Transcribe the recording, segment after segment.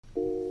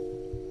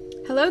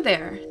Hello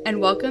there, and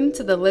welcome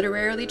to the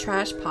Literarily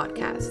Trash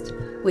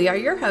Podcast. We are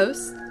your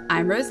hosts.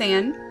 I'm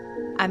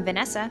Roseanne. I'm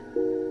Vanessa.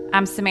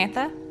 I'm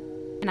Samantha.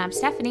 And I'm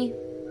Stephanie.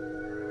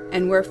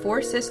 And we're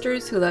four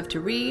sisters who love to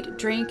read,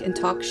 drink, and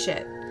talk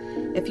shit.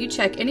 If you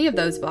check any of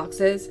those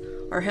boxes,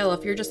 or hell,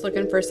 if you're just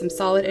looking for some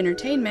solid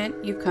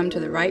entertainment, you've come to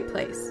the right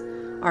place.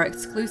 Our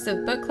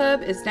exclusive book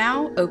club is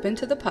now open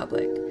to the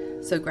public.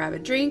 So grab a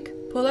drink,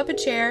 pull up a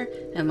chair,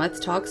 and let's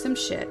talk some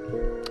shit.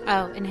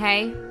 Oh, and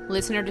hey,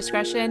 listener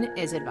discretion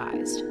is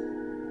advised.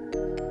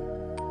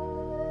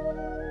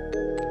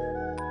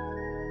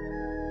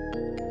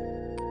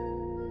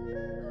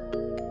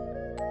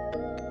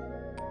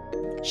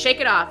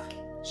 Shake it off.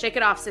 Shake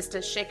it off,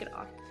 sisters. Shake it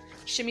off.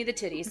 Shimmy the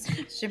titties.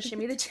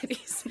 Shimmy the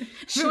titties.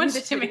 Shimmy the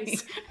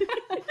titties.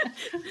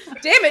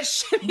 Damn it,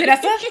 shimmy.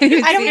 Vanessa?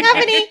 I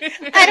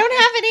don't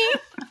have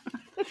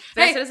any.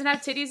 Vanessa doesn't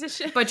have titties and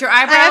shit. But your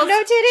eyebrows. I have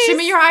no titties.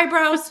 Shimmy your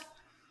eyebrows.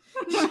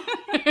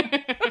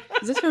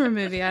 Is this from a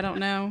movie? I don't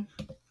know.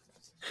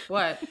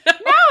 What?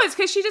 No, it's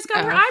because she just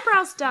got her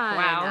eyebrows done.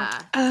 Wow.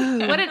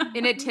 What an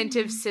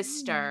inattentive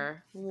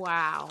sister.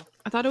 Wow.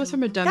 I thought it was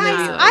from a dumb Guys,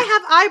 movie. I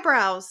have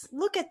eyebrows.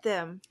 Look at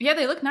them. Yeah,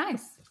 they look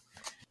nice.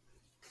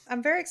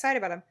 I'm very excited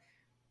about them.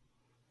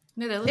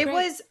 No, they look It great.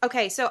 was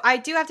okay. So I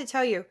do have to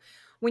tell you,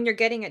 when you're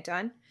getting it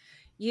done,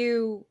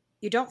 you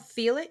don't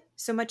feel it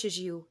so much as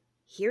you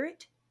hear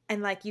it,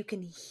 and like you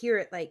can hear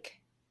it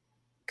like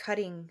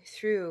cutting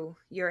through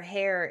your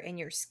hair and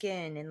your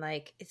skin, and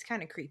like it's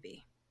kind of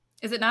creepy.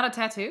 Is it not a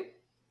tattoo?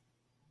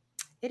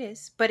 It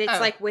is, but it's Oh.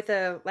 like with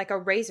a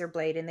razor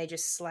blade, and they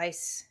just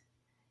slice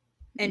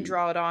and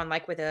draw it on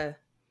like with a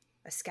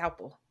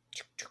scalpel,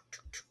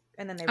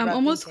 and then they. I'm rub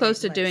almost ink in close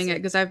to and let it doing it sit.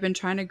 because I've been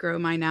trying to grow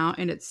mine out,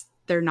 and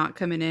they're not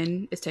coming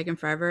in. It's taking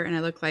forever, and I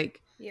look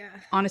like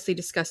honestly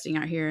disgusting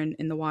out here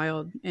in the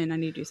wild, and I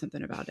need to do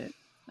something about it.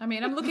 I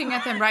mean, I'm looking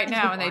at them right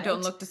now, and they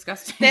don't look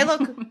disgusting. They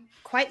look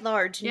quite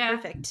large and Yeah.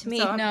 perfect to me.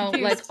 So I'm No,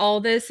 confused. like all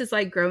this is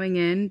like growing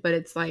in, but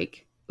it's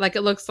like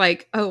it looks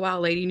like, oh wow,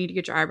 lady, you need to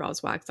get your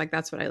eyebrows waxed. Like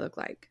that's what I look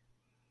like.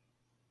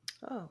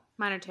 Oh.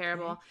 Mine are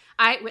terrible.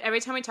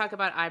 Every time we talk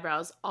about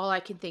eyebrows, all I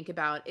can think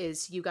about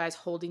is you guys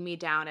holding me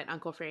down at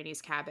Uncle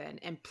Franny's cabin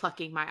and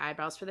plucking my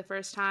eyebrows for the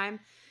first time.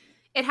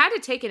 It had to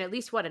take at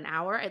least an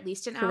hour.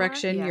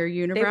 Correction, Yeah. your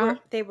unibrow.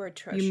 They were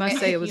atrocious. You must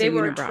say it was they a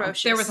were unibrow.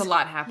 atrocious. There was a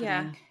lot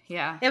happening.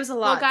 Yeah. It was a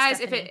Well, lot. guys,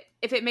 Stephanie.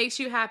 if it makes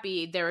you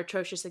happy, they're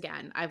atrocious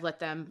again. I've let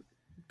them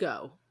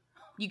go.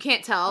 You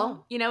can't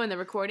tell, in the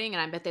recording,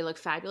 and I bet they look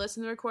fabulous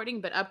in the recording,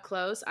 but up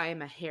close, I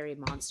am a hairy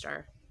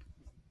monster.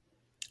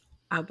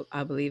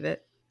 I believe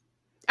it.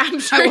 I'm I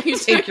sure won't you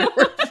take do. your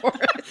word for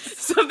it.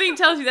 Something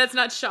tells you that's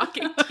not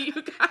shocking to you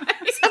guys.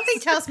 Something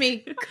tells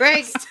me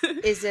Greg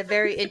is a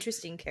very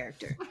interesting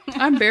character.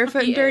 I'm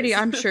barefoot He and dirty. is.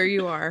 I'm sure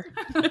you are.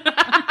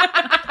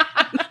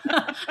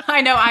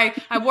 I know. I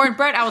warned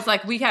Brett. I was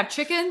like, we have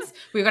chickens.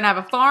 We're going to have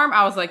a farm.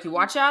 I was like, you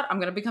watch out. I'm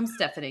going to become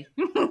Stephanie.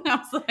 I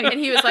was like, And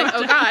he was like,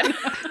 oh, God.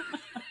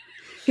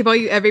 He bought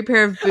you every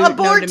pair of boot known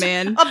Abort! to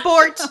man.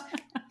 Abort!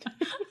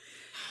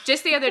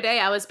 Just the other day,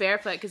 I was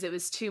barefoot because it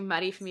was too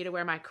muddy for me to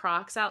wear my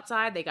Crocs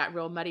outside. They got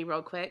real muddy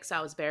real quick, so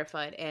I was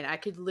barefoot. And I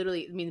could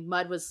literally,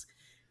 mud was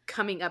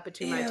coming up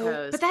between my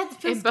toes. but that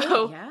feels And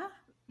Bo- good,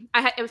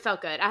 yeah? It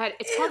felt good.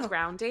 It's called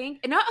grounding.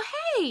 No,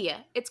 hey!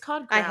 It's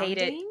called I grounding.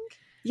 hate it.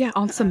 Yeah,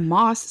 on some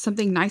moss,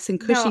 something nice and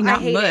cushy, No, I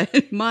not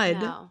hate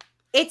mud. No.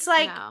 It's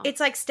like No. it's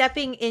like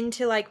stepping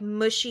into like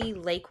mushy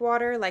lake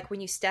water. Like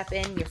when you step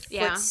in, your foot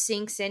Yeah.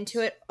 sinks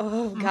into it.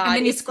 Oh God! And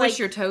then you it's squish like,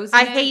 your toes in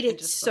I it hate and it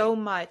just, so like,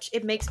 much.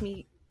 It makes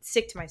me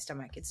sick to my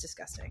stomach. It's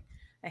disgusting.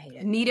 I hate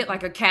it. Knead it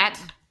like a cat.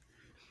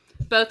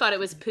 Bo thought it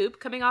was poop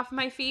coming off of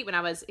my feet when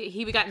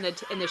he got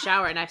in the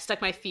shower and I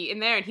stuck my feet in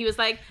there and he was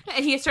like,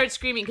 and he started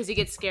screaming because he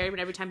gets scared when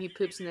every time he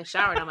poops in the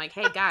shower and I'm like,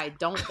 hey guy,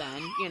 don't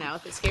then,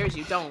 if it scares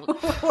you, don't.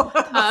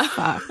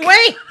 Fuck.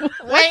 Wait.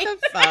 What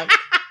the fuck?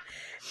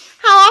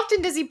 How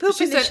often does he poop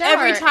She in the said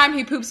shower? every time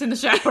he poops in the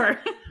shower.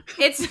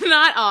 It's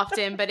not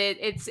often, but it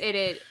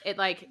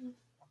like,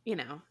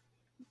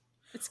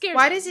 it scares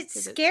Why him does it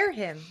 'cause scare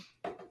him?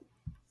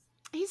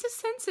 He's a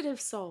sensitive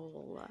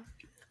soul.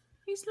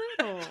 He's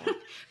little.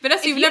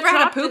 Vanessa, If you've you never had a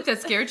dropped poop it-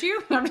 that scared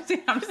you? I'm just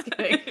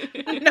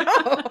kidding.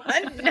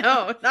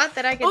 No, not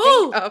that I can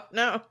Ooh. think of.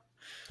 No.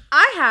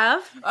 I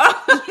have.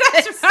 Oh,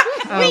 that's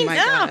right. Oh We my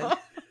know. god.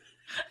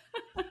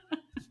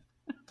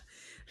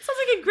 Sounds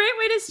like a great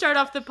way to start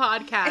off the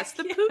podcast.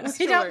 The poop We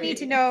story. don't need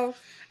to know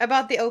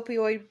about the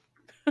opioid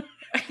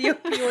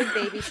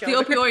baby show. The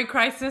opioid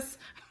crisis.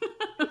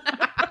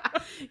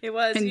 It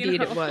was.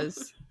 Indeed, it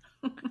was.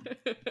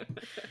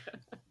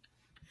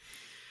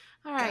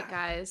 All right,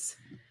 guys.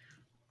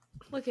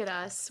 Look at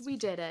us. We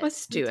did it.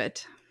 Let's do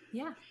it.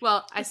 Yeah.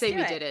 Well, I say do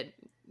we it. did it.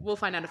 We'll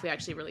find out if we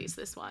actually release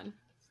this one.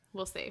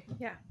 We'll see.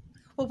 Yeah.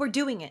 Well, we're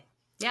doing it.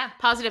 Yeah.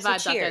 Positive So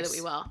vibes out there cheers. that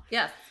we will.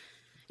 Yes.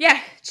 Yeah.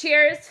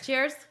 Cheers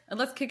Cheers. And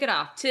let's kick it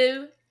off.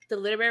 to the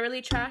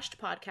Literarily Trashed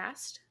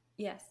podcast.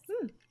 Yes.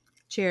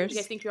 Cheers. You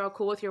guys think you're all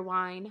cool with your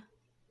wine?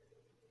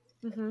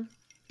 Mm-hmm.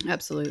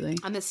 Absolutely.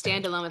 I'm the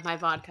standalone with my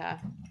vodka.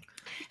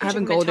 I have a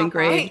Chicken gold top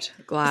engraved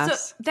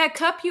glass. So that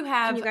cup you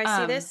have. Can you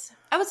guys see this?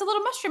 Oh, it's a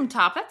little mushroom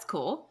top. That's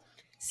cool.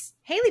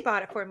 Haley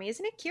bought it for me.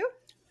 Isn't it cute?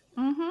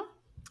 Mm-hmm.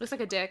 Looks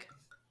like a dick.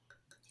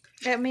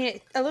 I mean,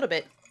 a little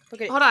bit.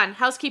 Look at it. Hold on.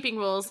 Housekeeping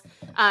rules.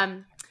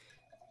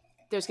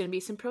 There's going to be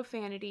some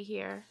profanity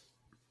here.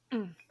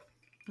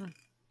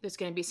 There's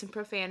going to be some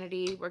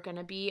profanity. We're going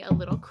to be a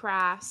little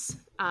crass.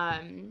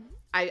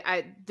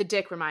 The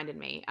dick reminded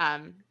me.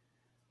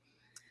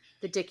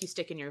 The dick you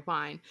stick in your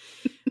wine.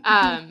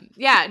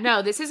 Yeah,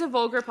 no, this is a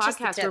vulgar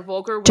podcast. We're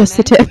vulgar women. Just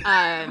the tip.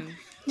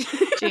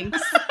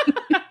 Jinx.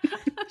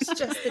 It's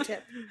just the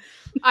tip.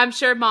 I'm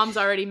sure Mom's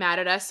already mad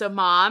at us. So,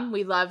 Mom,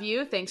 we love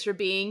you. Thanks for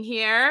being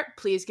here.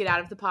 Please get out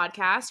of the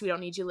podcast. We don't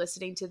need you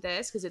listening to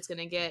this because it's going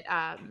to get...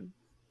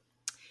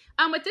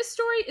 with this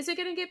story, is it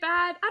going to get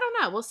bad? I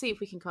don't know. We'll see if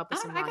we can come up with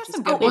some logic.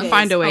 We'll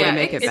find a way to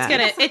make it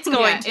bad. It's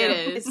going to. It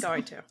is. It's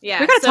going to. Yeah.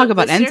 We got to talk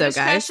about listener Enzo,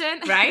 guys.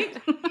 discretion-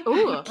 Right?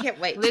 Ooh. Can't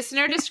wait.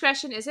 Listener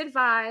discretion is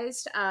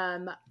advised.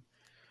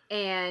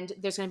 And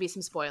there's going to be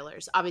some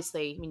spoilers.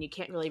 Obviously, I mean, you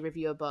can't really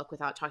review a book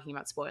without talking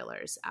about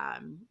spoilers.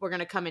 We're going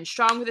to come in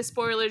strong with the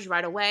spoilers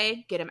right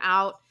away, get them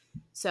out.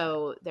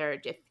 So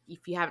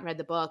if you haven't read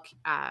the book,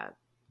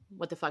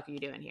 what the fuck are you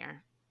doing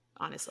here?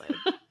 Honestly.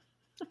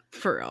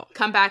 For real.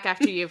 Come back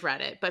after you've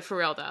read it. But for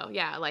real, though,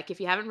 yeah, like if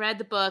you haven't read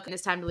the book,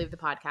 it's time to leave the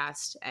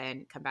podcast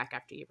and come back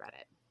after you've read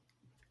it.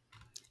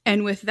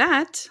 And with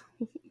that,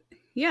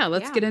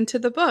 let's get into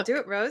the book. Do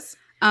it, Rose.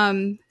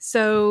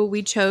 So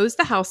we chose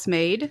The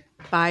Housemaid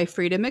by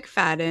Frieda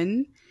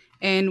McFadden,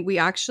 and we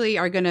actually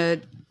are going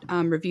to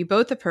review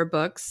both of her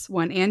books,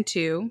 1 and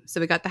 2. So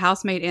we got The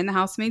Housemaid and The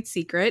Housemaid's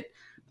Secret,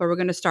 but we're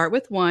going to start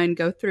with one,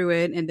 go through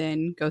it, and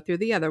then go through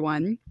the other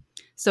one.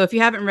 So if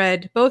you haven't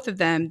read both of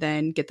them,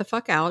 then get the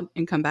fuck out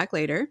and come back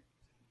later.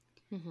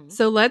 Mm-hmm.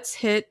 So let's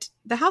hit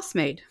The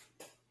Housemaid.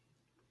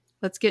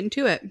 Let's get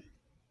into it.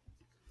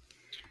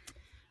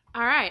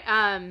 All right.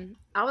 I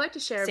would like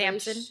to share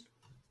Samson.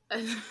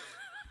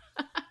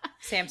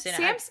 Samson.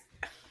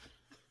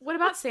 What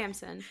about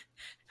Samson?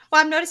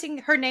 Well, I'm noticing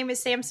her name is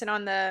Samson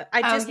on the...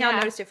 I just now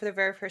noticed it for the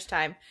very first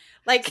time.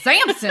 Like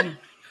Samson.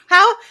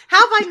 How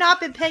have I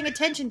not been paying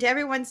attention to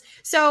everyone's...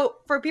 So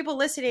for people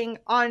listening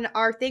on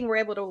our thing, we're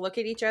able to look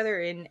at each other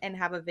and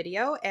have a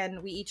video,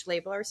 and we each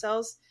label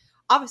ourselves.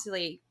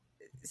 Obviously,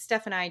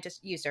 Steph and I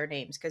just used our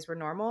names because we're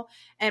normal.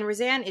 And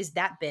Roseanne is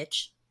that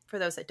bitch, for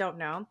those that don't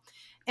know.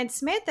 And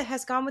Samantha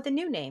has gone with a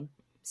new name,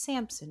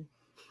 Samson.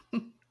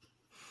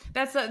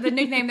 That's the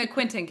nickname that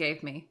Quentin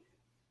gave me.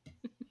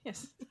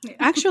 Yes.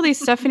 Actually,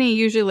 Stephanie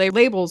usually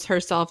labels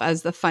herself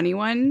as the funny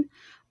one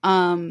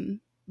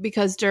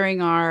because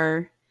during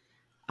our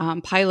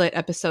pilot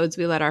episodes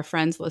we let our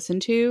friends listen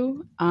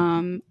to,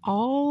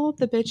 all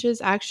the bitches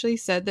actually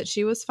said that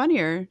she was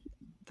funnier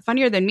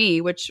than me,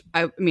 which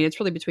I mean, it's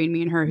really between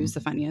me and her who's the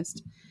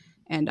funniest.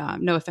 And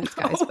no offense,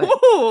 guys,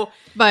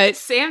 but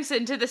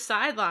Samson to the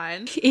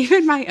sideline.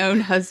 Even my own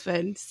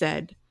husband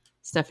said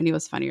Stephanie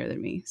was funnier than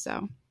me,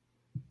 so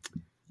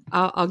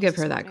I'll give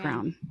her that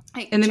crown.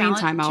 Hey, in the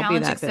meantime, I'll be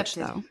that bitch,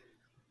 though.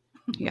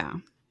 Yeah.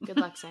 Good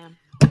luck, Sam.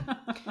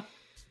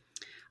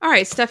 All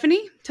right,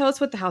 Stephanie, tell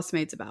us what The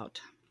Housemaid's about.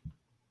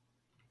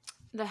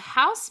 The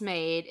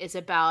Housemaid is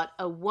about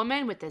a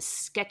woman with a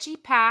sketchy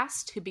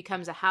past who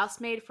becomes a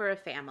housemaid for a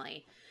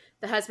family.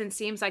 The husband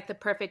seems like the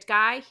perfect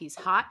guy. He's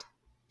hot,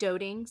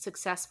 doting,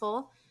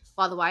 successful,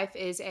 while the wife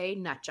is a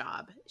nut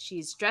job.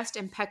 She's dressed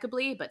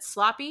impeccably but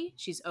sloppy.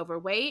 She's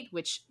overweight,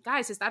 which,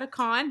 guys, is that a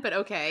con? But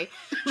okay.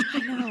 I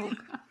know.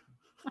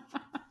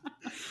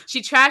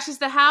 She trashes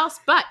the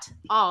house, but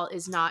all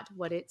is not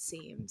what it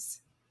seems.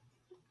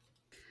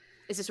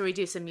 Is this where we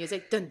do some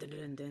music? Dun, dun,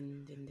 dun,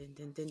 dun, dun, dun,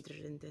 dun, dun,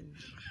 dun, dun.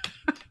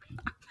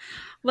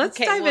 Let's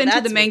dive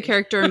into the main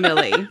character,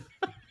 Millie.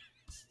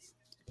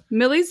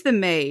 Millie's the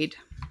maid.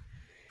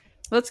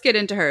 Let's get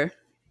into her.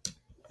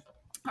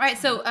 All right,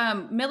 so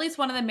Millie's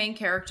one of the main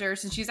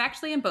characters, and she's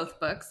actually in both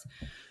books.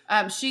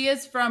 She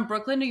is from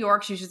Brooklyn, New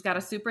York. She's just got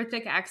a super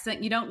thick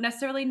accent. You don't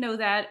necessarily know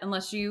that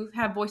unless you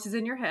have voices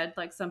in your head,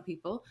 like some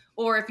people,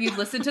 or if you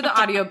listen to the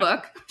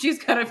audiobook.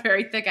 She's got a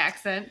very thick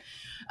accent.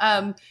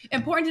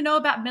 Important to know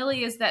about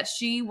Millie is that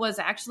she was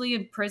actually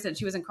in prison.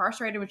 She was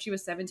incarcerated when she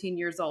was 17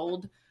 years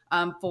old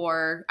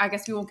for, I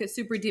guess we won't get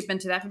super deep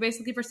into that, but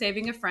basically for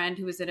saving a friend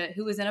who was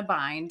in a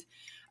bind,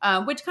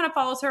 which kind of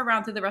follows her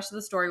around through the rest of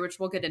the story, which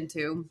we'll get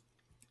into.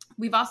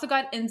 We've also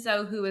got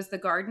Enzo, who is the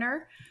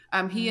gardener.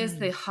 He is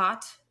the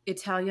hot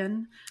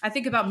Italian. I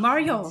think about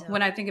Mario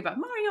when I think about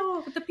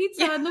Mario with the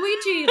pizza and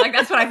Luigi. Like,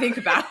 that's what I think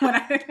about when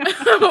I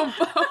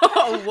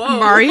Whoa.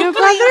 Mario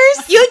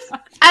Brothers? You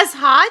as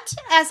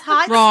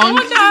hot? Wrong.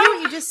 You know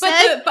what you just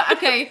said? But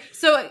okay,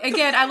 so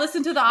again, I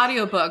listened to the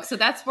audiobook, so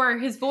that's where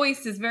his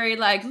voice is very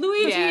like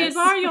Luigi and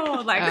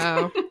Mario.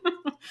 Like,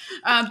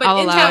 but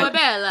Enzo,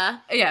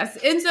 Bella. yes,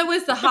 Enzo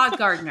is the hot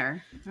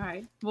gardener. All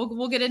right,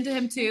 we'll get into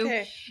him too.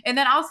 Okay. And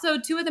then also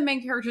two of the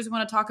main characters we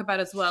want to talk about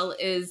as well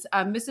is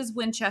Mrs.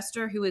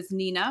 Winchester, who is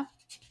Nina.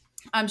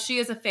 She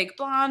is a fake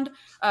blonde,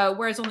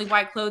 wears only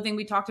white clothing.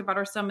 We talked about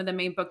her some in the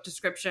main book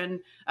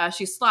description.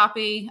 She's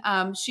sloppy.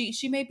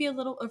 She may be a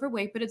little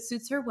overweight, but it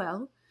suits her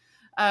well.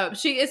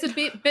 She is a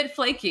bit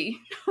flaky.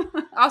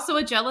 Also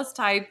a jealous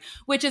type,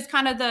 which is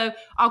kind of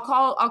I'll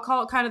call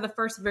it kind of the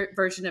first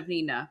version of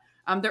Nina.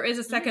 There is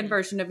a second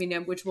version of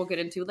Nina, which we'll get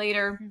into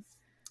later.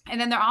 And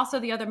then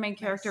the other main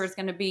character is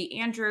going to be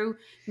Andrew,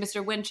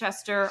 Mr.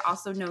 Winchester,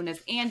 also known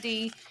as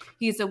Andy.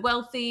 He's a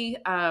wealthy,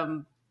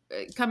 come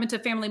into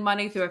family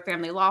money through a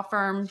family law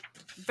firm,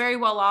 very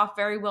well off,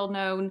 very well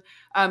known,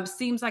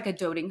 seems like a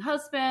doting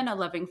husband, a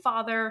loving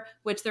father,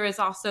 which there is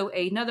also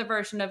another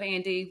version of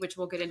Andy, which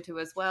we'll get into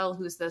as well,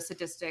 who's the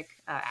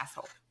sadistic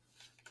asshole.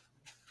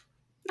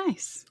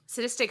 Nice.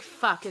 Sadistic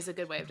fuck is a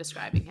good way of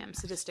describing him.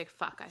 Sadistic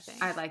fuck, I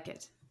think. I like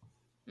it.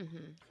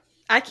 Mm-hmm.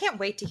 I can't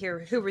wait to hear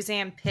who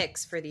Roseanne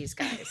picks for these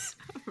guys.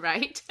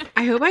 Right?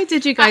 I hope I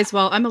did you guys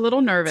well. I'm a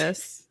little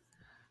nervous.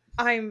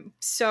 I'm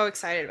so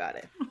excited about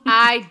it.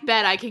 I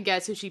bet I can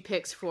guess who she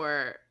picks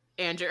for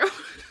Andrew.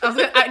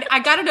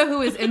 I gotta know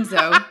who is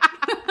Enzo.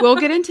 We'll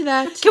get into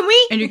that. Can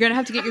we? And you're going to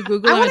have to get your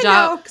Google image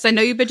out because I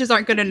know you bitches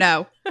aren't going to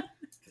know.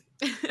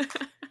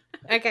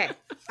 Okay.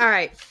 All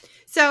right.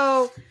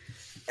 So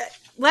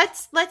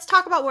let's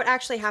talk about what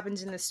actually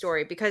happens in this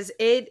story, because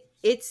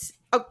it's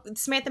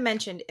Samantha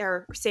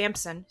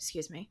Samson,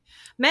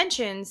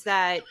 mentions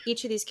that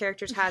each of these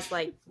characters has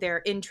like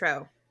their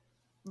intro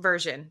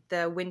version,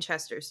 the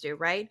Winchesters do,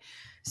 right?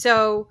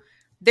 So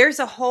there's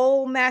a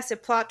whole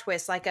massive plot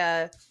twist, like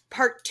a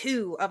part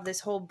 2 of this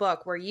whole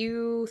book, where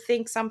you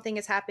think something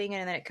is happening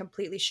and then it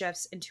completely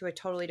shifts into a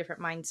totally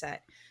different mindset.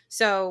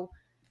 So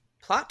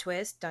plot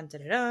twist, dun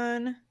dun dun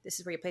dun. This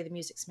is where you play the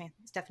music,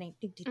 Stephanie.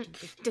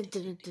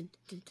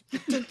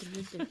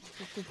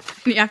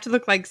 You have to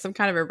look like some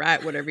kind of a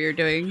rat, whatever you're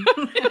doing.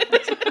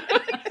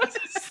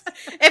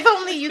 If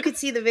only you could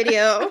see the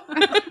video.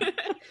 I'm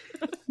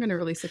going to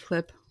release a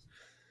clip.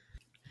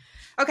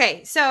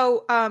 Okay,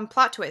 so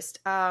plot twist.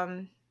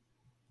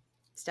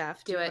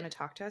 Steph, do you want to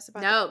talk to us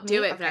about No, that?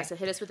 do it, Okay. Vanessa.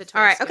 Hit us with the twist.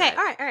 All right, okay,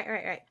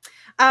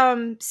 all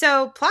right.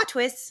 So plot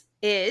twist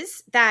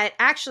is that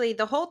actually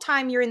the whole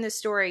time you're in this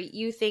story,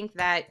 you think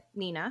that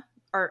Nina,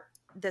 or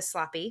the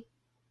sloppy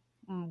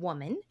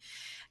woman,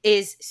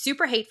 is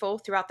super hateful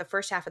throughout the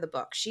first half of the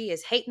book. She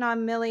is hating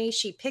on Millie.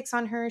 She picks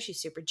on her. She's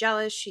super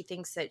jealous. She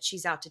thinks that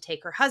she's out to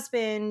take her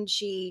husband.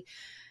 She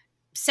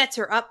sets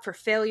her up for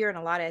failure in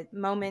a lot of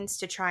moments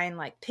to try and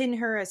like pin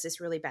her as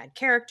this really bad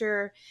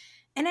character.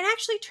 And it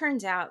actually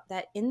turns out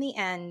that in the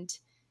end,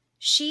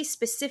 she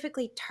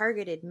specifically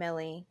targeted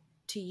Millie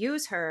to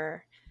use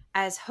her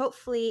as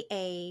hopefully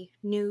a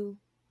new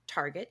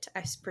target,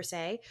 per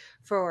se,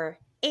 for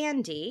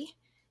Andy,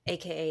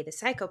 aka the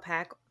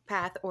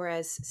psychopath, or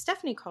as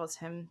Stephanie calls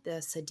him,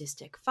 the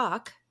sadistic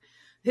fuck,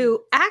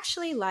 who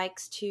actually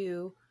likes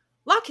to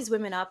lock his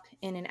women up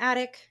in an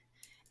attic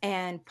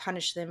and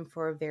punish them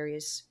for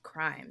various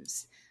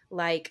crimes,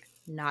 like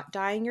not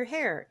dyeing your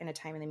hair in a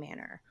timely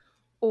manner,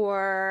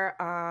 or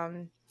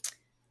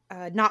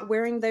not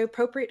wearing the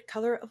appropriate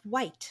color of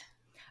white.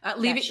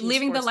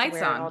 Leaving the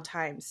lights on at all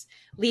times,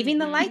 leaving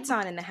the lights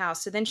on in the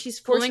house. So then she's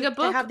forced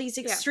to have these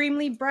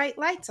extremely bright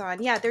lights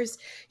on. Yeah,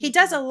 he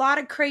does a lot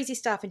of crazy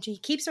stuff, and he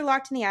keeps her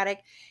locked in the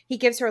attic. He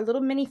gives her a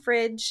little mini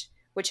fridge,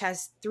 which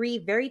has 3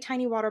 very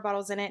tiny water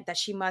bottles in it that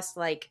she must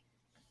like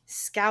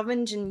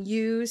scavenge and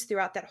use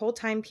throughout that whole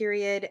time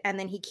period. And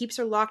then he keeps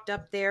her locked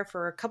up there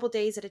for a couple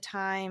days at a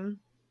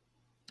time.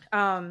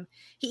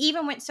 He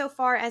even went so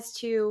far as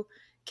to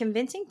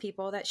convincing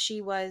people that she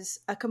was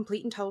a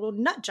complete and total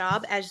nut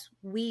job, as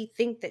we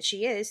think that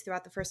she is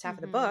throughout the first half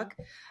of the book,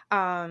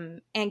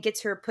 and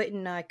gets her put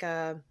in like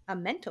a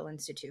mental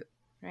institute,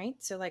 right?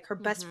 So like her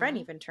best friend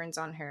even turns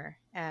on her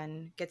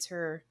and gets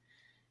her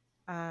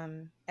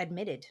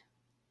admitted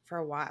for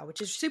a while,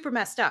 which is super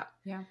messed up.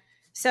 Yeah.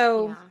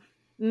 So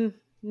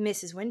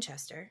Mrs.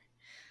 Winchester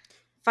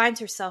finds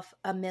herself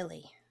a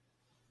Millie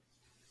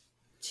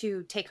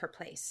to take her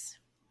place.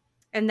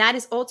 And that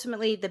is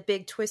ultimately the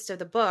big twist of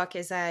the book,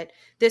 is that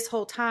this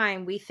whole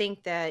time we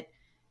think that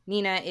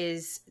Nina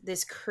is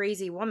this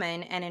crazy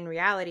woman, and in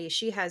reality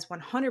she has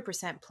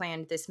 100%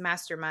 planned this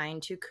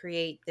mastermind to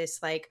create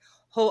this like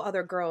whole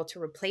other girl to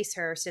replace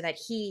her, so that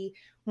he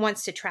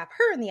wants to trap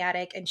her in the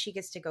attic and she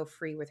gets to go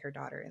free with her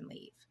daughter and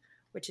leave,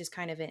 which is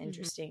kind of an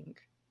interesting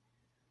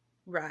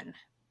run.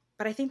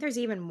 But I think there's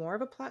even more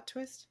of a plot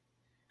twist.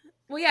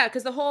 Well, yeah,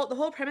 because the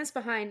whole premise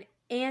behind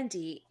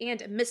Andy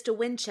and Mr.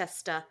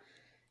 Winchester,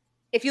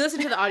 if you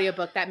listen to the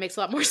audiobook, that makes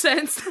a lot more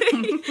sense.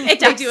 It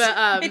does.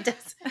 It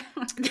does.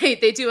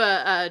 They do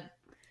a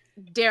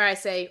dare I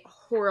say,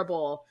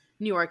 horrible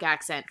New York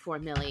accent for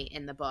Millie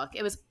in the book.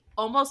 It was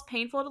almost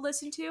painful to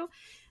listen to.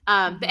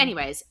 But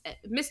anyways,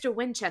 Mr.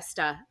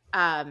 Winchester,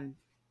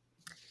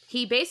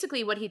 he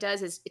basically, what he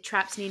does is it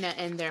traps Nina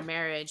in their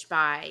marriage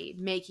by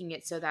making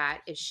it so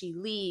that if she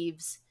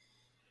leaves,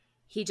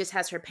 he just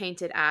has her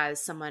painted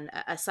as someone,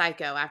 a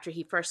psycho, after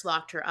he first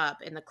locked her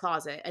up in the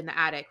closet, in the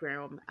attic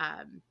room.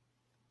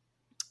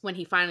 When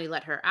he finally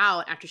let her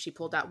out, after she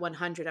pulled out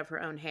 100 of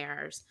her own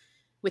hairs,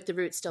 with the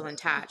roots still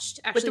attached.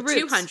 Actually, with the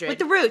roots. 200. With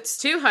the roots.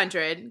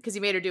 200, because he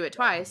made her do it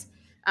twice.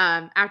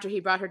 After he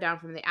brought her down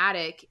from the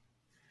attic,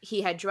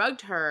 he had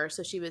drugged her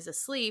so she was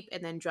asleep,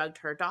 and then drugged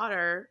her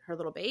daughter, her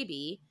little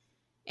baby,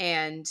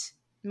 and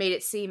made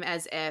it seem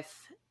as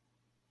if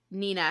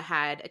Nina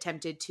had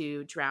attempted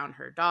to drown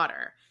her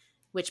daughter,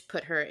 which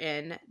put her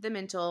in the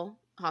mental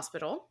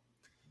hospital,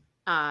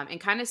 and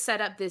kind of set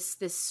up this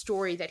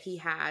story that he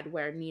had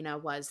where Nina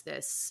was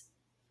this,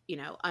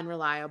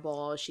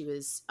 unreliable, she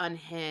was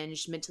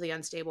unhinged, mentally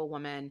unstable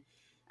woman,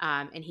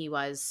 and he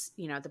was,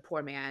 the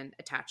poor man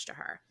attached to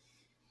her.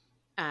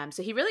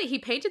 So he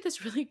painted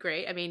this really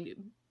great. I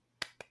mean,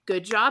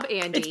 good job,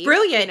 Andy. It's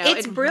brilliant.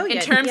 It's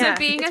brilliant. In terms of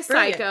being a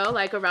psycho,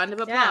 like a round of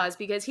applause, Yeah.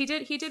 because he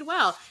did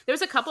well. There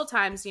was a couple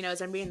times,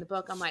 as I'm reading the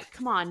book, I'm like,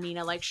 come on,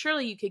 Nina, like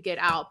surely you could get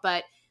out.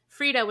 But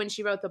Frieda, when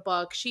she wrote the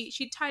book,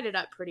 she tied it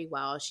up pretty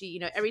well.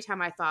 She, every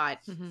time I thought,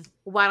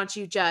 why don't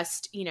you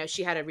just,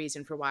 she had a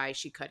reason for why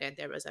she couldn't.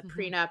 There was a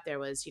prenup, there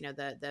was,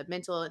 the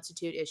mental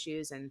institute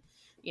issues, and,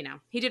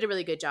 he did a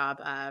really good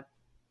job,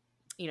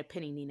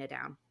 pinning Nina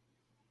down.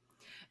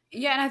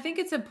 Yeah, and I think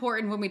it's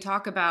important when we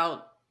talk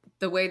about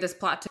the way this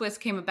plot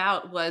twist came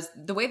about was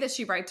the way that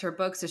she writes her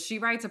books is she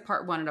writes a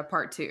part 1 and a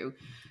part 2.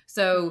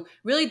 So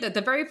really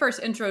the very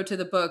first intro to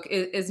the book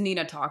is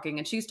Nina talking,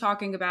 and she's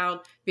talking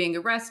about being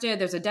arrested.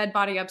 There's a dead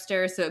body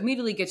upstairs. So it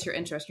immediately gets your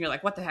interest. And you're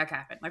like, what the heck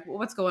happened? Like,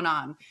 what's going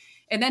on?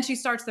 And then she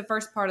starts the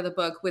first part of the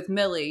book with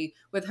Millie,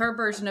 with her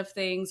version of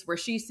things, where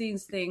she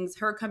sees things,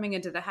 her coming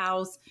into the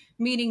house,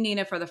 meeting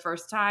Nina for the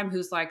first time,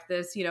 who's like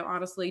this,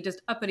 honestly,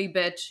 just uppity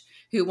bitch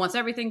who wants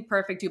everything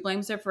perfect, who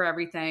blames her for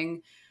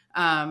everything,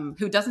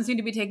 who doesn't seem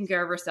to be taking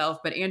care of herself.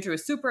 But Andrew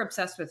is super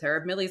obsessed with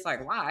her. Millie's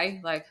like,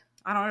 why? Like,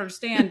 I don't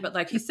understand, but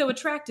like, he's so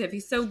attractive.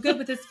 He's so good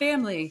with his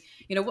family.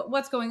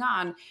 What's going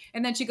on?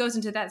 And then she goes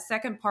into that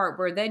second part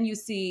where then you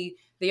see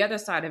the other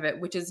side of it,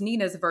 which is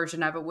Nina's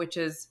version of it, which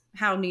is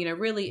how Nina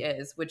really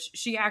is, which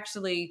she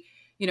actually,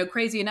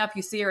 crazy enough,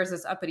 you see her as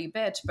this uppity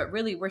bitch, but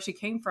really where she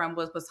came from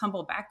was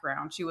humble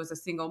background. She was a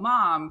single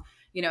mom,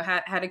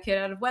 had a kid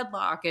out of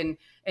wedlock. And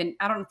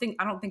I don't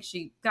think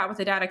she got with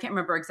a dad. I can't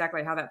remember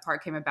exactly how that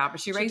part came about, but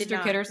she raised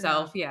her kid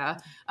herself. No. Yeah.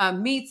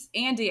 Meets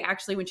Andy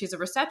actually when she's a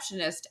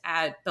receptionist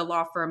at the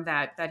law firm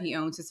that he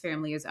owns, his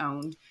family has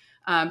owned.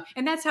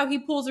 And that's how he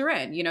pulls her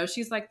in.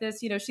 She's like this,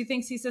 she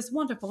thinks he's this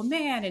wonderful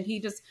man, and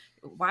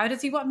why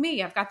does he want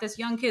me? I've got this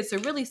young kid. So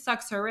really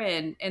sucks her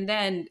in. And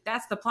then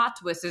that's the plot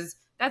twist is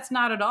that's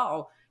not at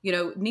all.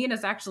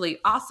 Nina's actually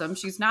awesome.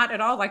 She's not at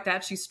all like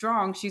that. She's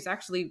strong. She's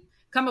actually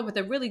come up with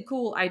a really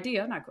cool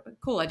idea. Not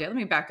cool idea. Let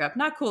me back up.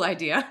 Not cool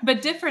idea,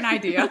 but different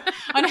idea.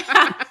 On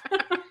how,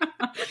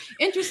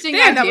 interesting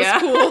idea. That was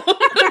cool.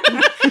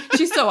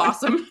 She's so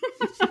awesome.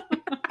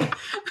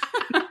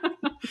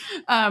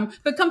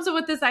 But comes up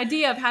with this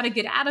idea of how to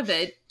get out of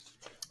it.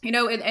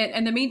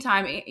 In the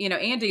meantime,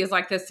 Andy is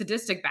like this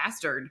sadistic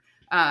bastard.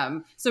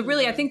 So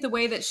really, I think the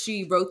way that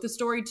she wrote the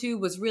story too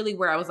was really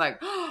where I was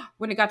like,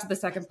 when it got to the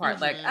second part,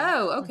 like,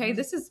 oh, okay,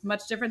 this is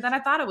much different than I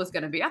thought it was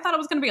going to be. I thought it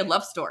was going to be a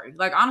love story.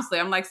 Like, honestly,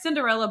 I'm like,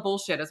 Cinderella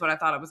bullshit is what I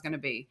thought it was going to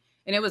be.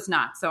 And it was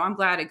not. So I'm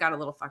glad it got a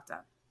little fucked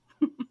up.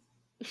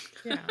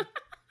 Yeah.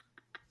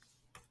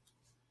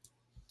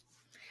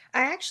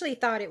 I actually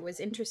thought it was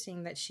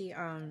interesting that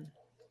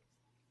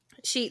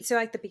so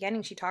like the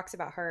beginning, she talks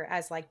about her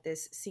as like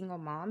this single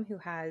mom who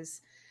has,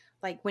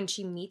 like, when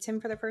she meets him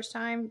for the first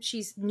time,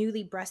 she's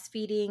newly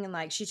breastfeeding and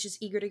like she's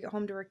just eager to get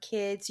home to her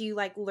kids. You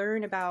like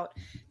learn about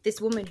this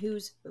woman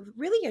who's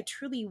really a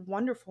truly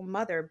wonderful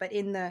mother, but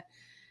in the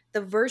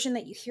version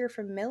that you hear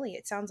from Millie,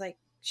 it sounds like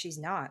she's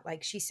not.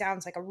 Like, she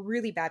sounds like a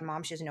really bad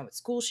mom. She doesn't know what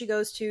school she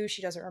goes to.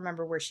 She doesn't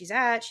remember where she's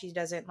at. She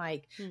doesn't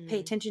like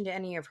pay attention to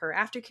any of her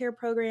aftercare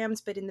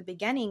programs. But in the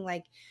beginning,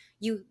 like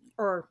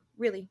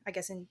really, I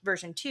guess in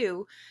version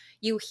 2,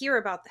 you hear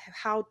about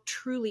how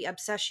truly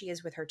obsessed she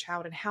is with her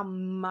child and how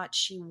much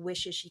she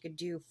wishes she could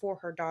do for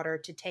her daughter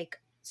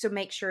to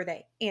make sure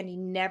that Andy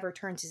never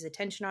turns his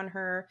attention on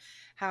her,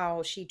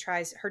 how she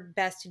tries her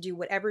best to do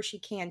whatever she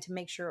can to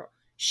make sure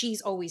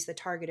she's always the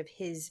target of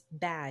his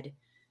bad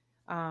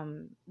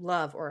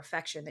love or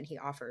affection that he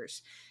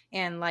offers.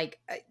 And like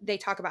they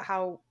talk about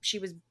how she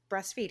was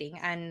breastfeeding,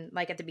 and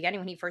like at the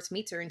beginning when he first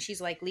meets her and she's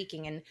like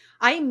leaking, and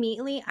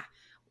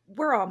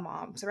we're all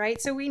moms,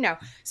 right? So we know.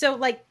 So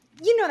like,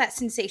 that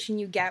sensation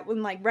you get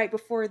when like right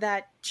before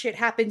that shit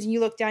happens and you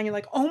look down, you're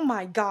like, oh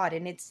my God.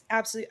 And it's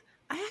absolutely,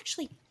 I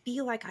actually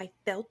feel like I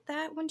felt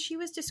that when she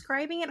was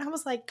describing it. I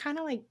was like, kind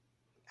of like,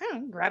 I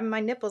don't know, grabbing my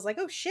nipples like,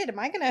 oh shit, am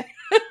I going to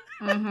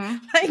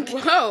like,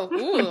 whoa,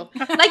 ooh.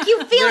 Like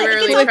you feel it.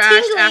 It's like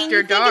tingling.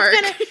 After dark.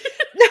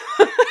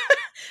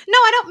 No,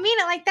 I don't mean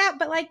it like that,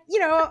 but like,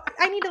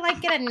 I need to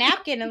like get a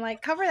napkin and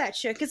like cover that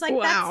shit. Cause like,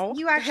 that's,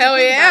 you actually. Hell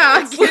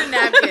yeah. Get a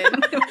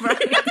napkin.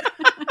 Right.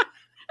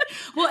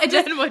 Well,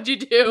 then what'd you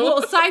do?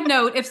 Well, side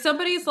note, if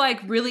somebody's like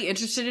really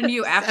interested in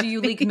you after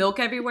you leak milk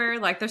everywhere,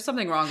 like there's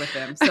something wrong with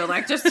them. So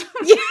like just the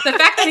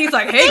fact that he's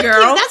like, hey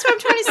girl. That's what I'm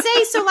trying to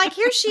say. So like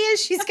here she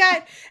is, she's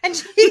got, and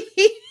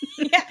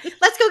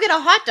let's go get a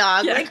hot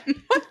dog. Yeah. Like,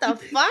 what the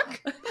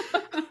fuck?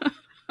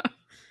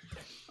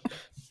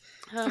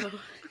 Oh.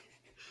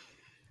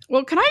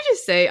 Well, can I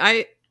just say,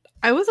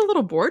 I was a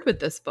little bored with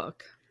this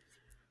book.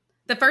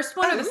 The first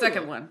one or the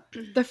second one?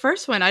 The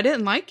first one, I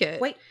didn't like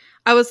it. Wait.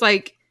 I was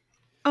like,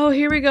 oh,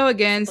 here we go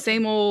again.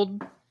 Same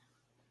old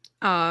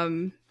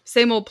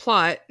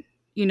plot.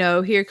 You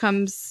know, here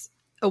comes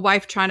a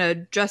wife trying to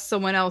dress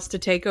someone else to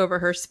take over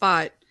her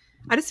spot.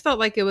 I just felt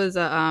like it was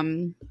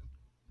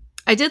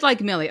I did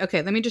like Millie.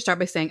 Okay, let me just start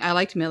by saying I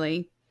liked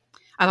Millie.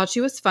 I thought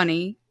she was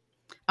funny.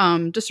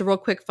 Just a real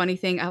quick funny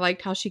thing. I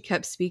liked how she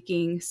kept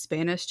speaking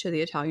Spanish to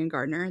the Italian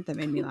gardener. That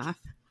made me laugh.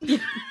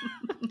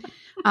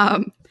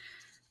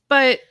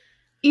 But,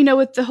 you know,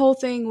 with the whole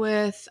thing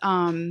with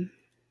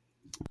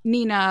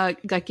Nina,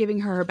 like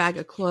giving her bag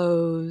of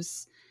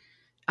clothes,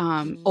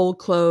 old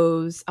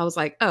clothes, I was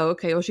like, oh,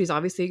 okay, well, she's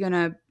obviously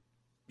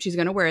she's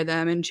gonna wear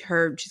them, and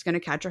she's gonna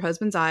catch her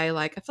husband's eye.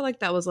 Like, I feel like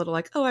that was a little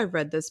like, oh, I've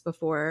read this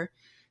before.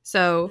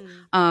 So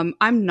I'm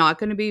not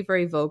going to be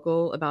very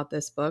vocal about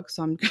this book,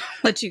 so I'm going to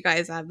let you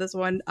guys have this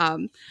one.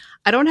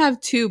 I don't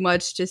have too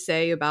much to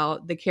say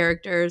about the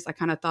characters. I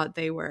kind of thought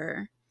they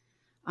were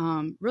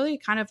really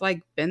kind of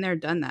like been there,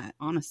 done that,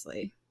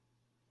 honestly.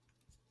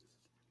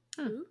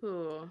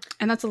 Ooh.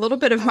 And that's a little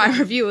bit of my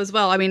review as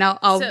well. I mean,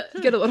 I'll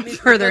get a little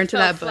further into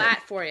that.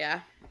 Flat for you.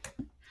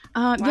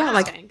 Yeah,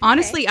 like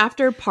honestly,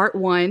 after part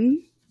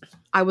 1,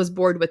 I was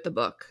bored with the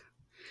book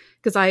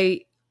because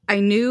I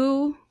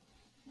knew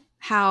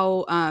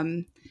how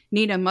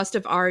Nina must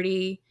have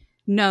already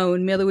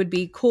known Millie would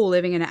be cool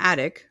living in an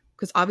attic,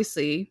 because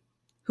obviously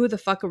who the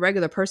fuck a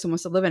regular person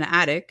wants to live in an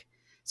attic?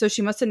 So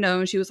she must have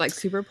known she was like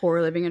super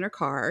poor living in her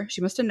car.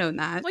 She must have known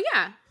that. Well,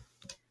 yeah.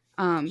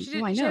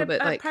 Well, I know,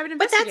 but like, private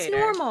But investigator.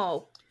 that's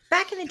normal.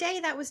 Back in the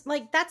day, that was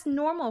like, that's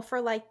normal for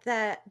like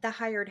the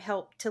hired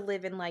help to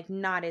live in like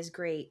not as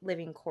great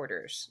living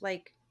quarters.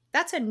 Like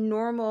that's a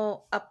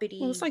normal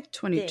uppity. well, it's like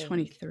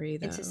 2023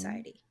 though. in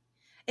society.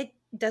 It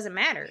doesn't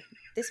matter.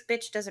 This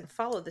bitch doesn't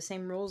follow the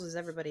same rules as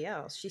everybody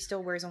else. She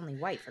still wears only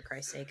white, for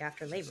Christ's sake,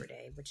 after Labor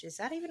Day, which is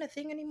that even a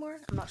thing anymore?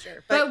 I'm not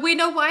sure. But we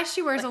know why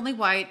she wears only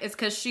white. It's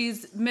because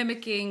she's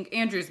mimicking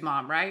Andrew's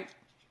mom, right?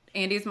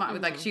 Andy's mom,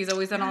 like she's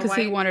always done all white. Because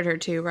he wanted her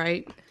to,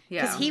 right?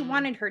 Yeah. Because he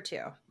wanted her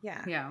to.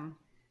 Yeah. Yeah.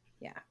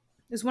 Yeah.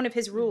 It was one of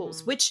his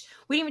rules, which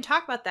we didn't even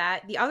talk about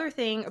that. The other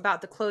thing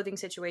about the clothing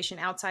situation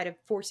outside of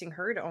forcing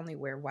her to only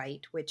wear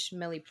white, which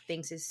Millie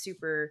thinks is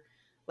super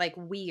like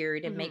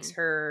weird and makes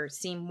her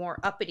seem more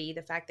uppity,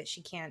 the fact that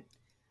she can't,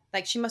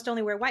 like, she must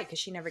only wear white because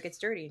she never gets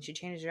dirty and she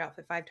changes her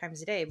outfit 5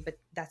 times a day, but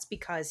that's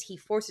because he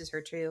forces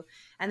her to.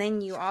 And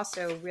then you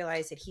also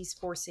realize that he's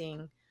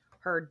forcing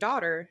her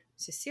daughter,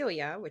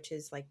 Cecilia, which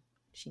is like,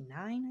 she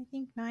 9, I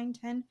think, 9,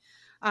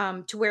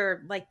 10, to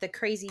wear like the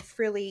crazy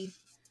frilly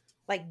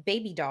like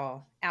baby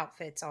doll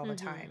outfits all the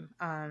time.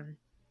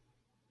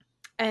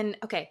 And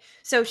okay,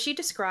 so she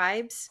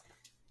describes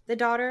the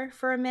daughter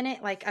for a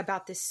minute, like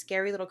about this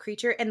scary little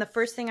creature. And the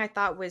first thing I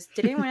thought was,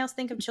 did anyone else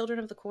think of Children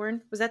of the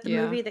Corn? Was that the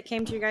movie that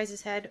came to your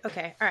guys' head?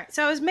 Okay. All right.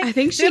 So I was making, I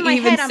think she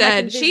even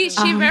said, she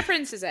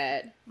references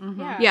it.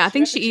 Yeah, I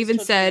think she even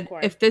said,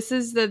 if this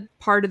is the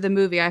part of the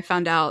movie I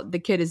found out the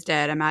kid is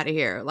dead, I'm out of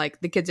here.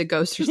 Like the kid's a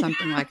ghost or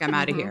something, like I'm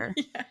out of here.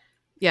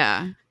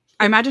 Yeah.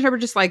 I imagine her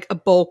with just like a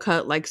bowl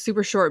cut, like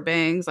super short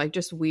bangs, like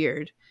just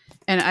weird.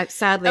 And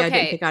sadly, I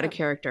didn't pick out a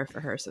character for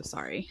her, so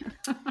sorry.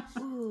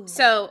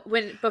 So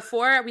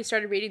before we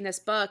started reading this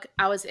book,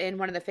 I was in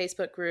one of the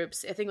Facebook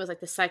groups. I think it was like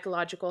the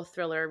psychological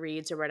thriller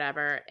reads or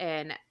whatever.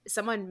 And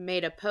someone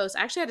made a post.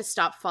 I actually had to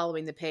stop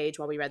following the page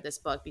while we read this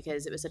book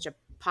because it was such a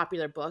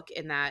popular book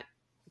in that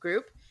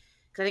group.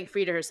 Because I think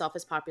Frieda herself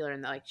is popular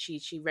and like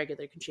she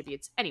regularly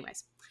contributes.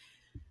 Anyways,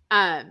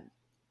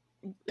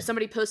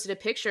 somebody posted a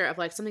picture of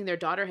like something their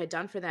daughter had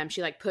done for them.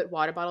 She like put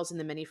water bottles in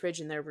the mini fridge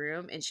in their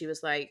room, and she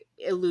was like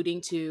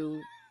alluding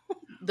to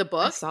the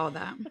book. I saw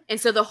that. And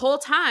so the whole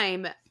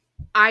time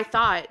I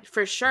thought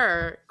for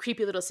sure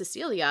creepy little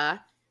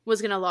Cecilia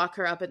was going to lock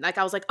her up. And like,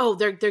 I was like, oh,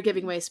 they're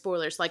giving away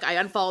spoilers. Like I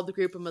unfollowed the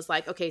group and was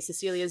like, okay,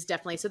 Cecilia's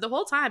definitely. So the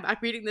whole time I'm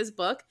reading this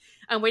book,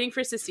 I'm waiting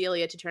for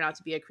Cecilia to turn out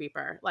to be a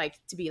creeper, like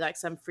to be like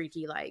some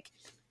freaky, like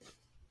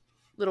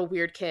little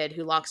weird kid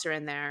who locks her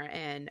in there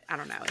and I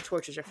don't know, and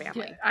tortures her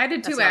family. Yeah, I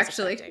did too,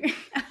 actually.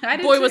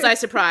 Was I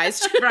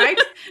surprised. Right?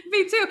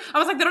 Me too. I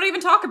was like, they don't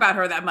even talk about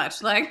her that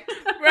much. Like,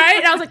 right?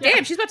 And I was like,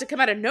 damn, she's about to come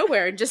out of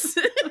nowhere and just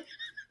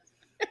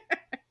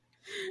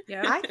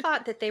yeah. I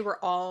thought that they were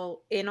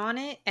all in on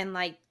it, and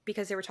like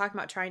because they were talking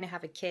about trying to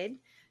have a kid.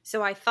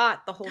 So I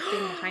thought the whole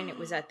thing behind it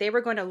was that they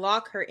were going to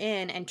lock her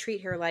in and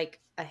treat her like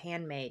a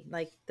handmaid.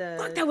 Like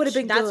that would have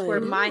been that's good.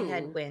 where my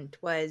head went,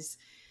 was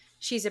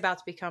she's about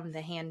to become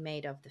the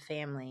handmaid of the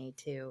family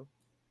to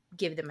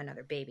give them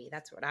another baby.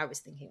 That's what I was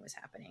thinking was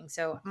happening.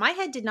 So my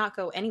head did not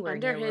go anywhere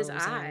under near his where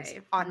Roseanne's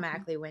eye.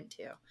 automatically went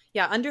to.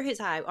 Yeah, under his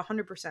eye,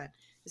 100%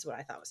 is what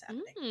I thought was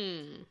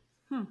happening.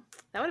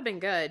 That would have been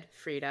good,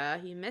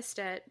 Frieda. You missed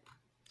it.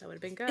 That would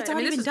have been good. It's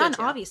already been done,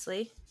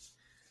 obviously.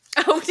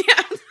 Oh,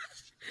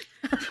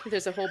 yeah.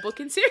 There's a whole book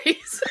in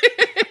series.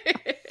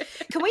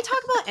 Can we talk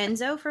about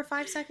Enzo for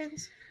 5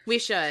 seconds? We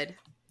should.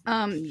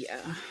 Yeah.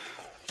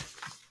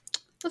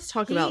 Let's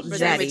talk about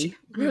Roseanne, Zaddy.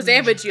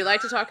 Roseanne, would you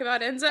like to talk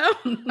about Enzo?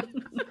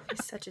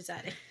 He's such a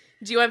zaddy.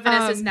 Do you want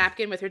Vanessa's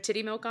napkin with her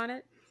titty milk on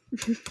it?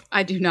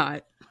 I do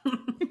not.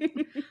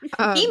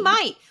 He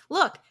might.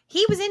 Look,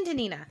 he was into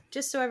Nina,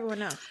 just so everyone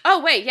knows.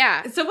 Oh, wait,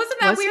 yeah. So wasn't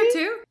that weird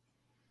too?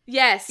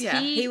 Yes, Yeah.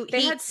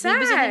 they had sex. He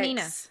was into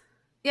Nina.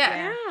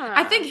 Yeah.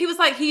 I think he was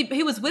like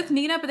he was with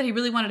Nina, but then he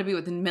really wanted to be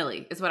with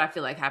Millie. Is what I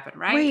feel like happened,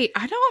 right? Wait,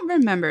 I don't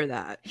remember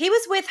that. He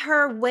was with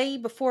her way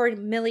before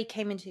Millie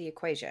came into the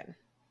equation.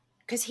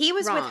 Because he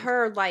was with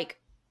her, like...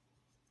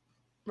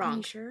 Wrong. Are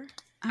you sure?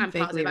 I'm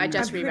positive. I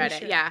just reread it.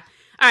 sure. Yeah.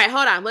 All right,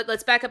 hold on.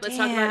 Let's back up. Let's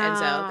talk about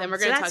Enzo. Then we're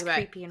going to talk about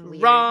creepy and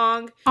weird.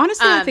 wrong.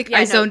 Honestly, I think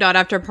I zoned out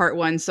after part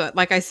 1. So,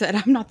 like I said,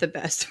 I'm not the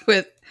best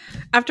with...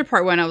 After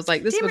part 1, I was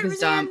like, this book is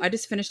dumb. I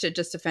just finished it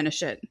just to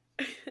finish it.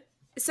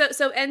 So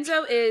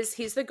Enzo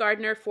he's the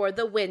gardener for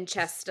the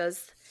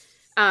Winchesters.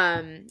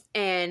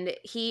 And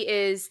he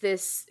is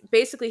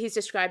basically he's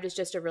described as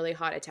just a really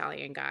hot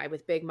Italian guy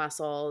with big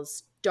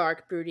muscles,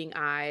 dark brooding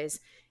eyes.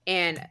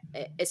 And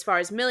as far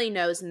as Millie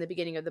knows in the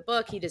beginning of the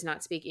book, he does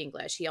not speak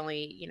English. He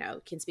only,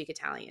 can speak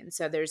Italian.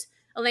 So there's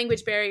a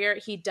language barrier.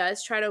 He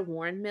does try to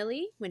warn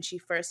Millie when she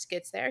first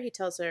gets there. He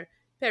tells her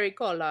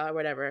pericola or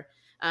whatever,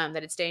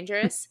 that it's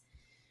dangerous.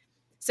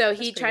 So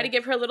he tried to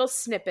give her little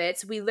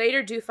snippets. We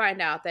later do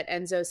find out that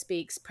Enzo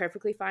speaks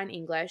perfectly fine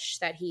English,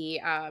 that he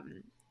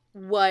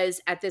was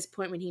at this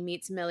point when he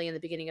meets Millie in the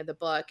beginning of the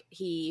book,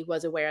 he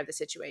was aware of the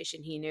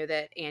situation. He knew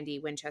that Andy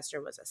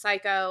Winchester was a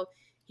psycho.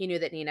 He knew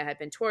that Nina had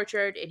been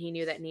tortured, and he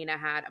knew that Nina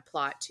had a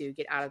plot to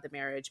get out of the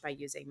marriage by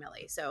using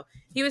Millie. So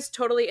he was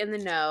totally in the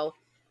know.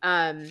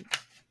 And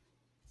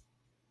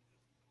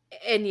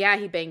yeah,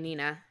 he banged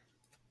Nina.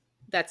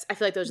 I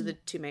feel like those are the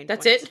two main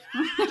points. That's it.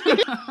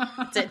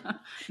 That's it.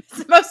 It's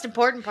the most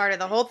important part of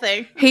the whole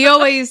thing. He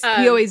always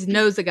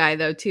knows a guy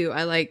though too.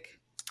 I like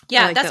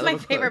that's that my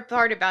little favorite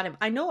part about him.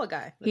 I know a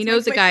guy. He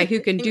knows a guy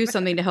who can do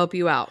something to help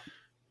you out.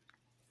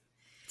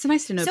 It's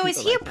nice to know. So is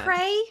he like a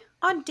prey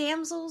on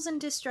damsels in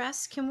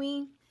distress? Can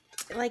we,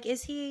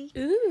 is he?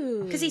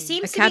 Ooh, because he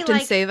seems to Captain be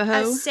like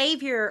Save-A-Ho? a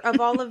savior of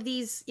all of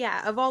these,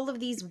 of all of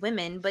these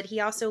women, but he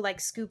also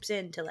like scoops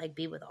in to like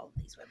be with all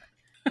of these women.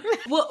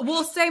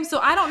 well, same. So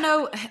I don't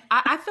know.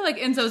 I feel like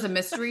Enzo's a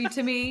mystery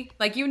to me.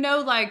 Like, he's a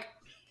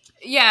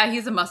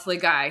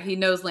muscly guy. He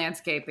knows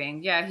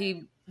landscaping. Yeah,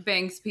 he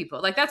bangs people.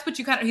 Like, that's what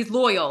he's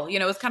loyal.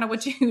 It's kind of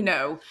what you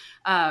know.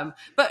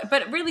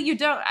 But really you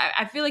don't.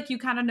 I feel like you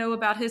kind of know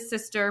about his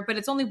sister, but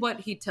it's only what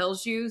he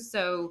tells you.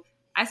 So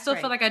I still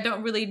feel like I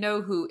don't really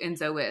know who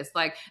Enzo is.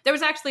 Like, there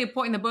was actually a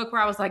point in the book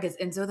where I was like, is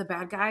Enzo the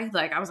bad guy?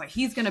 Like, I was like,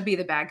 he's going to be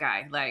the bad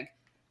guy. Like,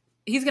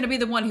 he's going to be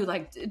the one who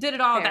like did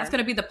it all. Fair. That's going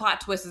to be the plot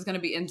twist is going to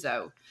be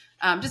Enzo.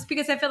 Just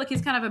because I feel like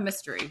he's kind of a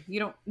mystery. You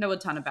don't know a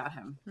ton about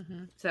him.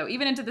 Mm-hmm. So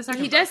even into the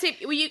second does seem,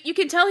 you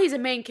can tell he's a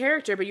main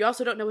character, but you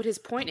also don't know what his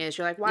point is.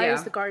 You're like, why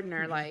is the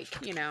gardener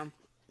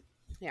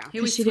Yeah.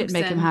 She didn't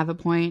make him have a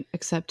point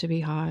except to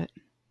be hot.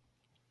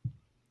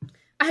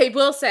 I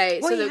will say,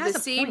 well, so the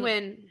scene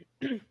when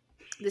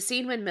the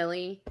scene when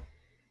Millie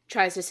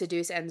tries to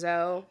seduce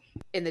Enzo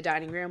in the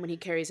dining room when he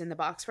carries in the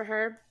box for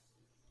her,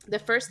 the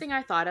first thing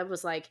I thought of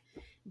was like,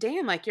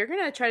 damn, like, you're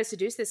going to try to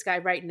seduce this guy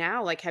right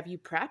now. Like, have you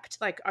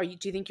prepped? Like,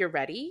 do you think you're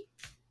ready?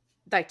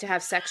 Like, to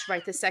have sex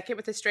right this second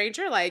with a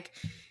stranger? Like,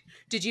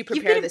 did you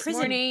prepare this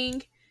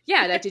morning?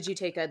 Yeah. Like, did you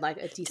take a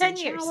decent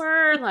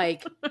shower?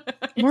 Like,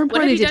 more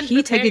importantly, did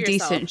he take a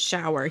decent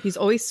shower? He's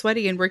always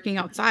sweaty and working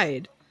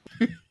outside.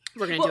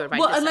 We're going to do it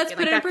right this second. Let's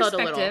put it in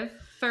perspective.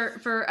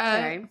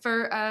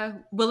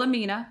 For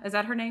Wilhelmina, is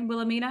that her name?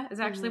 Wilhelmina is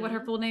actually what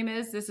her full name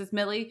is. This is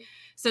Millie.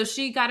 So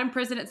she got in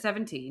prison at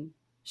 17.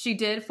 She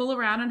did fool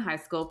around in high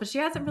school, but she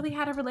hasn't really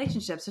had a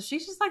relationship. So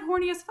she's just like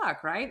horny as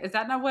fuck, right? Is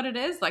that not what it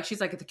is? Like, she's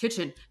like, at the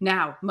kitchen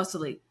now,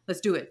 muscly, let's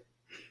do it.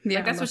 Yeah,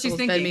 like, that's what she's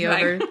thinking. Me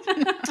over.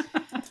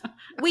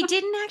 We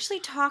didn't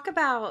actually talk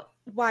about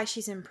why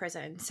she's in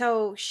prison.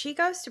 So she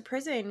goes to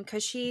prison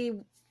because she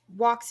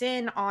walks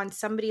in on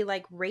somebody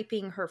like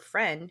raping her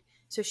friend.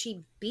 So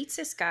she beats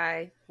this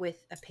guy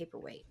with a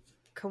paperweight.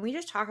 Can we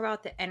just talk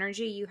about the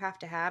energy you have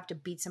to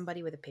beat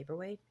somebody with a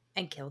paperweight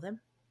and kill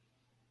them?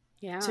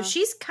 Yeah. So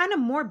she's kind of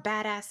more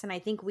badass than I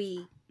think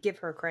we give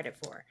her credit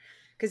for.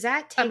 Because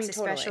that takes a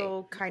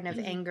special kind of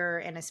anger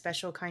and a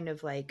special kind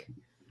of like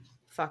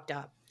fucked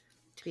up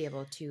to be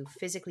able to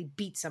physically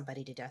beat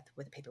somebody to death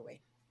with a paperweight.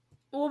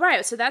 Well,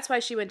 right. So that's why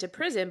she went to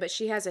prison, but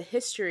she has a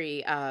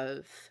history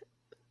of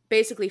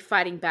basically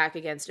fighting back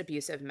against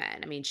abusive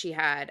men. I mean, she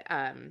had...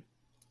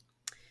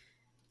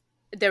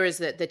 there was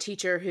the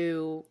teacher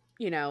who,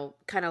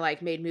 kind of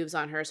like made moves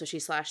on her. So she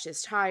slashed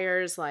his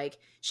tires. Like,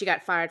 she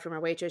got fired from her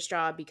waitress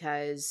job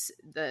because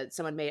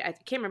someone made, I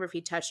can't remember if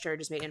he touched her,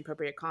 just made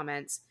inappropriate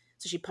comments.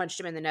 So she punched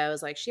him in the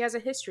nose. Like, she has a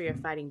history of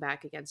fighting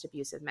back against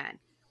abusive men,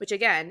 which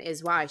again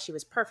is why she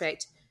was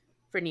perfect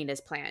for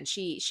Nina's plan.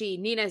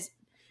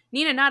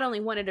 Nina not only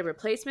wanted a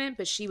replacement,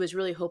 but she was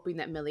really hoping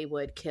that Millie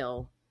would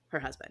kill her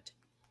husband.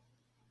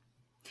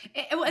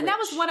 And that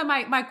was one of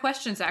my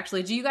questions,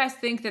 actually. Do you guys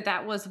think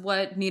that was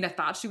what Nina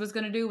thought she was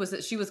going to do? Was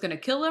that she was going to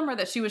kill him, or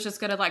that she was just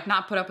going to like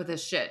not put up with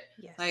his shit?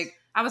 Yes. Like,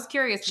 I was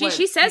curious.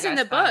 She says in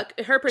the book,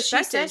 her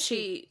perspective,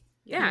 she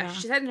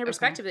said in her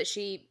perspective that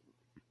she,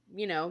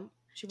 you know,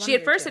 she at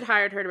wanted first to. had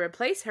hired her to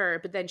replace her,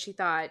 but then she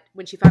thought,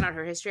 when she found out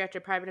her history after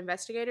private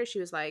investigator, she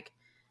was like,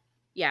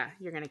 yeah,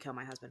 you're going to kill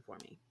my husband for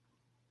me.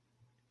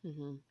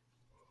 Mm-hmm.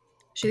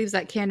 She leaves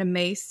that can of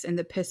mace in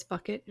the piss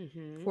bucket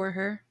for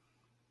her.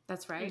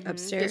 That's right.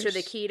 Upstairs. Gives her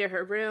the key to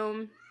her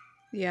room.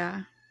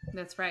 Yeah.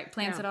 That's right.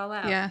 Plans it all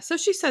out. Yeah. So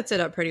she sets it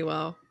up pretty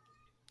well.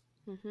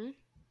 Mm-hmm.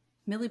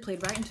 Millie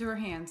played right into her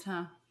hands,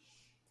 huh?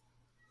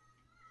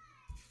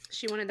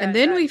 She wanted that. And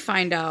then we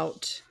find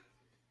out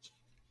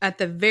at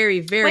the very,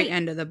 very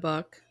end of the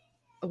book.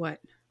 What?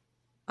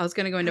 I was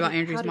going to go into about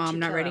Andrew's mom.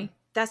 Not ready. Him?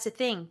 That's the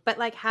thing. But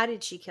like, how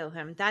did she kill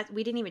him? That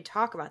we didn't even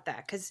talk about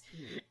that, because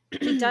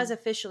he does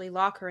officially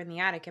lock her in the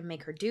attic and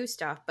make her do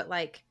stuff. But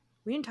like,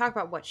 we didn't talk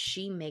about what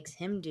she makes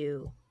him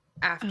do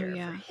after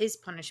for his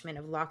punishment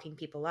of locking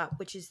people up,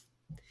 which is,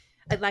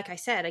 like I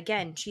said,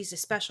 again, she's a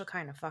special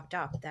kind of fucked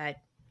up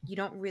that you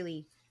don't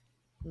really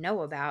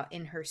know about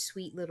in her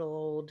sweet little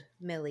old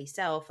Millie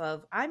self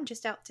of, I'm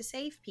just out to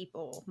save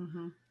people.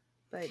 Mm-hmm.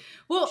 But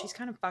she's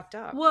kind of fucked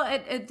up.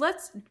 Well,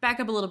 let's back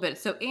up a little bit.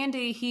 So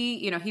Andy,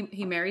 he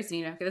marries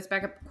Nina. Okay, let's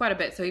back up quite a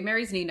bit. So he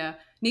marries Nina.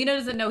 Nina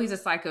doesn't know he's a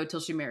psycho till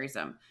she marries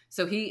him.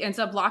 So he ends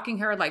up locking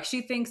her. Like,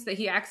 she thinks that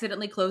he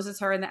accidentally closes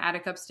her in the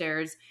attic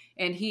upstairs,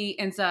 and he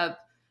ends up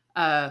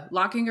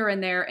locking her in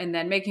there and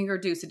then making her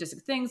do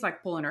sadistic things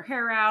like pulling her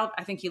hair out.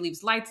 I think he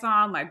leaves lights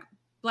on, like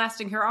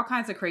blasting her, all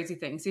kinds of crazy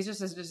things. He's just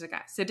a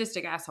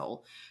sadistic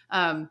asshole.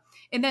 And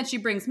then she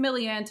brings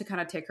Millie in to kind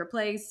of take her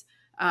place.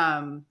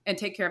 And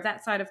take care of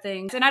that side of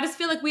things. And I just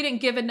feel like we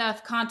didn't give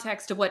enough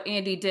context to what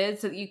Andy did,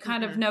 so that you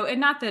kind of know, and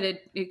not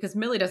that because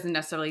Millie doesn't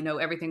necessarily know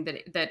everything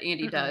that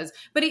Andy does,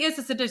 but he is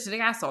a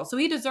sadistic asshole, so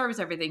he deserves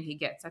everything he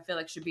gets. I feel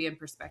like should be in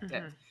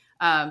perspective.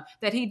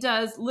 That he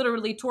does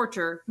literally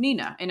torture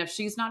Nina, and if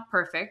she's not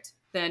perfect,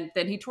 then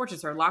he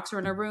tortures her, locks her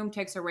in a room,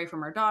 takes her away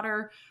from her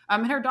daughter.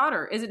 And her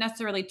daughter isn't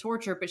necessarily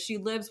torture, but she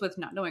lives with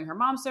not knowing her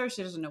mom's there.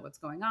 She doesn't know what's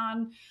going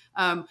on.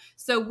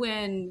 So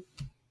when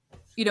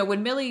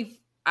Millie,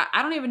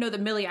 I don't even know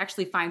that Millie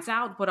actually finds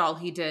out what all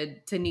he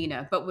did to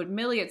Nina, but with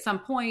Millie at some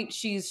point,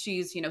 she's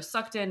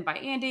sucked in by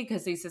Andy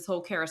because he's this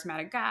whole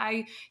charismatic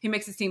guy. He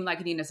makes it seem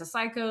like Nina's a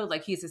psycho,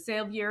 like he's a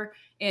savior,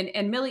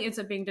 and Millie ends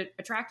up being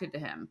attracted to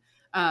him.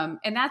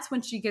 And that's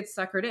when she gets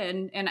suckered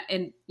in,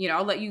 and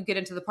I'll let you get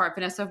into the part,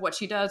 Vanessa, of what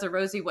she does, or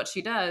Rosie, what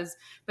she does,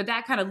 but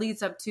that kind of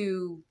leads up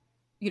to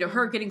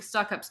her getting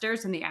stuck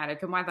upstairs in the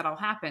attic, and why that all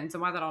happens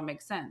and why that all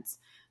makes sense.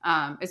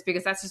 It's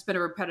because that's just been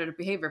a repetitive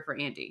behavior for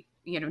Andy.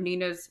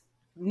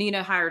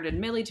 Nina hired in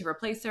Millie to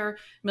replace her.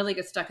 Millie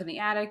gets stuck in the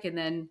attic, and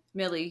then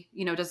Millie,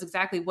 does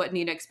exactly what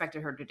Nina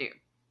expected her to do.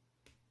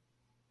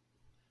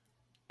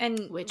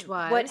 And which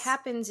was, what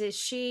happens is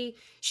she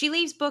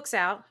leaves books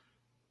out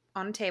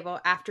on a table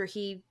after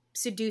he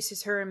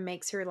seduces her and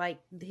makes her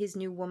like his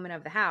new woman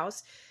of the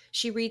house.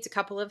 She reads a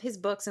couple of his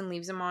books and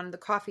leaves them on the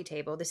coffee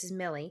table. This is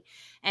Millie.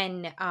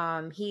 And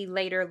he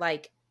later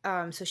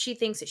so she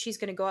thinks that she's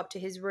going to go up to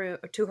his room,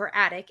 to her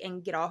attic,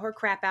 and get all her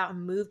crap out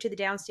and move to the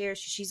downstairs.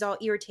 She's all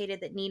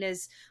irritated that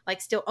Nina's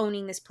like still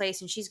owning this place,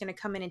 and she's going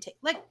to come in and take,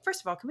 like,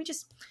 first of all,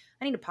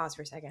 I need to pause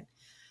for a second.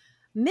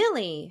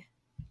 Millie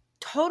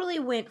totally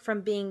went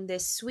from being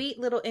this sweet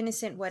little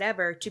innocent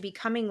whatever to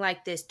becoming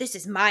like this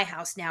is my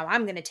house now,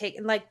 I'm going to take,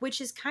 which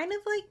is kind of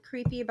like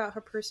creepy about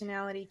her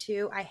personality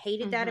too. I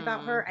hated that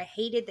about her. I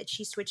hated that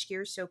she switched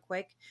gears so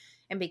quick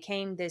and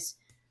became this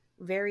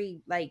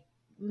very like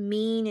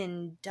mean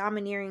and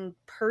domineering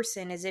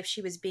person, as if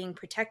she was being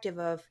protective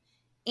of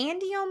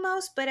Andy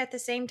almost, but at the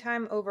same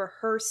time over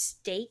her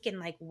stake and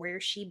like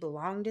where she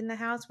belonged in the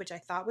house, which I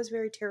thought was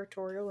very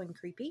territorial and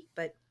creepy,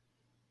 but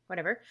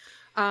whatever.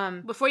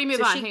 Before you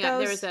move on, hang on.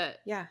 There was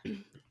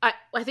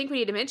I think we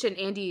need to mention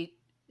Andy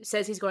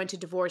says he's going to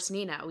divorce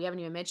Nina. We haven't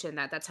even mentioned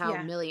that. That's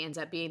how Millie ends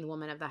up being the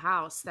woman of the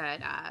house.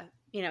 That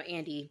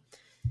Andy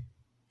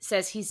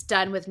says he's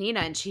done with Nina,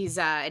 and she's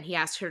and he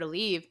asked her to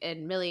leave,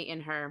 and Millie,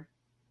 in her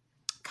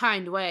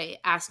kind way,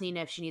 asked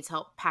Nina if she needs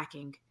help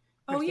packing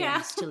her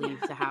things to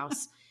leave the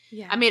house.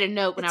 I made a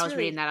note when I was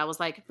reading that. I was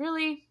like,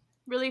 really,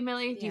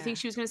 Millie? Do you think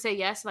she was going to say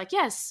yes? Like,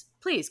 yes,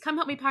 please come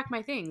help me pack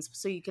my things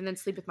so you can then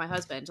sleep with my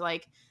husband.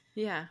 Like,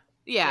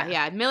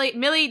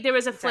 Millie, there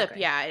was a flip,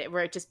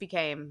 where it just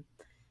became.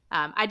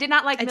 I did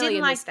not like Millie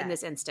in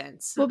this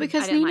instance. Well,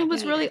 because Nina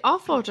was really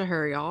awful to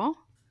her, y'all.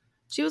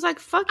 She was like,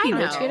 "Fuck you,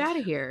 let's get out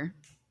of here."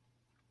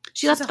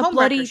 She left a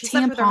bloody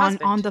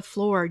tampon on the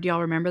floor. Do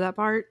y'all remember that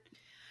part?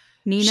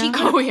 Nina? She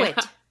could have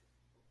quit.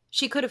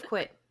 She could have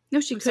quit. No,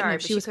 she couldn't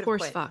have. She was poor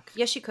as fuck.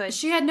 Yes, she could.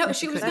 She had no.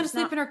 She was going to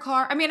sleep in her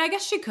car. I mean, I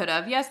guess she could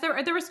have. Yes,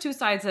 there was two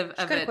sides of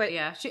it. Quit.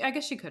 Yeah, I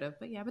guess she could have.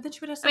 But then she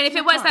would have. I mean, if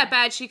it was that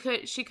bad, she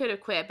could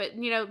have quit. But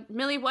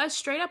Millie was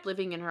straight up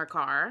living in her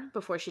car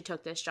before she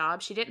took this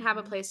job. She didn't have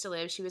a place to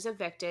live. She was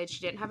evicted.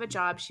 She didn't have a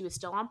job. She was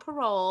still on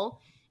parole,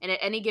 And at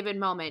any given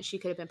moment, she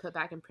could have been put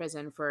back in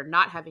prison for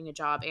not having a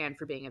job and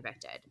for being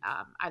evicted.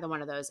 Either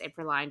one of those, and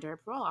for lying to her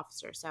parole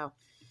officer. So,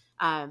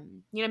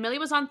 Millie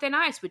was on thin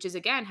ice, which is,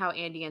 again, how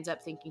Andy ends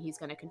up thinking he's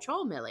going to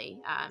control Millie.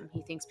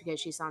 He thinks because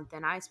she's on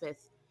thin ice with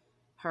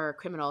her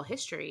criminal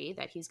history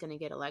that he's going to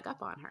get a leg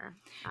up on her.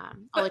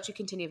 I'll let you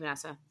continue,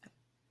 Vanessa.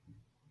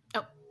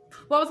 Oh,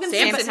 well, I was going to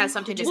say, Samson has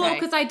something to say. Well,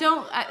 because I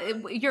don't.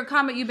 Your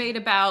comment you made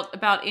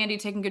about Andy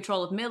taking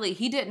control of Millie,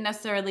 he didn't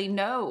necessarily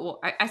know.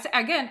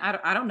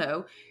 I don't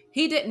know.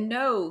 He didn't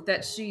know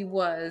that she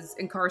was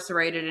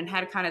incarcerated and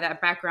had kind of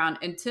that background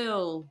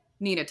until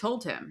Nina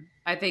told him.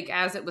 I think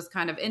as it was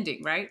kind of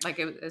ending, right? Like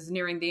it was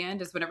nearing the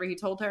end, is whenever he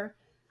told her.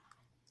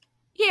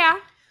 Yeah,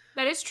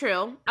 that is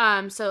true.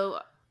 So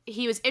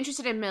he was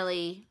interested in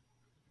Millie,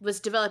 was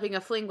developing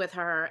a fling with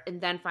her, and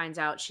then finds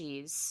out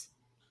she's,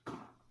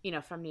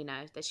 from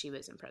Nina, that she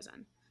was in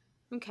prison.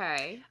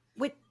 Okay.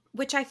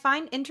 Which I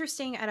find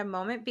interesting at a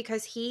moment,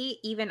 because he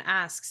even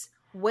asks,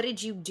 what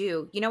did you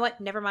do? You know what?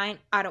 Never mind.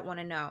 I don't want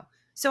to know.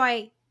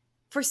 So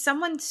for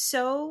someone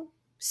so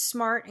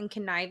smart and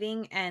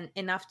conniving and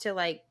enough to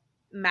like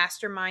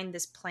mastermind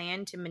this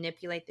plan to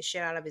manipulate the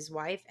shit out of his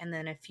wife and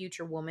then a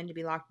future woman to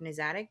be locked in his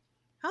attic,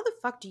 how the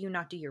fuck do you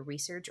not do your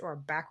research or a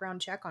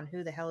background check on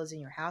who the hell is in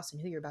your house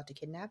and who you're about to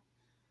kidnap?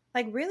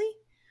 Like, really?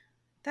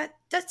 That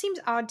seems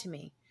odd to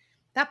me.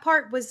 That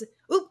part was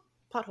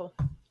plot hole.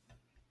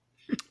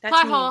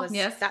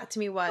 That to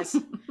me was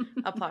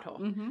a plot hole.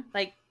 Mm-hmm.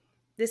 Like,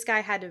 this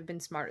guy had to have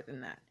been smarter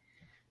than that.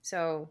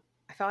 So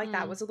I felt like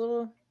that was a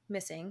little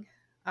missing.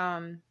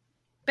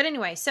 But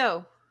anyway,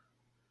 so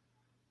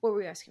what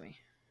were you asking me?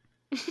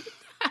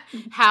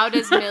 How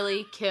does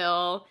Millie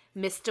kill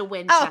Mr.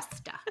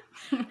 Winchester?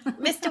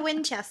 Mr.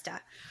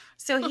 Winchester.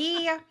 So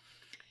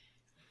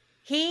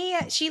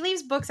she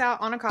leaves books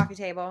out on a coffee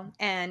table,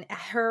 and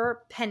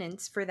her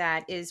penance for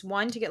that is,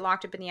 one, to get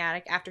locked up in the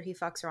attic after he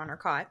fucks her on her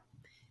cot.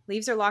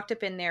 Leaves her locked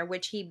up in there,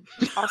 which he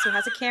also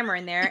has a camera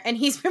in there, and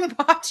he's been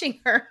watching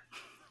her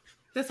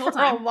this whole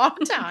time. For a long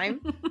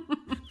time.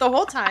 The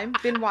whole time,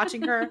 been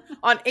watching her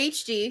on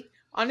HD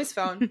on his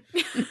phone.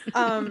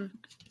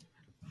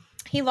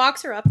 He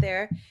locks her up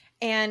there,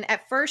 and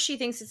at first she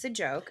thinks it's a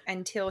joke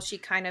until she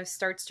kind of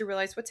starts to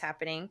realize what's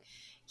happening.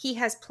 He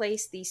has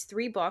placed these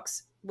 3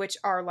 books, which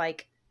are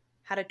like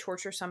how to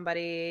torture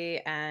somebody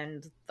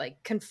and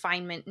like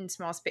confinement in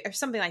small space or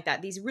something like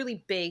that. These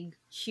really big,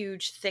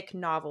 huge, thick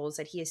novels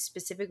that he has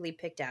specifically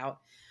picked out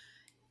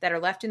that are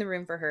left in the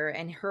room for her.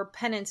 And her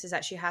penance is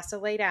that she has to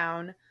lay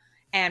down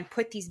and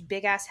put these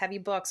big ass heavy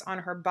books on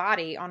her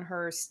body, on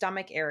her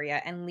stomach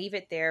area, and leave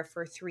it there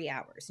for 3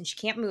 hours. And she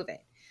can't move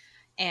it.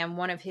 And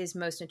one of his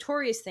most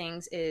notorious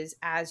things is,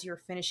 as you're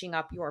finishing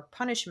up your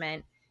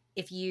punishment,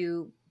 if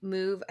you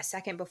move a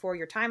second before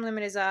your time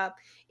limit is up,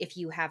 if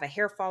you have a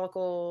hair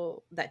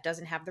follicle that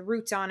doesn't have the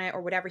roots on it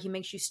or whatever, he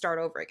makes you start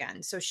over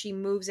again. So she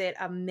moves it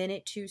a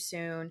minute too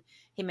soon.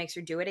 He makes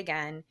her do it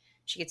again.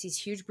 She gets these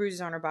huge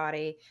bruises on her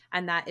body,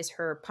 and that is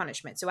her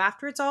punishment. So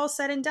after it's all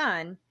said and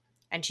done,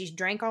 and she's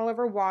drank all of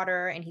her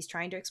water, and he's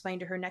trying to explain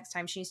to her next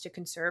time she needs to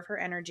conserve her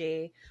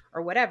energy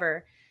or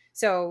whatever.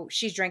 So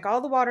she's drank all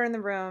the water in the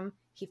room.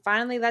 He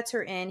finally lets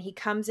her in. He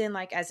comes in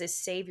like as a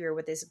savior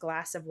with this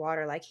glass of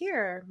water, like,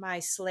 here, my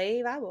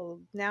slave, I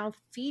will now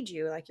feed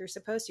you like you're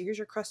supposed to. Here's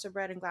your crust of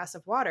bread and glass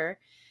of water.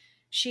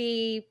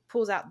 She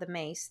pulls out the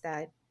mace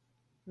that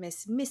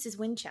Mrs.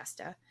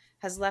 Winchester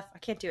has left. I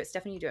can't do it.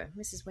 Stephanie, you do it.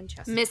 Mrs.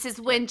 Winchester. Mrs.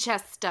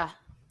 Winchester.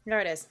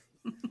 There it is.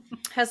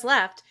 Has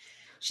left.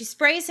 She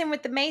sprays him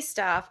with the mace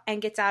stuff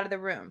and gets out of the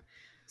room.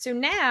 So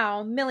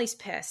now Millie's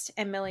pissed,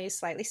 and Millie is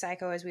slightly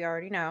psycho, as we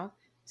already know.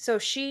 So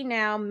she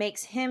now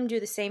makes him do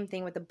the same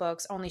thing with the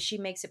books, only she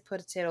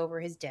puts it over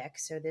his dick.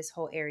 So this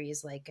whole area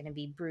is like going to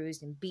be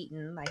bruised and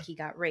beaten, like he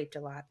got raped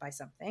a lot by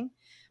something.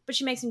 But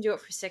she makes him do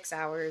it for 6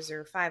 hours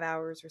or 5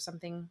 hours or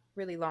something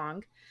really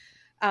long.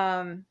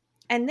 And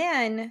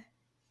then,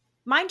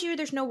 mind you,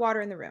 there's no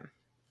water in the room.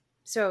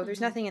 So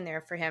there's nothing in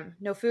there for him.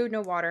 No food,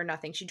 no water,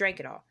 nothing. She drank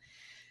it all.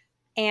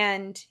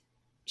 And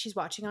she's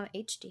watching on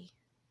HD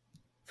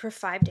for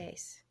 5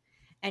 days.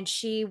 And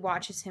she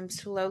watches him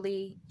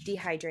slowly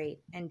dehydrate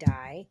and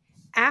die.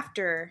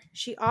 After,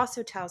 she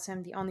also tells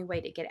him the only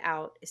way to get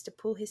out is to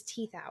pull his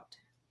teeth out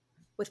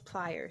with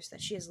pliers that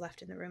she has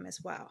left in the room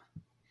as well.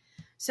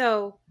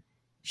 So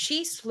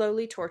she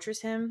slowly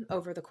tortures him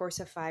over the course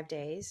of 5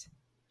 days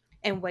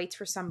and waits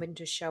for somebody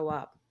to show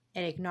up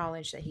and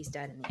acknowledge that he's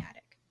dead in the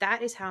attic.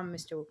 That is how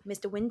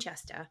Mr.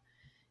 Winchester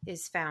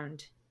is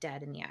found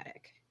dead in the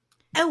attic.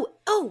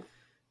 Oh,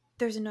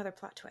 there's another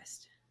plot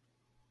twist.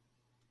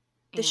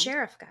 The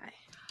sheriff guy.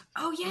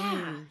 Oh,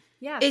 yeah.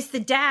 Yeah. Is the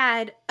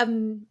dad of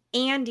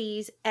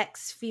Andy's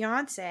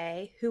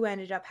ex-fiance, who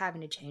ended up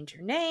having to change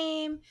her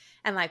name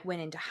and like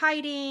went into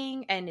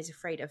hiding and is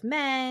afraid of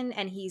men.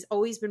 And he's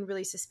always been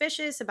really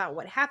suspicious about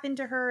what happened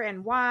to her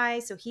and why.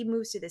 So he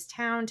moves to this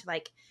town to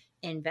like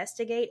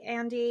investigate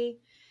Andy.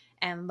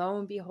 And lo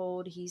and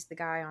behold, he's the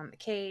guy on the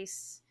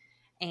case.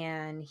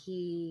 And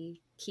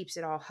he keeps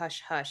it all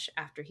hush hush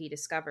after he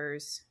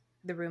discovers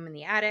the room in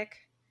the attic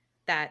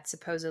that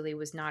supposedly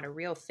was not a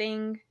real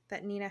thing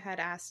that Nina had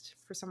asked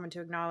for someone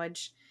to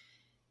acknowledge.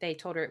 They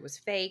told her it was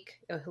fake,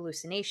 a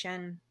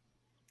hallucination.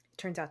 It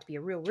turns out to be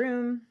a real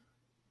room.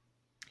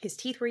 His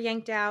teeth were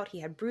yanked out. He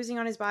had bruising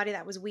on his body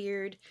that was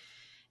weird.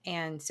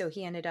 And so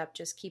he ended up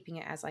just keeping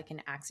it as like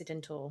an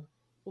accidental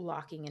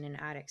locking in an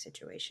attic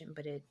situation.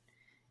 But in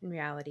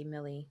reality,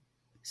 Millie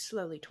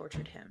slowly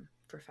tortured him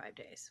for 5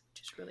 days,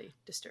 which is really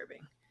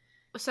disturbing.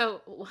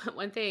 So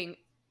one thing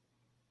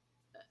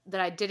that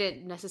I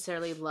didn't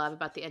necessarily love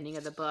about the ending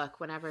of the book,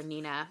 whenever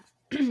Nina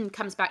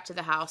comes back to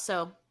the house.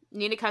 So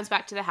Nina comes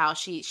back to the house.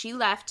 She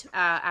left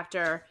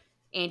after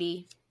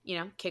Andy,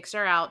 kicks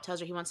her out,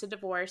 tells her he wants a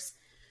divorce.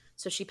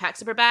 So she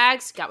packs up her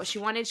bags, got what she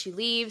wanted, she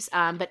leaves.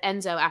 But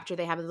Enzo, after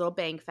they have a little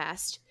bang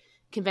fest,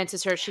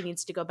 convinces her she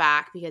needs to go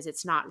back because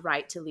it's not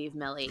right to leave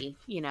Millie.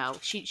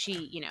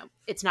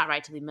 It's not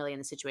right to leave Millie in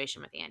the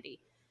situation with Andy.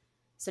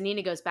 So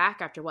Nina goes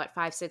back after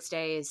 5-6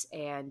 days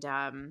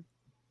and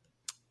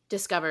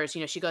discovers,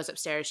 she goes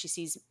upstairs. She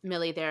sees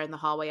Millie there in the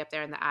hallway up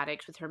there in the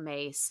attic with her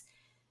mace,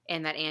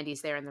 and that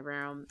Andy's there in the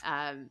room.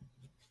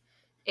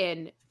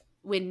 And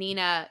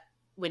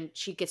when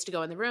she gets to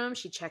go in the room,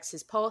 she checks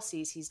his pulse,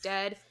 sees he's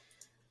dead.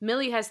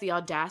 Millie has the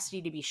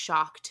audacity to be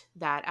shocked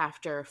that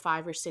after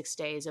 5 or 6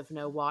 days of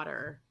no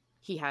water,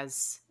 he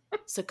has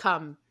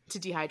succumbed to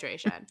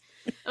dehydration.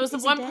 It was the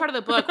one part of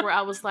the book where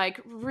I was like,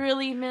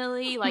 really,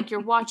 Millie? Like, you're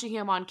watching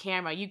him on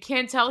camera. You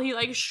can't tell he,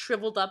 like,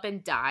 shriveled up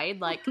and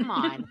died? Like, come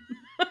on.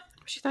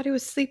 She thought he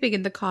was sleeping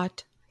in the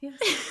cot. Yes.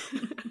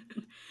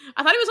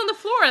 I thought he was on the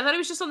floor. I thought he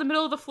was just on the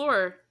middle of the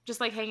floor,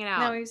 just, like, hanging out.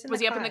 No, he was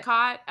he up in the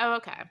cot? Oh,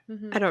 okay.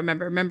 Mm-hmm. I don't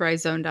remember. Remember, I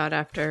zoned out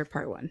after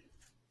part 1.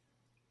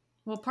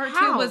 Well, part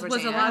 2 was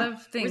a lot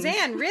of things.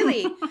 Roseanne,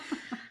 really?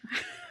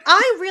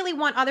 I really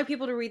want other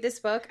people to read this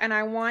book, and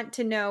I want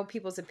to know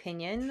people's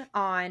opinion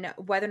on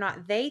whether or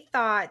not they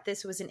thought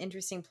this was an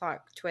interesting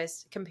plot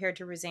twist compared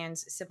to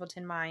Roseanne's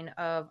simpleton mind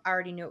of, I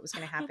already knew it was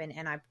going to happen,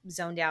 and I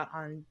zoned out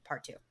on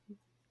part 2.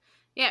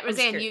 Yeah,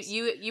 Roseanne,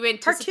 you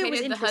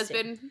anticipated the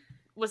husband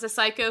was a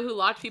psycho who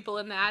locked people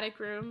in the attic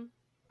room?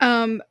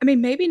 I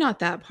mean, maybe not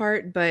that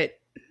part, but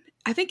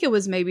I think it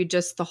was maybe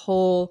just the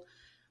whole,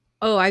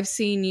 I've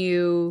seen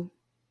you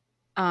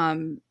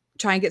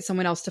try and get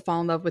someone else to fall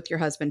in love with your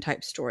husband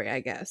type story, I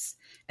guess.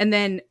 And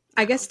then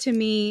I guess to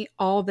me,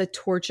 all the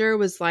torture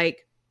was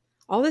like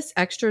all this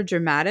extra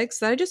dramatics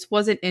that I just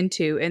wasn't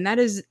into. And that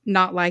is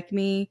not like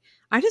me.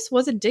 I just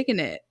wasn't digging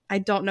it. I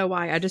don't know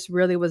why. I just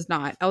really was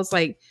not. I was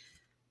like,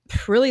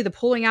 really, the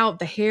pulling out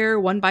the hair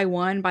one by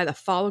one by the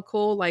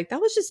follicle, like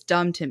that was just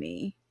dumb to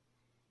me.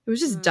 It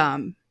was just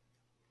dumb.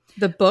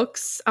 The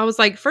books, I was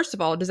like, first of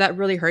all, does that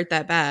really hurt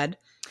that bad?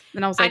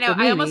 And I was like, I know.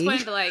 well, I almost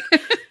wanted to like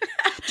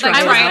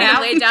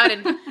lay down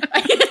and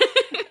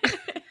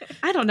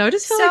I don't know. It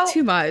just felt like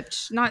too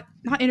much. Not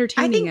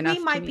entertaining enough. I think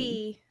we might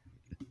be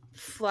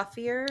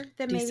fluffier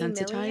than maybe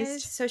Millie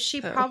is. So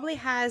she probably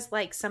has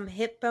like some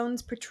hip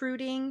bones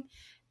protruding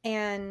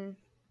and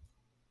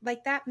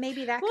like that.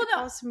 Maybe that could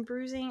cause some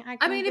bruising.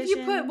 I mean, if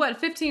you put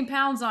 15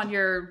 pounds on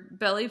your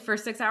belly for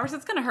 6 hours,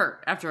 it's going to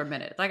hurt after a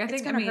minute. Like I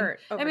think it's going to hurt.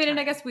 And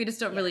I guess we just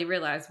don't really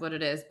realize what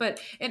it is. But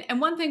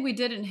and one thing we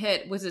didn't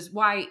hit was just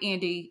why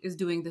Andy is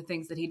doing the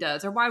things that he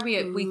does, or why we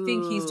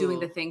think he's doing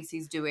the things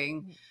he's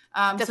doing.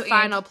 The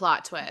final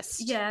plot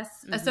twist. Yes.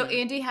 Mm-hmm. So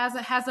Andy has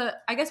a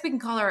I guess we can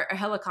call her a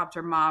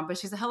helicopter mom, but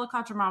she's a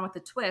helicopter mom with a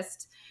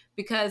twist,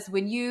 because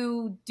when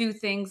you do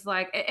things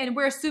like, and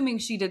we're assuming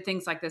she did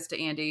things like this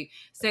to Andy,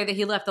 say that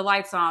he left the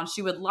lights on,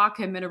 she would lock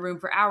him in a room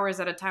for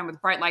hours at a time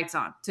with bright lights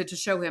on to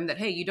show him that,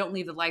 hey, you don't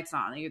leave the lights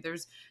on.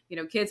 There's,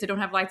 kids who don't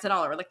have lights at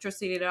all or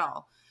electricity at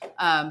all.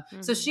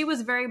 So she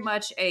was very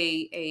much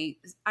I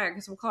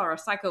guess we'll call her a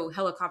psycho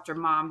helicopter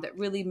mom that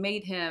really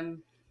made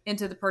him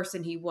into the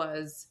person he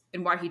was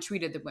and why he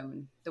treated the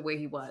women the way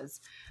he was.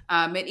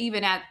 And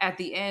even at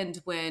the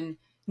end, when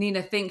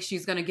Nina thinks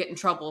she's going to get in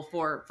trouble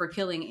for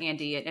killing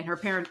Andy, and her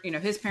parent,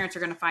 his parents are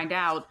going to find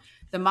out,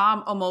 the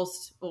mom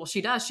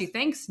she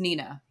thanks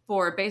Nina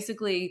for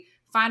basically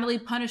finally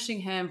punishing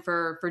him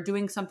for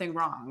doing something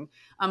wrong.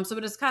 So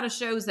it just kind of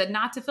shows that,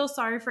 not to feel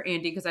sorry for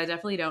Andy, because I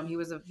definitely don't. He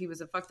was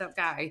a fucked up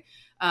guy.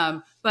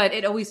 But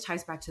it always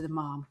ties back to the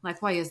mom.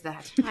 Like, why is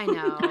that? I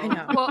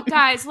know. Well,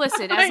 guys,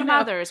 listen, as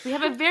mothers, we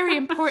have a very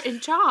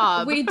important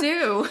job. We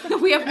do.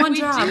 We have one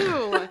job. We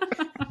do.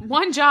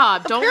 One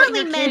job. Don't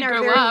Apparently let your kid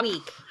grow up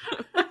weak.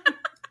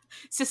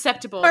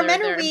 Susceptible. Or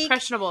men they're are weak.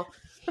 Impressionable.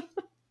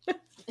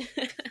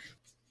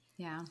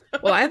 Yeah.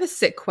 Well, I have a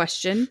sick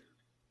question.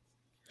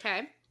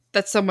 Okay.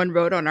 That someone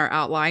wrote on our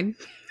outline.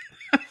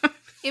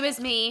 It was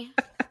me.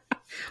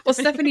 Well,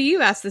 Stephanie,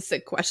 you asked the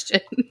sick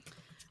question.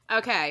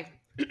 Okay.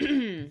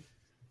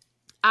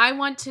 I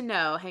want to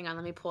know, hang on,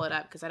 let me pull it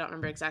up because I don't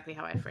remember exactly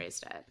how I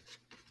phrased it.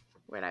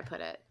 Where'd I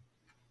put it?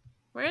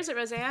 Where is it,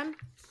 Roseanne?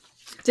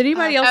 Did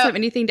anybody else have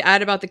anything to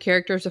add about the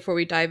characters before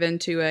we dive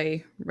into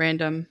a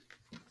random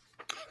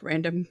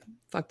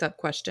fucked up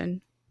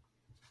question?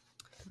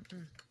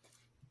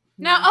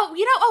 No.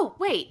 Oh,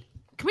 wait.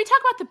 Can we talk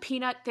about the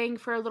peanut thing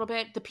for a little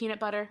bit? The peanut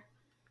butter?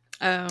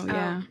 Oh,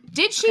 yeah.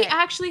 Did she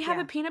actually have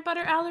a peanut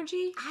butter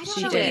allergy? I don't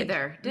She know did.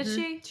 either. Did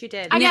she? She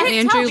did. I Yeah, couldn't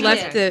Andrew tell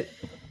left either.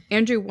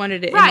 Andrew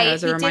wanted it in Right, there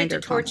as a he did it reminder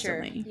to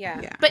torture. constantly.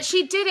 Yeah. But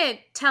she didn't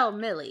tell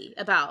Millie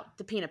about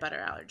the peanut butter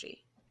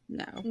allergy.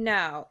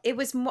 No, it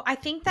was more, I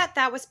think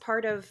that was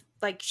part of,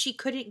 like, she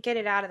couldn't get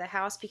it out of the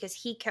house because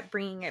he kept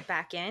bringing it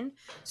back in.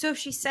 So if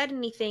she said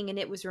anything and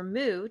it was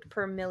removed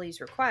per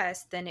Millie's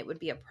request, then it would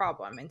be a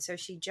problem. And so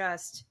she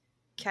just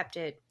kept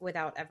it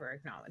without ever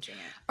acknowledging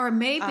it. Or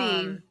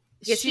maybe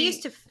because he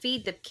used to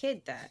feed the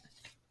kid that.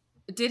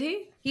 Did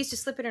he? He used to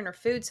slip it in her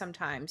food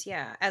sometimes,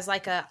 yeah, as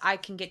like a I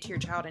can get to your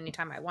child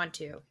anytime I want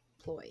to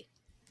ploy.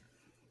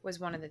 Was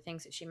one of the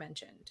things that she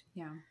mentioned.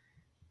 Yeah.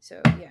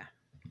 So yeah.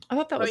 I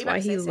thought that was why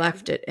he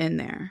left it in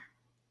there.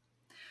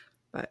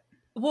 But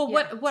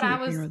what I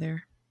was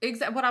there.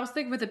 what I was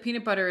thinking with the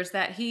peanut butter is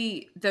that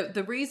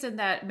the reason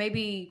that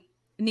maybe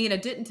Nina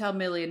didn't tell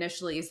Millie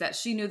initially is that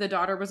she knew the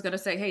daughter was going to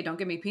say, "Hey, don't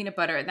give me peanut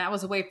butter," and that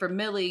was a way for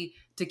Millie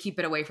to keep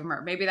it away from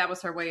her. Maybe that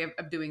was her way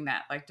of doing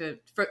that, like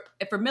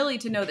for Millie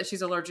to know that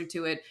she's allergic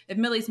to it. If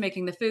Millie's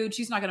making the food,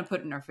 she's not going to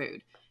put it in her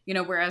food,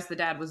 whereas the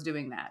dad was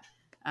doing that.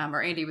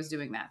 Or Andy was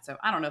doing that. So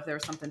I don't know if there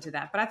was something to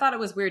that. But I thought it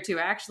was weird, too.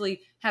 I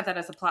actually had that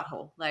as a plot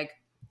hole. Like,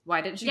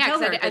 why didn't she tell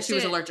her that she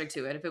was allergic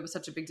to it if it was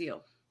such a big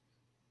deal?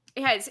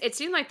 Yeah, it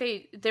seemed like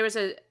there was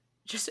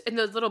just in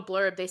the little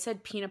blurb, they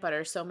said peanut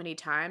butter so many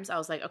times. I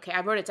was like, okay,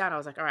 I wrote it down. I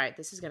was like, all right,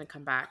 this is going to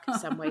come back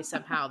some way,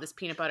 somehow, this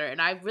peanut butter.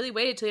 And I really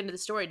waited till the end of the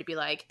story to be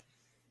like,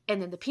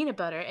 and then the peanut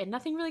butter, and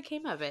nothing really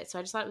came of it. So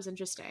I just thought it was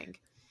interesting.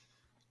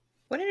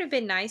 Wouldn't it have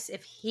been nice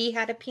if he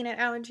had a peanut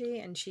allergy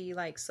and she,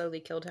 like,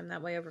 slowly killed him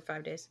that way over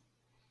 5 days?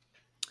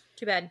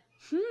 Too bad.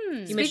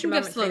 You missed your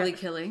moment. Slowly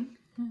killing.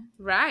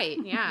 Right.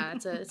 Yeah.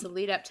 It's a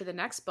lead up to the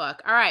next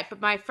book. All right.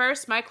 But my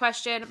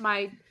question,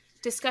 my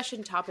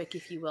discussion topic,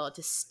 if you will,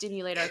 to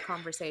stimulate our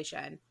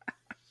conversation.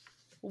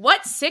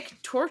 What sick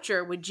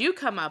torture would you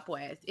come up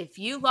with if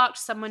you locked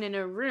someone in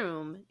a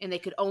room and they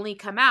could only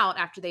come out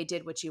after they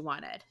did what you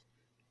wanted?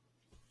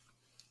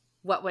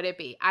 What would it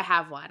be? I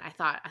have one. I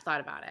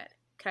thought about it.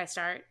 Can I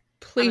start?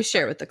 Please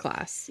share with the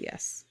class.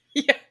 Yes.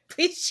 Yeah.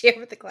 Please share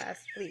with the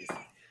class, please.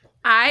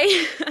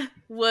 I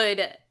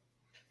would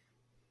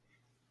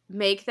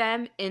make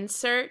them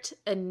insert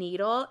a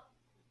needle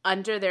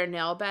under their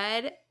nail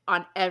bed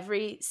on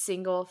every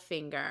single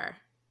finger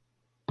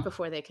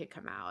before they could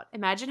come out.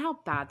 Imagine how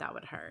bad that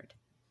would hurt.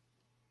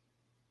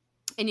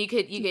 And you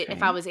could,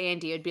 if I was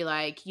Andy, it'd be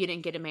like, you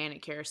didn't get a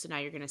manicure, so now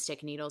you're going to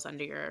stick needles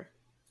under your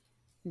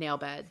nail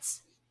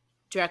beds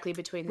directly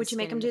between the Would you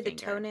make them do the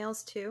finger.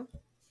 Toenails too?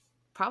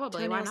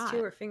 Probably. Toenails Why not?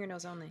 too, or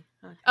fingernails only?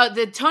 Okay. Oh,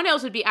 the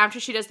toenails would be after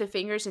she does the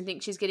fingers and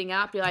thinks she's getting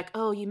out. Be like,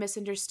 oh, you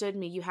misunderstood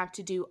me. You have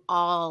to do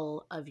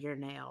all of your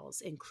nails,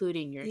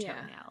 including your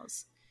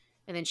toenails.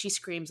 And then she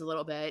screams a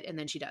little bit, and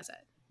then she does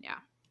it. Yeah.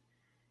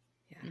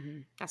 Mm-hmm.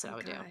 That's what I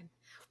would do.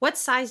 What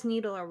size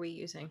needle are we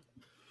using?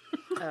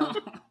 Oh.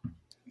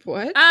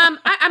 What? I mean,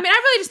 I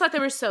really just thought they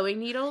were sewing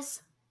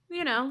needles.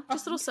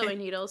 Just little sewing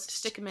needles.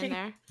 Stick them in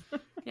there.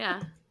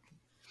 Yeah.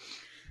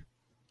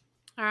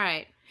 All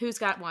right. Who's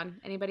got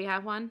one? Anybody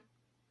have one?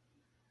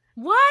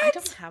 What? I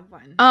don't have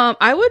one.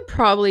 I would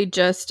probably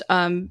just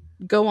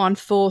go on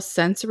full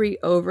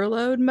sensory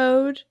overload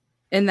mode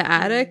in the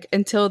attic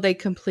until they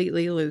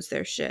completely lose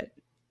their shit.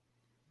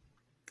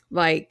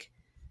 Like,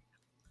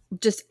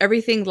 just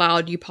everything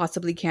loud you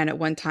possibly can at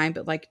one time,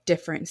 but like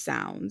different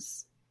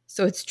sounds.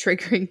 So it's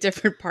triggering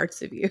different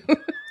parts of you.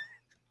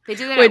 They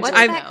do that What's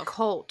at that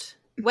cult?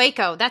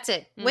 Waco. That's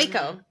it.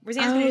 Waco.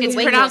 It's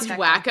pronounced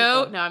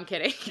wacko. No, I'm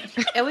kidding.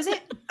 Oh, was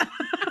it?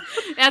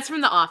 That's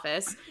from The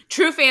Office.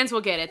 True fans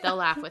will get it. They'll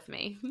laugh with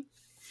me.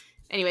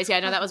 Anyways,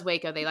 yeah, no, that was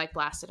Waco. They like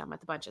blasted them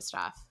with a bunch of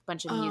stuff, a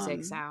bunch of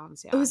music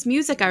sounds. Yeah. It was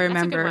music, I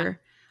remember.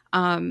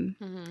 And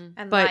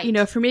but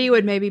light. for me, it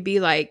would maybe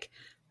be like,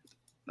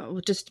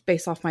 just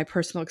based off my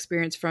personal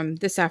experience from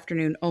this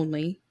afternoon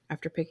only,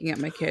 after picking up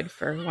my kid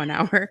for 1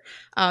 hour,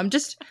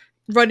 just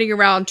running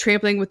around,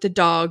 trampling with the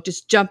dog,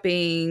 just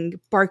jumping,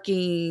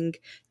 barking,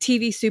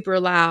 TV super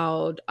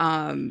loud.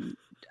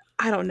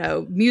 I don't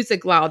know,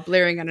 music loud,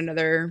 blaring on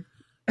another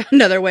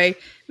way.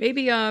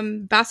 Maybe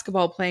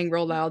basketball playing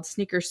real loud,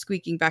 sneakers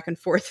squeaking back and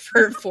forth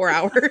for 4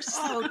 hours.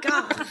 Oh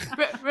God,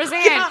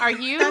 Roseanne, Yeah,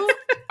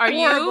 are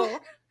you?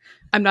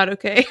 I'm not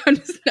okay. I'm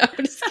just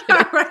kidding.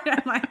 Right.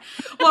 I'm like,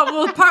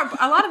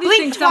 a lot of these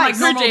things sound like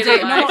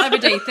normal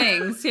everyday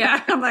things.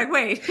 Yeah. I'm like,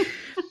 wait.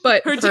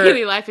 But her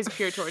daily life is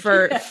pure torture.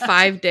 For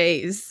 5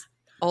 days,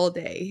 all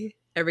day,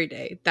 every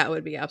day, that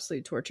would be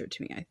absolute torture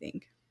to me, I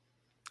think.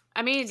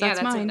 I mean, So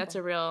that's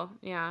a real,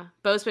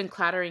 Bo's been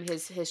clattering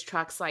his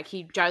trucks. Like,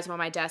 he drives them on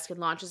my desk and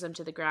launches them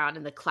to the ground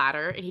in the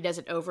clatter, and he does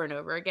it over and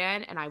over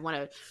again, and I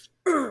want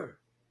to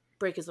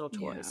break his little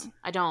toys. Yeah.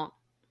 I don't,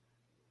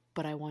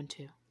 but I want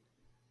to.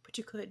 but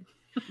you could.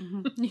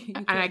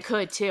 And I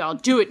could, too. I'll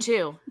do it,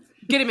 too.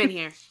 Get him in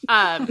here.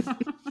 All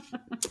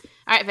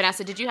right,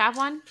 Vanessa, did you have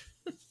one?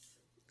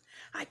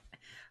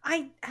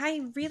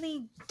 I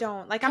really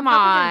don't. Like, Come I'm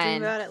probably going to on.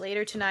 dream about it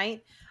later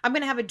tonight. I'm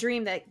going to have a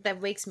dream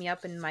that wakes me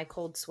up in my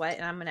cold sweat,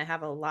 and I'm going to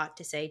have a lot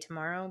to say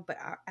tomorrow. But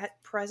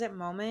at present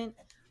moment,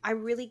 I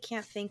really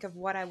can't think of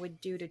what I would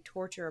do to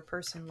torture a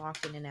person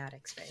locked in an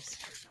attic space.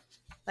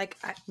 Like,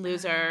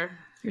 Loser.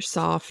 You're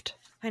soft.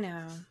 I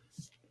know.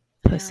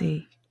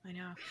 Pussy. I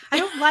know. I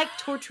don't like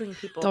torturing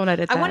people. Don't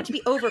edit I that. want it to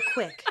be over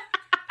quick.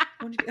 I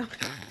want it to be over.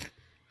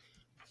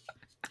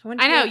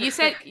 I know, you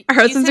said... Our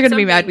husbands are going to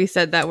be mad something- we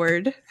said that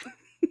word.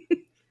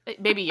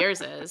 Maybe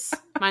yours is.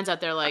 Mine's out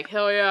there like,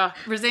 hell yeah.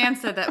 Roseanne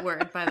said that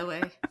word, by the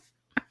way.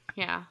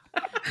 Yeah.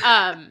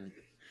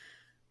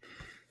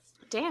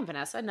 Damn,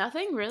 Vanessa,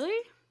 nothing? Really?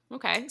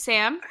 Okay.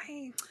 Sam?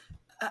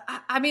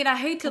 I mean, I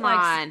hate to Come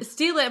on.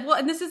 steal it. Well,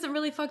 and this isn't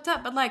really fucked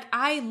up, but like,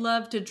 I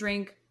love to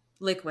drink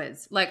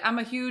liquids. Like, I'm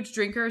a huge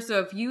drinker, so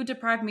if you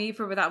deprive me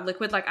for without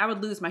liquid, like, I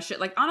would lose my shit.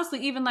 Like, honestly,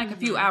 even like a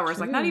few hours,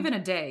 like not even a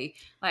day,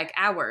 like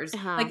hours.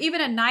 Like, even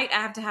at night,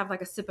 I have to have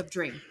like a sip of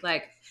drink,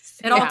 like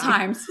at all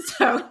times.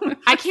 So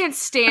I can't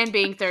stand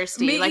being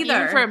thirsty. Me like either.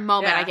 even for a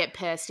moment, Yeah. I get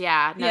pissed.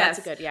 Yeah, no, that's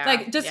a good. Yeah,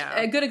 Like, just yeah.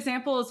 a good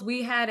example is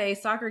we had a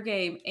soccer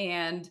game,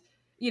 and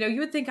you know,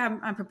 you would think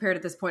I'm prepared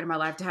at this point in my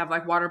life to have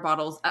like water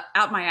bottles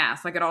out my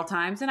ass like at all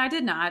times, and I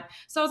did not.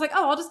 So I was like,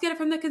 oh, I'll just get it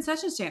from the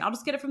concession stand. I'll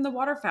just get it from the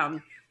water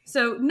fountain.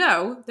 So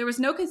no, there was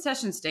no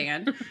concession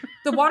stand.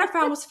 The water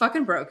fountain was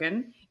fucking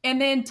broken, and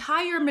the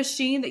entire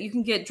machine that you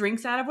can get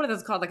drinks out of, what are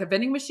those called, like a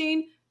vending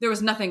machine? There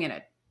was nothing in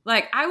it.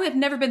 Like, I would have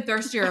never been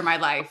thirstier in my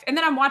life. And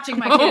then I'm watching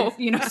my kid,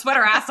 you know, sweat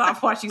her ass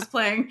off while she's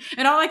playing.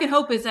 And all I can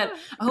hope is that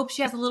I hope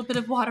she has a little bit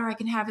of water I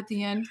can have at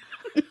the end.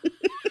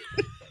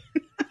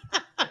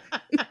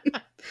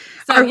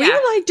 So, Are we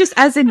like just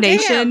as a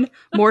nation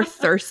more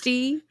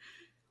thirsty?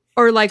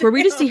 Or like were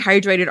we just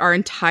dehydrated our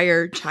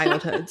entire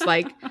childhoods?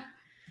 Like,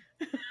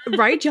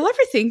 right? Do y'all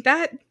ever think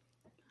that?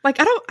 Like,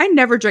 I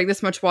never drank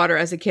this much water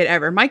as a kid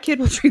ever. My kid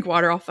will drink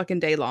water all fucking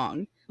day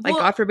long. Like,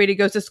 Well, God forbid he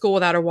goes to school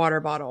without a water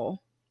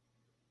bottle.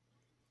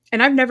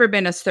 And I've never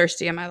been as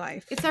thirsty in my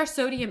life. It's our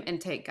sodium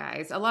intake,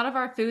 guys. A lot of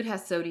our food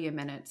has sodium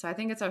in it. So I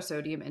think it's our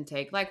sodium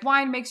intake. Like,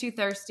 wine makes you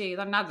thirsty.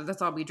 Not that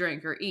that's all we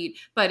drink or eat,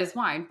 but it's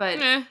wine. But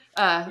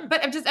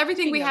but just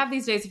everything we have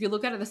these days, if you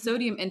look at it, the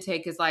sodium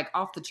intake is like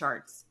off the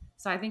charts.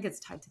 So I think it's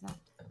tied to that,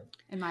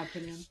 in my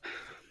opinion.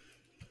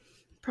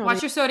 Probably.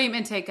 Watch your sodium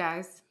intake,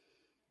 guys.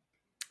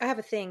 I have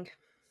a thing.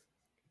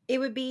 It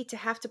would be to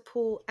have to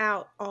pull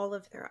out all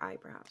of their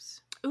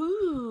eyebrows.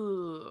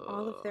 Ooh,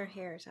 All of their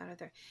hairs out of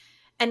their...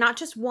 And not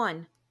just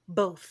one,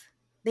 both.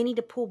 They need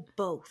to pull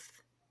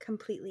both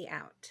completely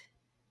out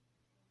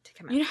to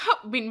come out. You know,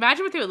 I mean,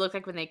 imagine what they would look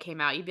like when they came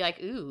out. You'd be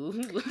like, ooh.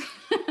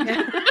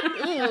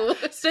 Ooh.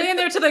 Stay in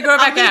there till they grow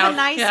back out.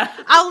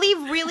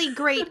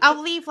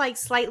 I'll leave like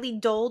slightly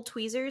dulled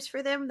tweezers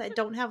for them that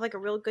don't have like a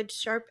real good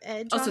sharp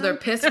edge. Oh, on so they're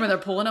them. pissed when they're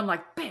pulling them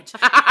like, bitch.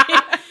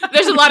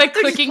 There's a lot of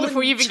They're just clicking pulling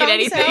before you even get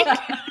chunks anything. out.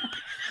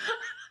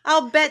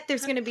 I'll bet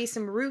there's going to be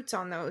some roots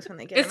on those when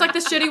they get It's them like the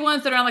out. shitty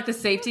ones that are on like the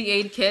safety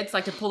aid kits,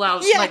 like to pull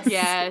out Yes. like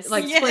Yes.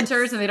 like Yes.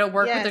 splinters and they don't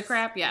work with the Yes.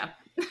 crap. Yeah.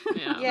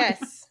 Yeah.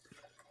 Yes.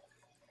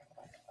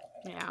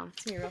 Yeah.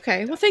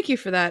 Okay. Well, thank you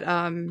for that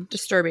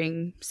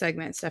disturbing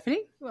segment,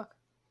 Stephanie.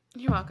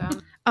 You're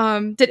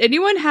welcome. Did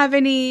anyone have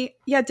any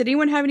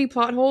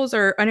plot holes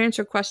or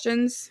unanswered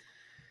questions?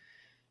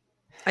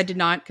 I did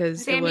not,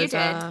 because it Sam, you was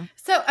did.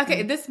 So,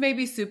 okay, this may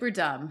be super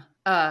dumb.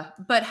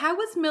 But how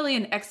was Millie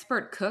an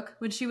expert cook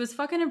when she was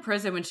fucking in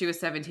prison when she was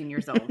 17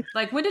 years old?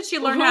 Like, when did she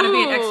learn how to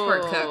be an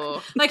expert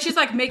cook? Like, she's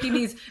like making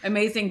these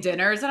amazing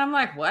dinners, and I'm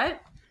like,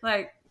 what?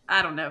 Like,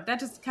 I don't know. That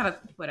just kind of,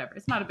 whatever.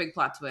 It's not a big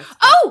plot twist.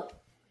 Oh!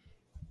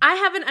 I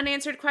have an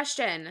unanswered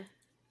question.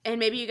 And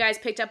maybe you guys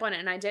picked up on it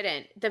and I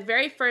didn't. The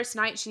very first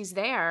night she's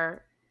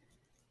there,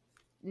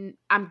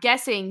 I'm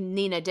guessing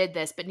Nina did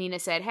this, but Nina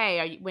said,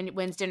 hey,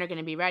 when's dinner going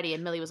to be ready?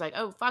 And Millie was like,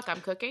 oh, fuck,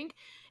 I'm cooking.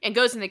 And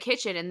goes in the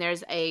kitchen and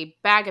there's a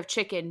bag of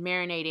chicken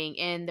marinating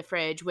in the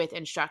fridge with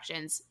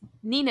instructions.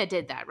 Nina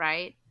did that,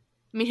 right?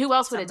 I mean, who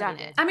else would have done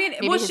it? I mean,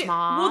 Maybe well, his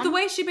mom? well, the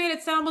way she made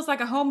it sound was like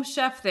a home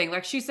chef thing.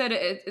 Like she said,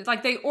 it's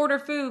like they order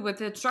food with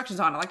the instructions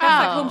on it. Like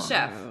that's like home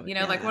chef, you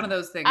know, like one of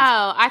those things.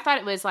 Oh, I thought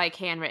it was like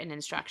handwritten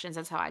instructions.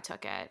 That's how I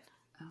took it.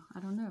 Oh,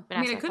 I don't know. But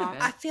I mean, that's it could what have I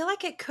been. I feel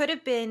like it could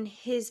have been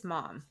his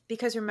mom,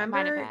 because might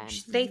remember have been.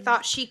 they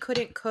thought she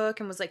couldn't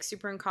cook and was like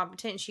super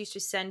incompetent, and she used to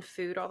send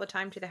food all the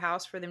time to the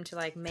house for them to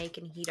like make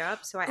and heat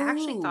up. So I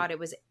actually Ooh. thought it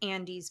was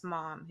Andy's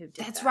mom who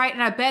did That's that. right.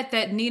 And I bet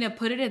that Nina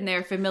put it in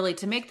there for Millie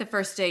to make the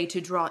first day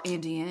to draw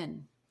Andy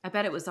in. I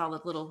bet it was all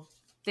a little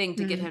thing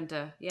to get him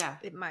to, yeah.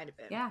 It might have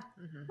been. Yeah.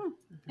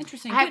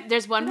 Interesting.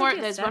 There's one good more.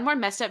 idea, There's Steph. one more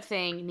messed up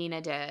thing Nina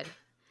did.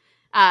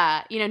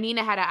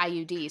 Nina had an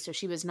IUD, so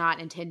she was not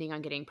intending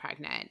on getting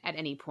pregnant at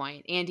any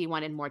point. Andy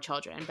wanted more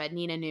children, but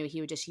Nina knew he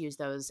would just use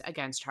those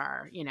against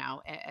her,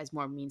 as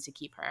more means to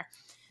keep her.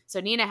 So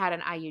Nina had an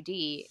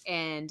IUD,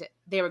 and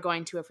they were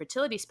going to a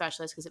fertility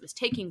specialist because it was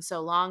taking so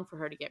long for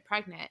her to get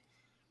pregnant.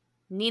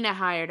 Nina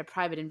hired a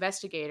private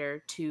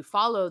investigator to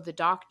follow the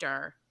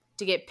doctor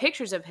to get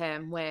pictures of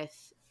him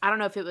with, I don't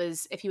know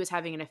if he was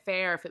having an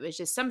affair, if it was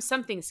just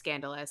something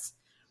scandalous.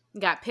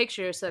 got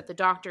pictures so that the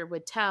doctor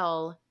would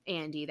tell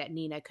Andy that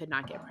Nina could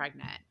not get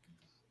pregnant.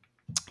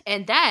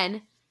 And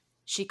then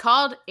she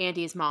called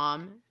Andy's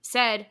mom,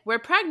 said, "We're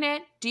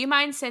pregnant. Do you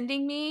mind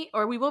sending me,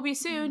 or we will be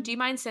soon, do you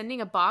mind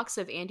sending a box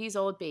of Andy's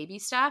old baby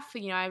stuff?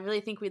 I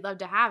really think we'd love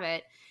to have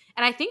it."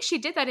 And I think she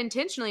did that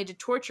intentionally to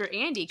torture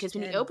Andy, because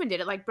when he opened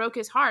it, it broke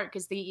his heart,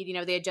 because they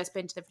had just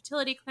been to the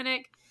fertility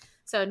clinic.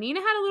 So Nina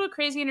had a little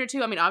crazy in her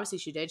too. Obviously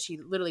she did. She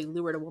literally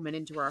lured a woman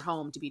into her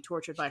home to be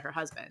tortured by her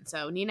husband.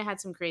 So Nina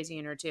had some crazy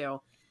in her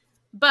too.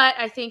 But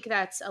I think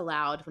that's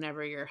allowed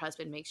whenever your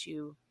husband makes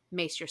you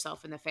mace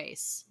yourself in the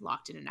face,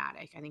 locked in an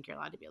attic. I think you're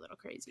allowed to be a little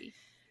crazy.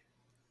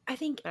 I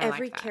think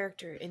every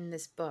character in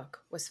this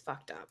book was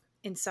fucked up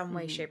in some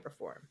way, shape, or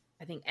form.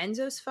 I think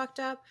Enzo's fucked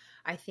up.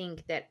 I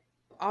think that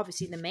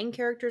obviously the main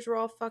characters were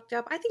all fucked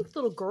up. I think the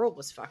little girl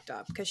was fucked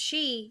up because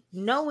she,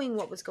 knowing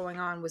what was going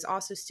on, was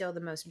also still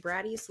the most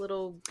brattiest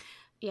little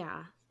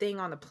thing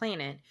on the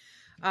planet.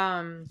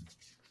 I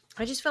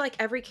just feel like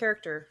every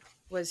character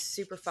was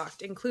super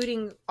fucked,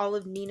 including all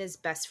of Nina's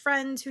best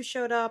friends who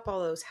showed up,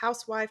 all those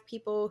housewife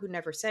people who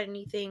never said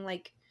anything,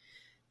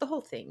 the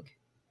whole thing.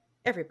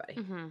 Everybody.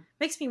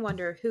 Makes me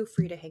wonder who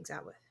Frieda hangs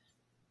out with.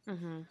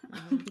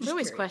 You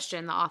always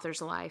question the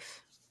author's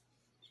life.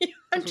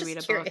 I'm just read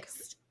a curious.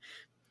 Book.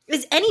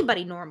 Is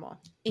anybody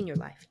normal in your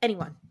life?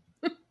 Anyone?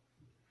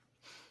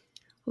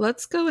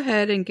 Let's go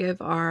ahead and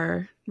give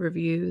our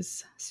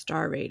reviews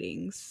star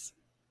ratings.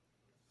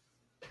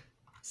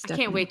 Stephanie. I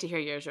can't wait to hear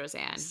yours,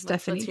 Roseanne.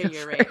 Stephanie, let's hear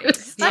your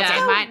ratings. Let's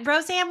go,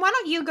 Roseanne, why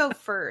don't you go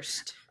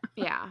first?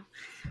 Yeah.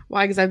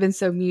 Why? Because I've been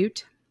so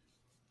mute.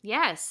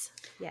 Yes.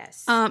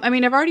 I've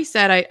already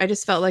said I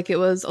just felt like it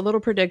was a little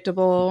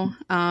predictable.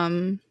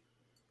 My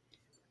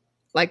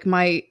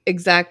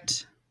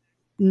exact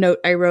note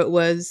I wrote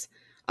was,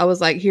 I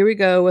was like, here we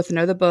go with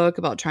another book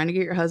about trying to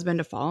get your husband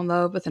to fall in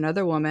love with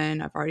another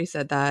woman. I've already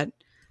said that.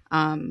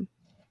 I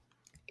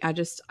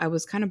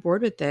was kind of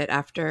bored with it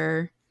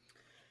after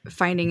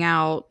finding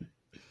out,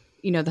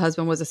 the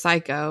husband was a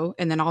psycho,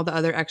 and then all the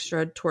other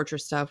extra torture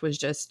stuff was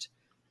just,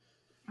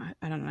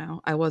 I don't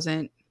know. I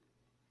wasn't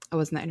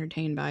that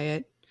entertained by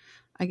it.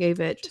 I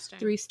gave it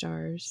 3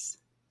 stars.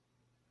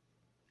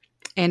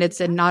 And it's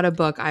not a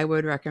book I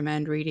would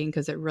recommend reading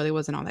because it really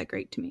wasn't all that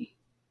great to me.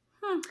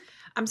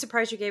 I'm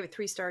surprised you gave it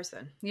 3 stars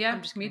then.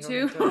 Yeah, me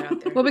too.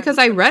 Well, because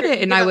I read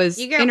it and I was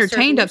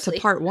entertained up to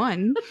part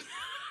 1.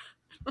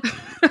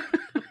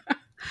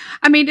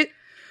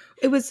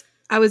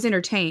 I was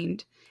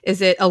entertained.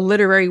 Is it a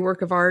literary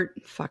work of art?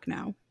 Fuck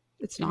no.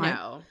 It's not.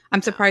 No.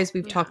 I'm surprised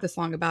we've talked this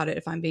long about it,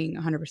 if I'm being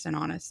 100%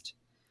 honest.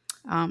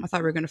 I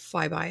thought we were going to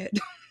fly by it,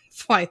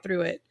 fly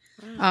through it.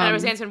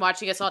 Roseanne's been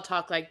watching us all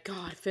talk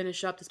God,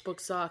 finish up. This book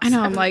sucks. I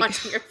know. I'm like,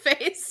 watching your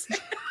face.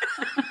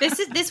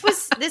 This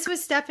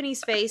was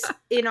Stephanie's face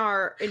in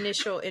our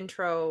initial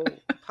intro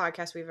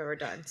podcast we've ever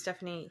done.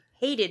 Stephanie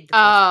hated the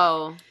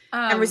book.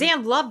 And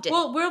Roseanne loved it.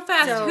 Well, real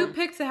fast, who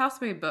picked the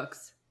Housemaid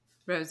books?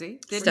 Rosie?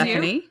 Did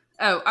Stephanie. You?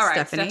 Oh, all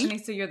right. Stephanie,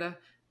 so you're the...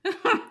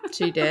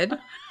 She did.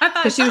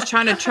 Because she was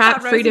trying to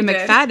trap Frieda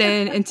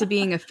McFadden into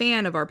being a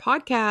fan of our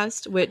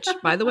podcast, which,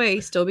 by the way,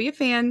 still be a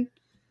fan.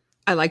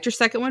 I liked your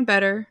second one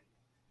better.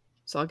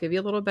 So I'll give you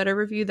a little better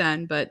review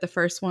then. But the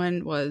first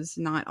one was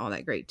not all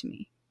that great to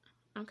me.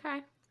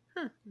 Okay.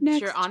 Next.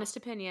 It's your honest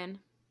opinion.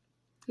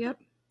 Yep.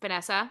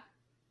 Vanessa?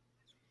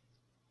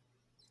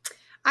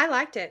 I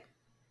liked it.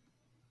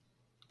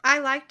 I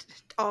liked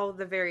all of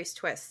the various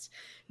twists.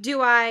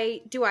 Do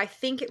I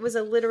think it was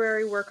a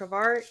literary work of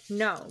art?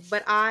 No,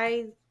 but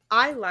I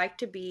like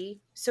to be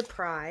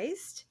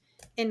surprised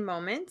in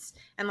moments.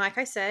 And like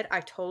I said, I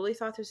totally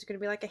thought this was going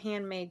to be like a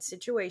Handmaid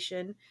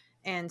situation.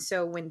 And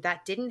so when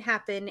that didn't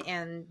happen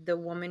and the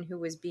woman who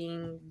was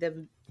being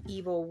the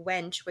evil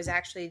wench was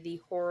actually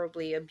the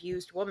horribly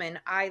abused woman,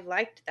 I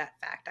liked that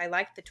fact. I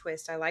liked the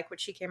twist. I like what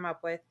she came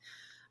up with.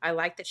 I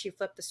like that she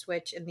flipped the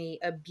switch and the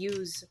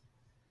abusee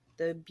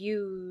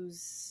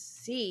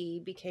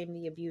became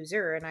the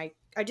abuser. And I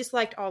just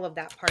liked all of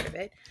that part of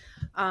it.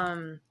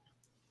 I'm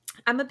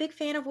a big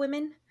fan of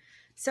women.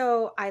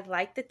 So I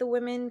like that the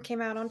women came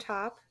out on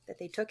top, that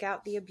they took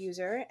out the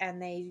abuser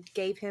and they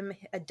gave him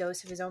a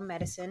dose of his own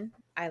medicine.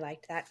 I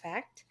liked that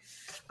fact.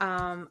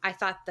 I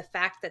thought the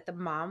fact that the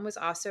mom was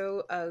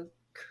also a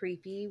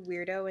creepy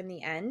weirdo in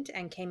the end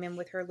and came in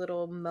with her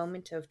little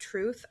moment of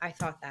truth, I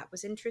thought that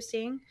was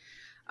interesting.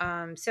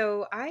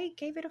 So I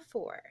gave it a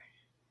 4.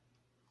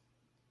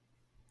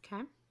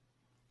 Okay.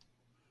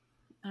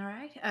 All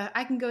right,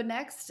 I can go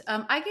next.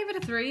 I gave it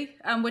a 3,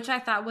 which I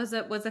thought was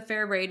a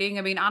fair rating.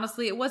 I mean,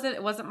 honestly, it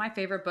wasn't my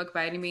favorite book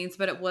by any means,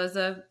 but it was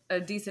a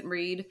decent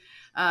read.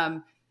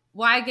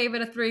 Why I gave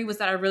it a 3 was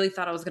that I really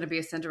thought it was going to be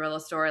a Cinderella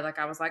story. Like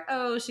I was like,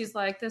 oh, she's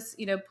like this,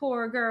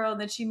 poor girl, and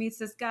then she meets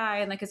this guy,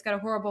 and like it's got a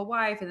horrible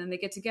wife, and then they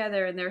get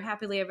together, and they're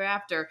happily ever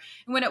after.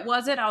 And when it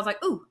wasn't, I was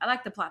like, ooh, I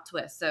like the plot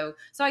twist. So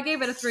I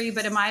gave it a 3,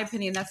 but in my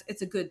opinion,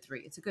 it's a good 3.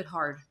 It's a good,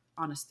 hard,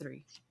 honest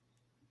 3.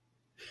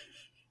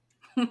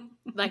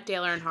 Like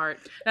Dale Earnhardt.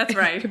 That's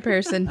right.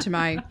 Comparison to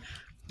my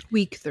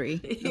week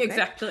 3. Okay.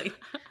 Exactly.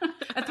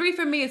 A 3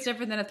 from me is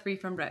different than a 3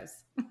 from Rose.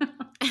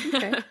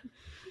 Okay.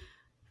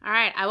 All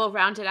right, I will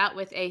round it out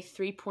with a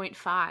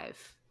 3.5.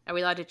 Are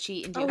we allowed to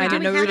cheat and do I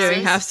didn't know we were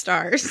doing half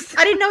stars.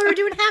 I didn't know we were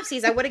doing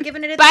halfsies. I would have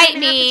given it a Bite 3.5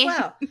 me. as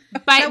well.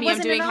 Bite me, I'm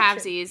doing an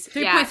option. halvesies.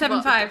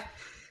 3.75.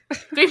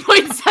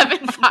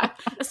 3.75.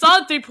 A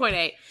solid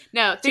 3.8.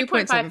 No,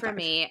 3.5 for 2.75.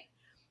 me.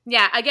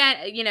 Yeah,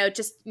 again,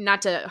 just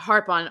not to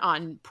harp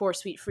on poor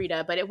sweet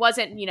Frieda, but it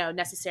wasn't,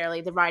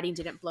 necessarily, the writing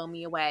didn't blow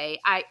me away.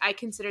 I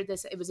considered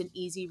this, it was an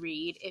easy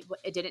read.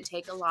 It didn't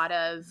take a lot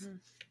of,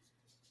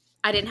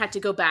 I didn't have to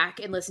go back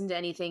and listen to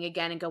anything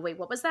again and go, wait,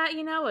 what was that?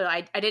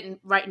 I didn't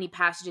write any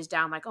passages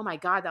down like, oh my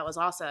God, that was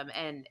awesome.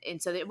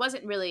 And so it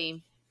wasn't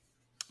really,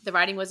 the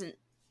writing wasn't,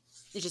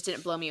 it just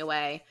didn't blow me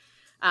away,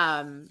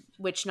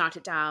 which knocked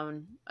it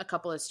down a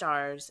couple of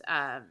stars.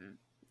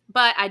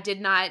 But I did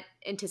not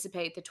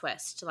anticipate the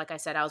twist. Like I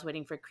said, I was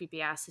waiting for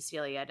creepy ass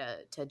Cecilia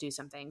to do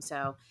something.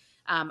 So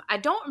I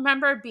don't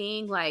remember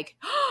being like,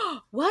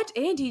 oh, what?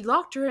 Andy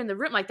locked her in the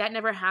room. Like that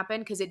never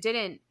happened because it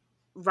didn't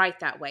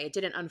write that way. It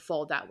didn't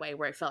unfold that way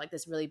where it felt like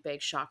this really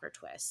big shocker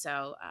twist.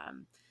 So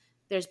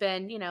there's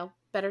been,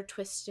 better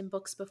twists in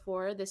books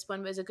before. This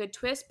one was a good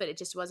twist, but it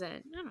just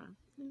wasn't,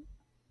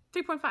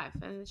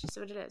 3.5. And it's just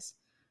what it is.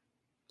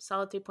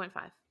 Solid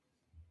 3.5.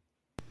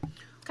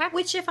 Okay.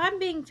 Which, if I'm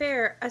being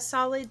fair, a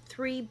solid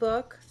 3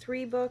 book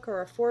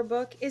or a 4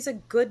 book is a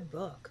good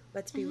book.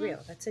 Let's be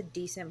real. That's a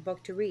decent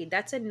book to read.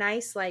 That's a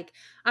nice, like,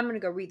 I'm going to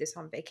go read this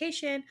on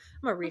vacation.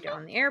 I'm going to read it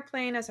on the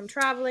airplane as I'm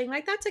traveling.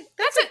 Like, that's a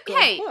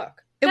good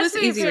book. It was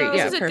easy to read.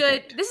 Yeah,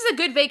 this is a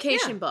good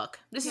vacation book.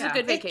 This is a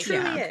good vacation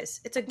It book. truly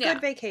is. It's a good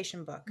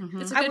vacation book.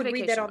 It's a I good would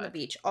read that vacation on the book.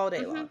 beach all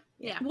day long.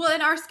 Yeah. Well,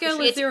 and our scale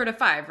is 0 to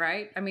 5,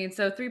 right? I mean,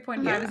 so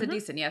 3.5 is a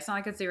decent. Yeah, it's not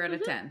like it's 0 to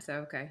 10. So,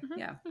 okay.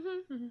 Yeah.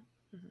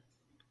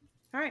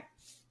 All right.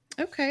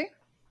 Okay.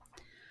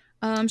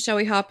 Shall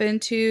we hop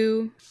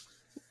into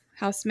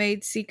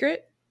Housemaid's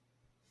Secret?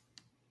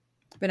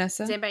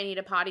 Vanessa? Does anybody need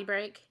a potty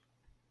break?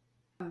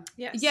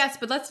 Yes,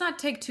 but let's not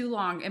take too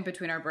long in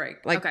between our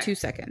break. Like 2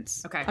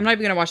 seconds. Okay. I'm not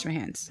even going to wash my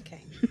hands.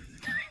 Okay.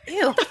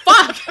 Ew.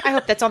 Fuck. I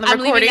hope that's on the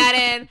recording.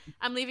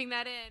 I'm leaving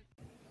that in.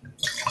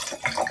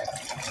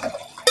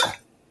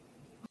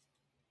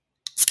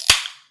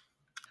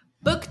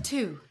 Book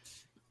 2.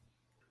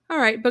 All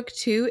right. Book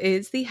 2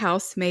 is The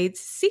Housemaid's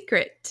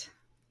Secret.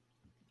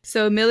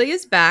 So Millie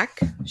is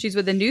back. She's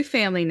with a new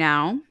family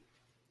now.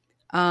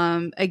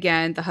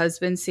 Again, the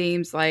husband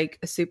seems like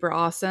a super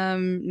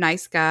awesome,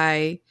 nice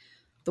guy.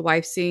 The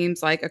wife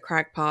seems like a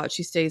crackpot.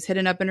 She stays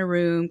hidden up in her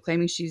room,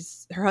 claiming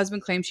her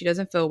husband claims she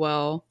doesn't feel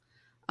well.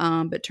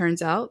 But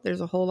turns out there's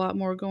a whole lot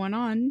more going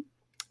on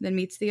than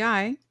meets the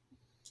eye.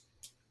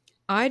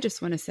 I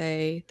just want to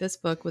say this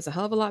book was a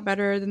hell of a lot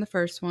better than the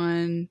first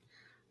one.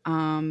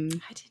 Can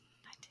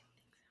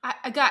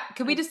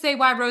we just say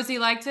why Rosie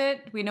liked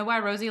it? We know why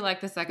Rosie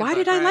liked the second book. Why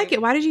did I like it?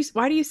 Why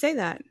do you say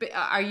that? But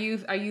are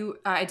you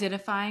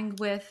identifying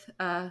with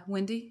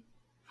Wendy?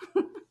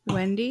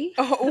 Wendy?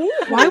 Oh,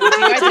 Why would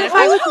I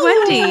identify with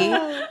Wendy?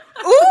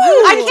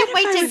 Ooh, I can't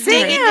wait to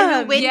dig into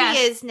who Wendy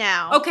is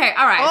now. Okay,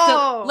 all right.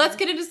 Oh. So let's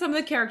get into some of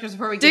the characters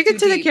before we Dig get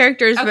into too the deep.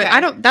 characters, Okay. but I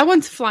don't. That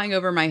one's flying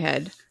over my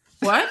head.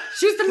 What?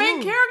 She's the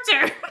main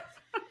character.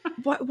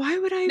 Why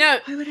would I? No,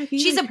 why would I be?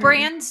 She's like a her?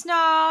 brand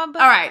snob.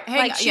 All right, hang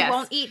Like on. she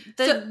won't eat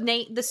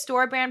the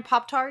store brand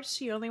Pop-Tarts.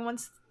 She only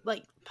wants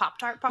like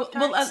Pop-Tarts.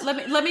 Well,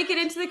 let me get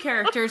into the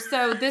characters.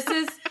 So this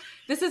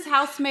is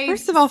Housemaid's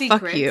First of all, Secret.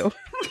 fuck you.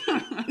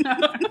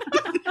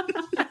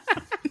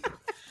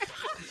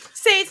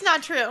 Say it's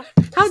not true.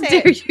 How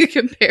dare you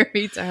compare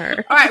me to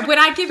her? All right, when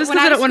I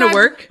don't want to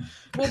work.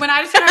 Well, when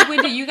I describe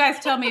Wendy, you guys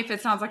tell me if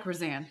it sounds like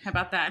Roseanne. How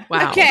about that?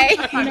 Wow. Okay. You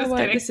know just what?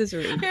 kidding. This is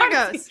rude. Here it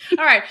goes.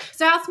 All right.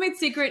 So Housemaid's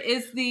Secret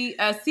is the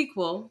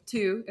sequel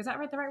to, is that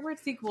right? The right word?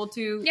 Sequel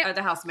to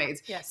The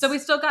Housemaids. Yes. So we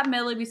still got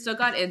Millie. We still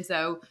got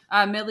Enzo.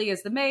 Millie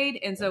is the maid.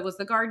 Enzo was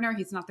the gardener.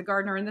 He's not the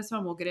gardener in this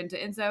one. We'll get into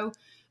Enzo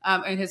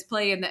and his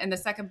play in the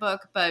second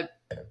book. But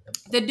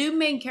the new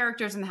main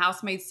characters in The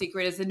Housemaid's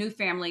Secret is the new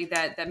family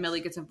that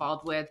Millie gets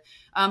involved with.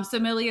 So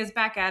Millie is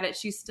back at it.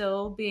 She's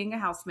still being a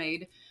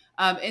housemaid.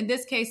 In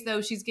this case, though,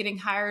 she's getting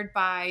hired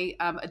by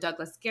a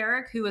Douglas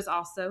Garrick, who is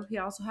he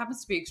also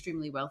happens to be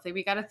extremely wealthy.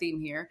 We got a theme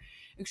here.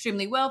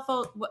 Extremely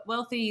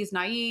wealthy. He's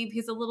naive.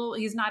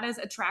 He's not as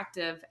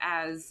attractive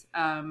as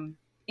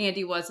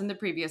Andy was in the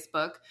previous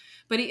book,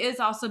 but he is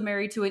also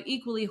married to an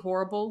equally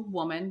horrible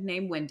woman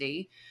named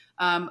Wendy.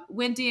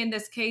 Wendy, in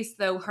this case,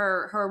 though,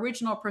 her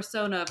original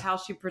persona of how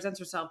she presents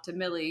herself to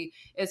Millie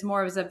is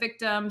more as a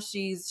victim.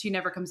 She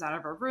never comes out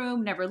of her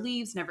room, never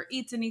leaves, never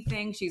eats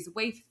anything. She's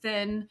waif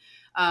thin.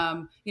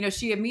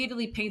 She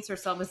immediately paints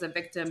herself as a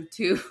victim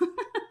to.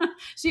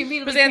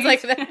 Roseanne's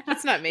like,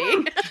 that's not me.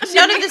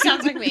 None of this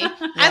sounds like me.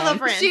 I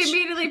love ranch. She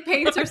immediately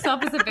paints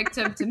herself as a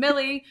victim to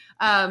Millie.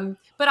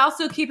 But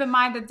also keep in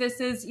mind that this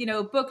is,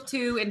 book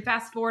 2, and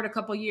fast forward a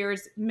couple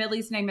years,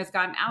 Millie's name has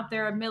gotten out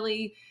there.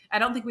 Millie, I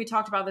don't think we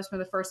talked about this from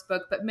the first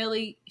book, but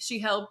Millie, she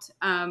helped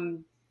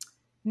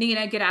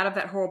Nina get out of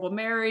that horrible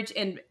marriage.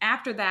 And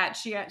after that,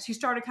 she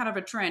started kind of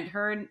a trend.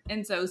 Her and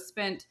Enzo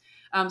spent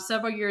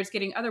several years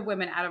getting other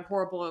women out of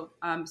horrible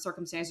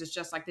circumstances,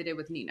 just like they did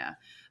with Nina.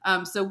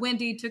 So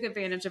Wendy took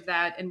advantage of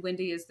that. And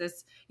Wendy is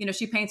this,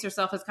 she paints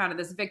herself as kind of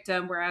this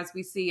victim, whereas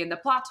we see in the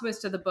plot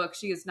twist of the book,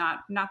 she is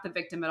not the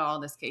victim at all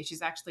in this case.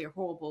 She's actually a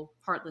horrible,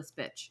 heartless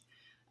bitch.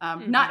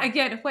 Not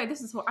again. Wait,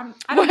 this is what I'm.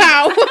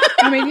 Wow.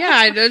 I mean,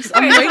 yeah,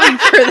 I'm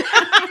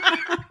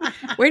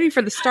waiting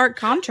for the stark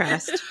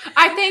contrast.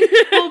 I think.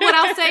 Well, what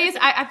I'll say is,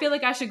 I feel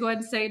like I should go ahead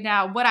and say it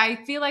now. What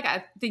I feel like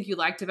I think you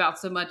liked about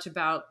so much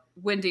about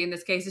Wendy in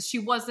this case is she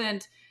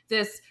wasn't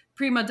this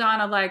prima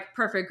donna like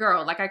perfect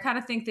girl. Like I kind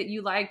of think that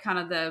you like kind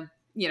of the,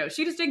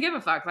 she just didn't give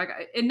a fuck.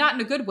 Like, and not in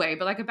a good way,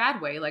 but like a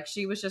bad way. Like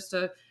she was just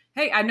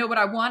hey, I know what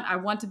I want. I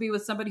want to be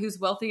with somebody who's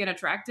wealthy and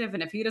attractive.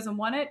 And if he doesn't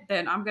want it,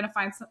 then I'm going to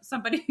find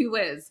somebody who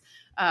is.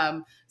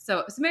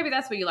 So maybe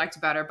that's what you liked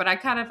about her. But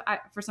I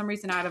for some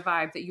reason, I had a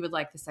vibe that you would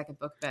like the second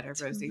book better,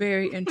 Rosie.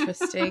 Very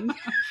interesting.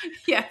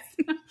 Yes.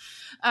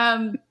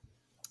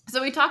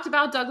 So we talked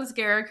about Douglas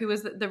Garrick, who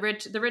is the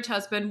rich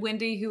husband,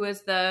 Wendy, who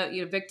is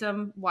the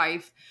victim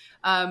wife.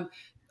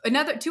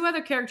 Two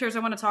other characters I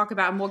want to talk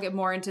about, and we'll get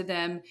more into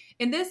them.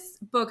 In this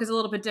book is a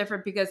little bit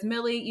different because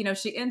Millie,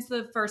 she ends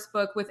the first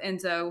book with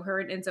Enzo. Her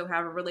and Enzo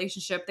have a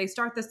relationship. They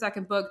start the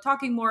second book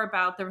talking more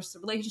about the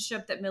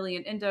relationship that Millie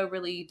and Enzo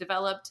really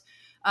developed.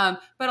 But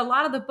a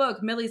lot of the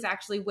book, Millie's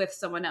actually with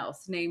someone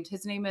else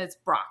his name is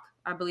Brock,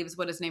 I believe is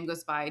what his name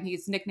goes by. And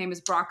his nickname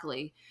is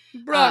Broccoli.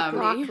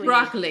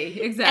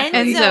 Broccoli,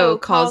 exactly. Enzo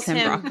calls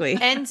him Broccoli.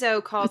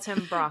 Enzo calls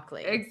him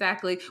Broccoli.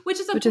 Exactly. Which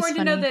is important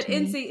to know that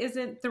Enzo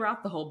isn't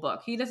throughout the whole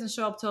book. He doesn't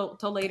show up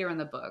till later in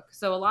the book.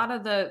 So a lot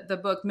of the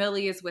book,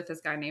 Millie is with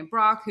this guy named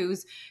Brock, who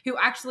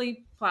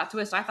actually, plot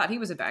twist, I thought he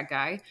was a bad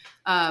guy.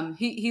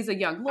 He's a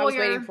young lawyer. I was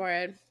waiting for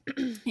it.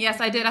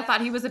 Yes, I did. I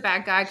thought he was a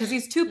bad guy because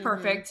he's too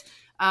perfect.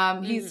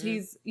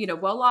 He's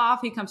well off.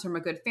 He comes from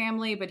a good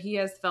family, but he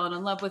has fallen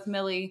in love with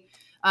Millie,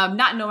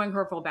 not knowing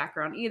her full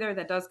background either.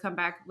 That does come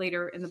back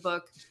later in the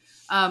book.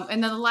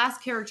 And then the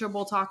last character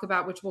we'll talk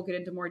about, which we'll get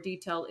into more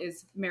detail,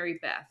 is Mary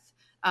Beth.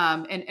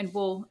 And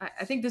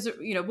I think this,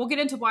 we'll get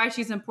into why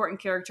she's an important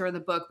character in the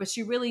book, but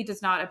she really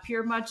does not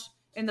appear much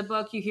in the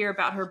book. You hear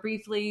about her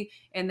briefly,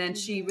 and then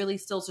she really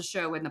steals the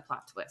show in the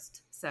plot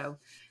twist. So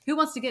who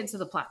wants to get into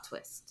the plot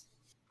twist?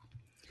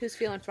 Who's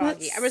feeling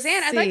froggy?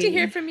 Roseanne, I'd like to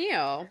hear from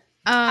you.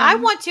 I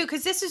want to,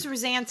 because this is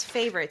Roseanne's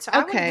favorite, so I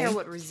want to hear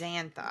what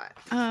Roseanne thought.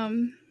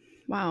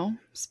 Wow,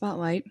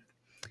 spotlight.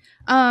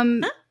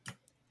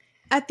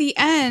 At the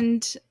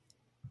end,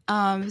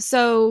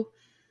 so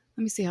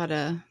let me see how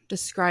to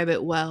describe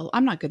it well.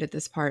 I'm not good at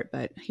this part,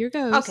 but here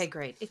goes. Okay,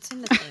 great. It's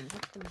in the thing.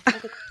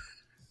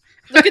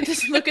 Look at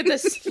this. Look at the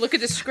script. Look at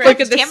this script.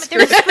 There's a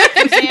script,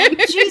 Roseanne.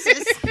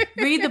 Jesus.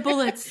 Read the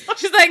bullets.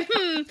 She's like,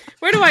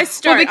 where do I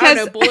start? Well, because, I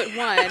don't know, bullet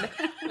one.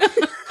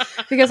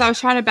 Because I was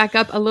trying to back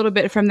up a little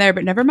bit from there,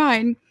 but never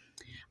mind.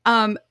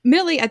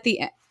 Millie at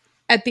the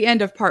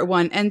end of part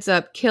 1 ends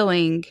up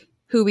killing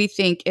who we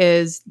think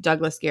is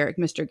Douglas Garrick,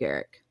 Mr.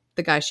 Garrick,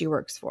 the guy she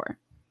works for.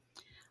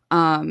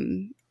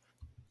 When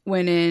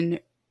in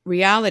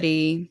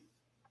reality,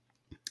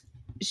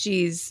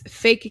 she's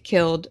fake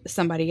killed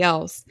somebody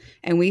else,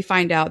 and we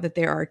find out that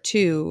there are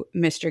 2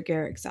 Mr.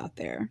 Garricks out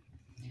there.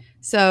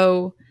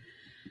 So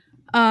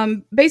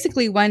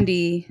basically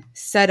Wendy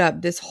set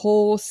up this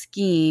whole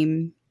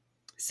scheme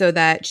so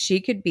that she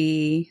could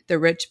be the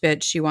rich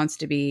bitch she wants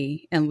to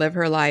be and live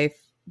her life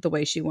the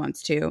way she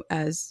wants to.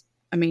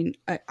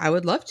 I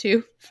would love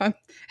to. That's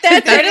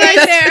it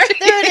right there.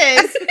 There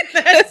it is.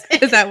 That's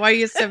it. Is that why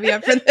you set me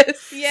up for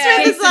this? Yeah.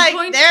 It's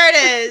like, there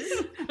it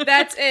is.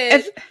 That's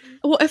it.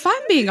 If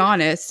I'm being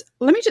honest,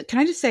 can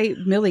I just say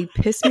Millie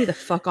pissed me the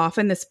fuck off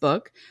in this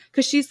book?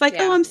 Because she's like,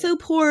 I'm so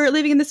poor,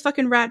 living in this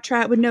fucking rat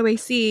trap with no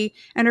AC,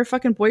 and her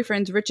fucking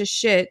boyfriend's rich as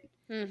shit.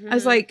 I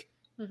was like,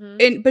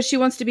 but she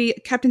wants to be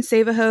Captain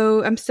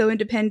Save-A-Ho. I'm so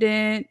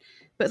independent.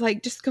 But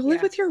like, just go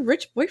live with your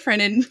rich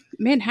boyfriend in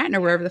Manhattan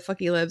or wherever the fuck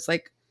he lives.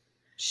 Like,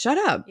 shut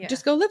up. Yeah.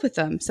 Just go live with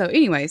them. So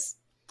anyways,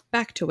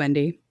 back to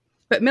Wendy.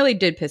 But Millie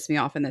did piss me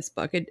off in this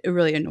book. It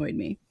really annoyed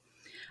me.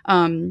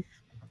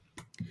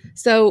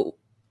 So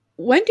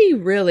Wendy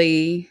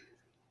really,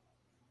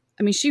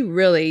 she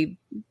really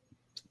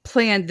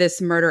planned this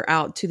murder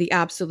out to the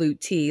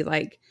absolute T.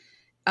 Like,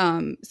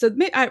 so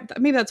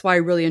maybe that's why I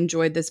really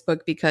enjoyed this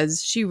book,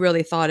 because she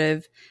really thought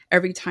of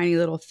every tiny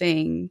little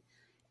thing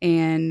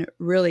and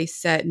really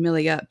set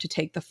Millie up to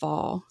take the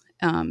fall.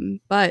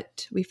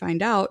 But we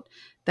find out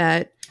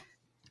that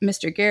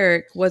Mr.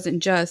 Garrick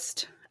wasn't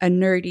just a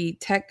nerdy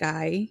tech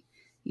guy.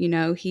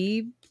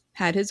 He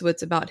had his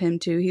wits about him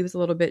too. He was a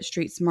little bit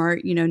street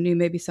smart, knew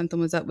maybe something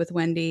was up with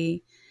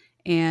Wendy.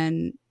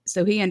 And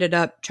so he ended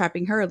up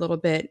trapping her a little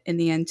bit in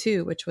the end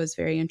too, which was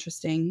very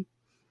interesting.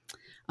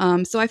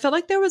 So I felt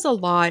like there was a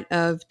lot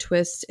of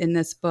twists in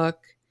this book,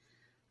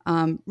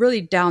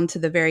 really down to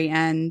the very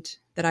end,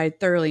 that I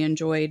thoroughly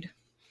enjoyed.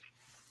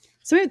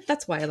 So maybe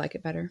that's why I like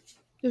it better.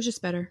 It was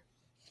just better.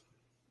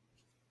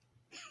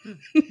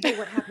 Wait,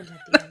 what happened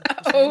at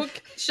the end?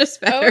 It's just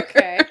better.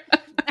 Okay.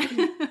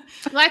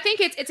 Well, I think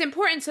it's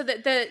important so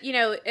that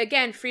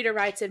again, Frieda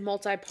writes in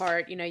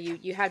multi-part,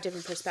 you have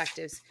different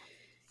perspectives.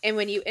 And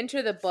when you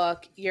enter the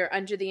book, you're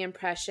under the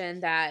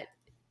impression that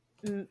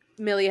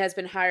Millie has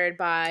been hired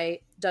by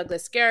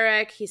Douglas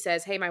Garrick. He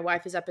says, hey, my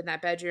wife is up in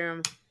that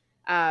bedroom.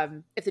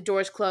 If the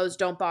door's closed,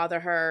 don't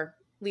bother her.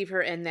 Leave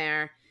her in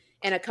there.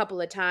 And a couple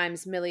of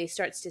times, Millie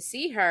starts to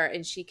see her,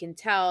 and she can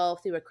tell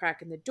through a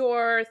crack in the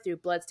door, through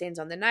bloodstains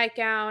on the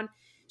nightgown.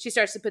 She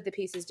starts to put the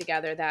pieces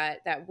together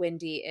that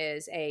Wendy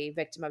is a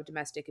victim of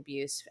domestic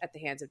abuse at the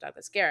hands of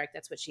Douglas Garrick.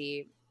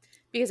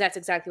 Because that's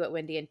exactly what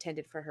Wendy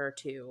intended for her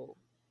to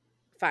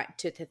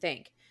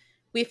think.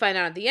 We find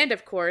out at the end,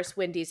 of course,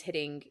 Wendy's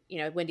hurting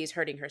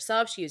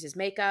herself. She uses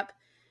makeup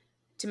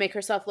to make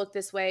herself look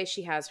this way.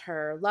 She has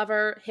her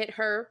lover hit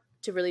her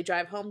to really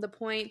drive home the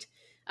point.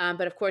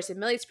 But of course, in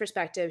Millie's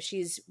perspective,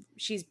 she's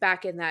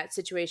back in that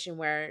situation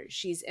where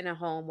she's in a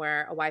home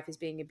where a wife is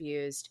being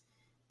abused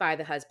by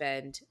the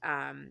husband,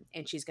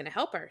 and she's going to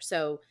help her.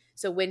 So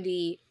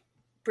Wendy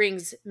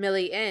brings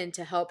Millie in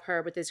to help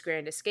her with this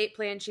grand escape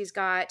plan she's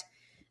got.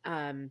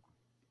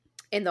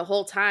 And the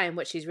whole time,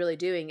 what she's really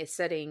doing is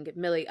setting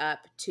Millie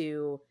up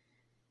for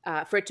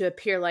it to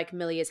appear like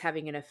Millie is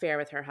having an affair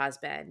with her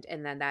husband.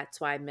 And then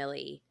that's why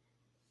Millie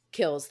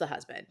kills the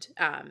husband.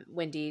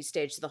 Wendy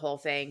staged the whole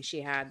thing.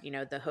 She had,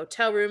 the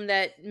hotel room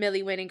that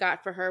Millie went and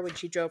got for her when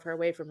she drove her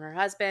away from her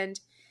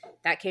husband.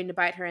 That came to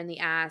bite her in the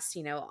ass.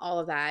 All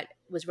of that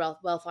was well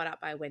thought out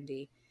by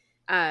Wendy.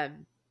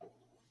 And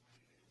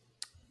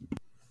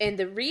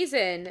the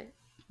reason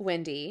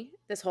Wendy,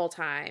 this whole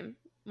time,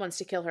 wants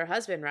to kill her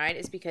husband, right,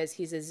 is because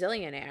he's a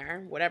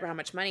zillionaire, whatever how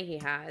much money he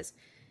has,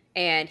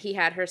 and he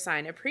had her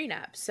sign a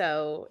prenup,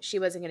 so she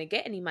wasn't going to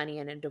get any money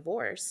in a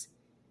divorce.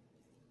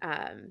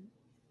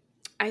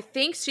 I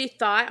think she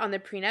thought on the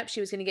prenup she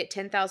was going to get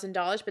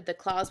 $10,000, but the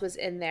clause was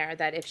in there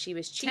that if she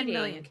was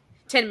cheating,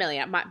 $10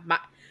 million.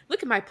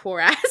 Look at my poor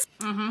ass.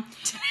 Mm-hmm.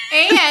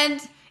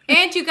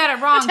 And you got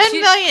it wrong.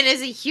 $10 million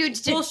is a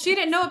huge difference. Well, she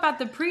didn't know about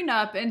the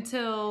prenup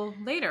until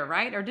later,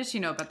 right? Or did she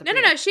know about the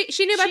prenup? No.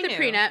 She knew about the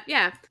prenup.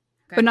 Yeah.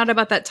 Okay. But not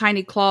about that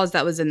tiny clause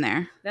that was in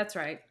there. That's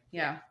right.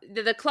 Yeah.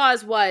 The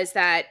clause was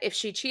that if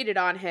she cheated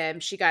on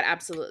him, she got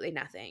absolutely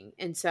nothing.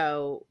 And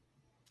so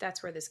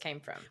that's where this came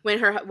from.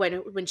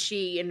 When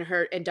she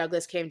and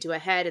Douglas came to a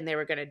head and they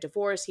were going to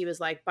divorce, he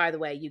was like, by the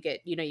way, you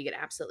get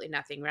absolutely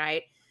nothing,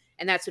 right?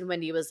 And that's when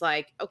Wendy was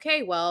like,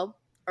 okay, well,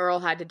 Earl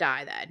had to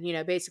die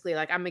then. Basically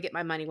like, I'm going to get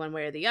my money one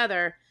way or the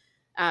other.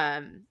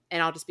 And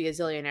I'll just be a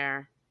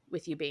zillionaire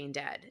with you being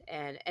dead.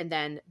 And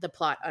then the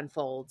plot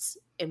unfolds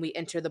and we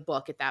enter the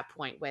book at that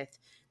point with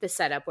the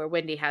setup where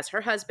Wendy has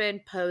her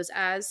husband pose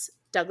as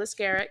Douglas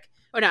Garrick.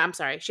 Oh no, I'm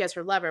sorry. She has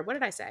her lover. What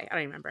did I say? I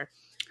don't even remember.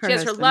 She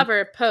has her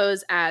lover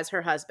pose as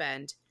her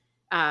husband.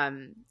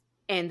 And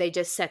they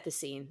just set the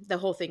scene. The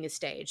whole thing is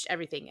staged.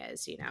 Everything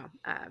is,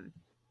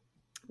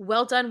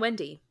 well done,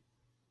 Wendy.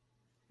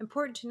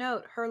 Important to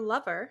note, her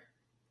lover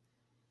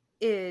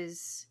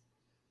is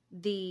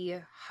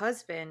the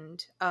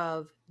husband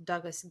of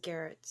Douglas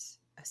Garrett's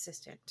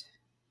assistant.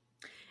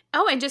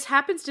 Oh, and just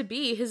happens to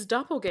be his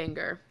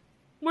doppelganger.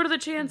 What are the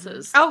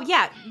chances? Mm-hmm. Oh,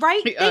 yeah.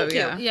 Right? Thank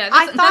you. Yeah,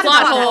 I thought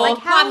plot about hole. that.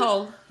 Like, Plot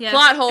hole. Yes.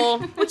 Plot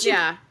hole.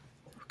 Yeah.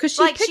 Because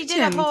she picked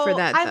him for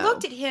that, though. I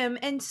looked at him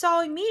and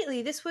saw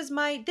immediately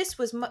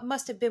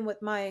must have been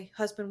what my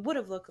husband would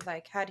have looked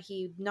like had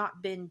he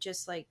not been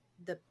just like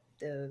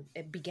the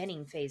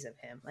beginning phase of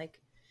him. Like,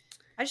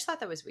 I just thought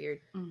that was weird.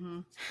 Mm-hmm.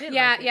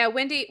 Yeah.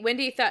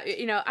 Wendy thought,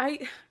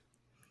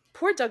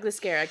 poor Douglas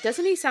Garrick.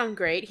 Doesn't he sound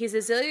great? He's a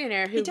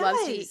zillionaire who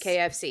loves to eat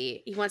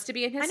KFC. He wants to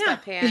be in his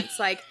sweatpants.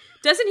 Like,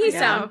 doesn't he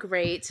sound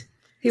great?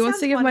 He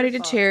wants to give money to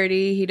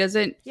charity. He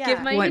doesn't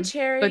give money to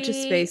charity. Bunch of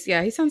space.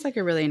 Yeah, he sounds like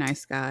a really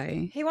nice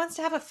guy. He wants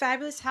to have a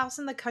fabulous house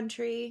in the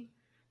country.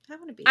 I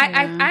want to be.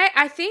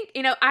 I think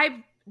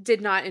I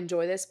did not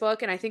enjoy this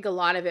book, and I think a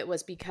lot of it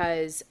was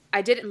because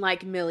I didn't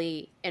like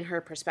Millie in her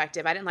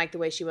perspective. I didn't like the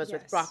way she was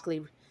with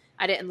Broccoli.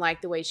 I didn't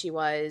like the way she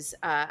was.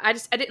 I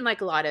didn't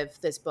like a lot of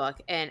this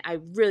book, and I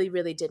really,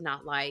 really did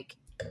not like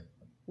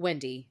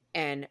Wendy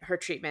and her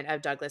treatment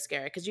of Douglas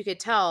Garrick, because you could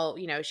tell,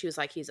 she was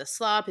like, he's a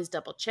slob, his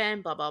double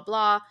chin, blah, blah,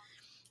 blah,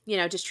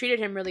 just treated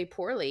him really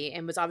poorly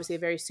and was obviously a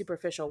very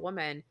superficial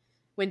woman,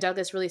 when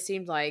Douglas really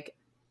seemed like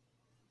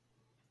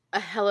a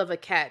hell of a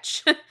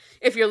catch.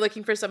 If you're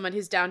looking for someone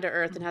who's down to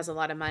earth and has a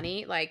lot of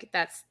money, like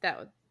that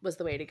was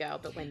the way to go.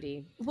 But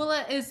Wendy, well,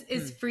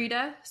 is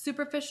Frieda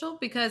superficial?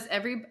 Because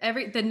every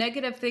the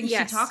negative thing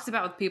she talks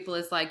about with people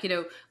is like,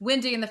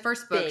 Wendy in the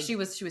first book, she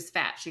was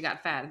fat, she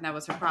got fat, and that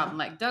was her problem.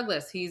 Like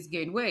Douglas, he's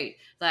gained weight.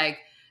 Like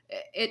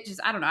it just,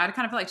 I don't know. I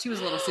kind of feel like she was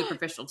a little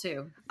superficial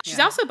too. She's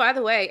also, by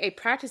the way, a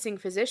practicing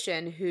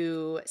physician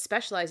who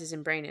specializes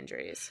in brain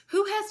injuries.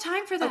 Who has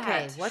time for that?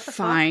 Okay, what the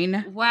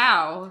fuck?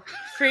 Wow.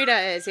 Frieda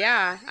is,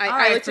 yeah.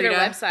 I looked Frieda.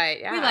 At her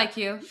website. Yeah. We like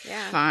you.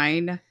 Yeah.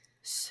 Fine.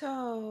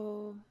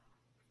 So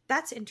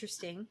that's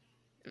interesting.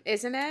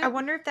 Isn't it? I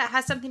wonder if that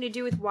has something to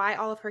do with why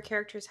all of her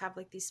characters have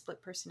like these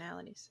split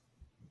personalities.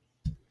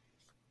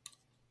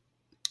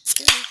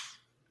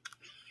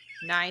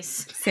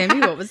 Nice. Sammy,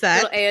 what was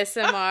that? Little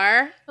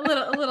ASMR. A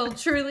little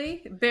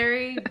truly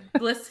berry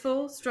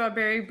blissful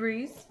strawberry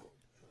breeze.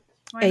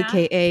 Why not?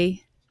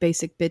 AKA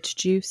basic bitch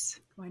juice.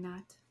 Why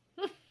not?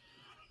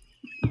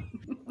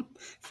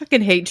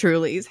 Fucking hate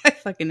Trulies. I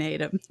fucking hate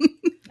them.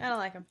 I don't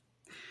like them.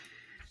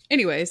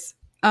 Anyways,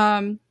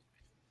 I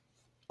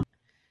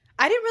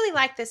didn't really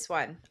like this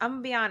one. I'm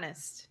gonna be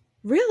honest.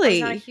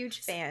 really? I'm not a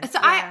huge fan. So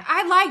Yeah.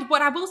 I liked,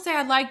 what I will say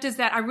I liked is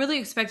that I really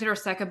expected her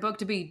second book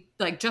to be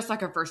like just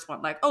like her first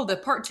one. Like, oh, the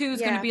part 2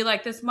 is going to be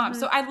like this month.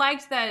 So I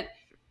liked that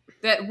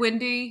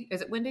Wendy,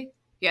 is it Wendy?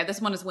 Yeah,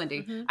 this one is Wendy.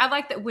 Mm-hmm. I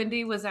like that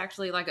Wendy was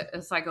actually like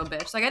a psycho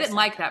bitch. Like I didn't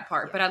like that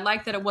part, but I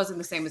liked that it wasn't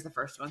the same as the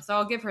first one. So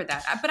I'll give her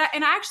that. But I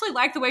actually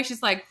like the way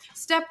she's like,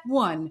 step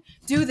 1,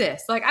 do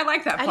this. Like I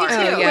like that I do part too.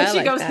 when Yeah, I she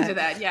like goes that. into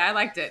that. Yeah, I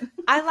liked it.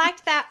 I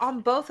liked that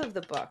on both of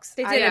the books.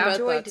 They did in both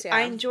enjoyed, books, yeah.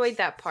 I enjoyed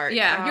that part.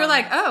 Yeah, you're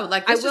like, oh,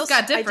 like this just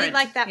got different. I did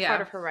like that Yeah.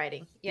 part of her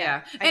writing.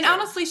 Yeah. I And did.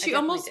 honestly, I she definitely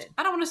almost, did.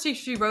 I don't want to say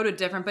she wrote it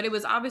different, but it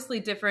was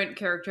obviously different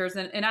characters.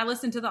 And I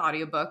listened to the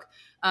audiobook.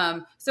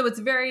 So it's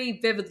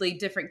very vividly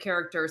different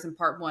characters in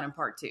part 1 and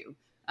part 2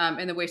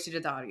 in the way she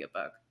did the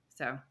audiobook.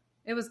 So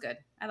it was good.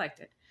 I liked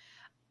it.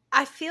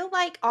 I feel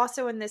like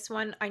also in this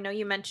one, I know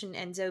you mentioned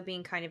Enzo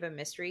being kind of a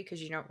mystery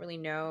because you don't really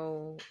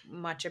know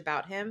much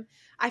about him.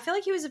 I feel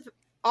like he was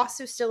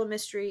also still a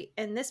mystery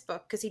in this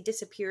book because he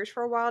disappears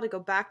for a while to go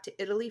back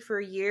to Italy for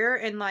a year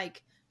and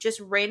like just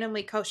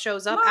randomly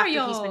shows up after he's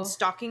Mario. been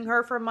stalking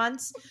her for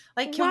months.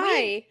 Like, can Why?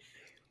 we?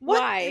 What,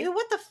 Why?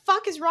 What the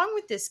fuck is wrong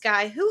with this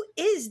guy? Who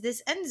is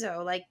this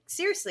Enzo? Like,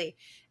 seriously.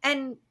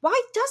 And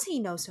why does he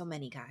know so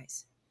many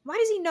guys? Why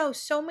does he know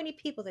so many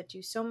people that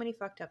do so many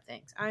fucked up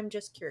things? I'm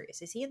just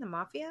curious. Is he in the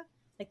mafia?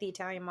 Like the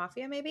Italian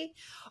mafia, maybe?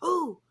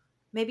 Oh,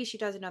 maybe she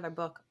does another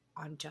book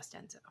on just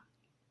Enzo.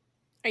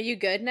 Are you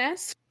good,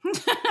 Ness?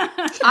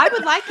 I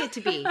would like it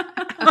to be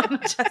on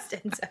just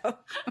Enzo.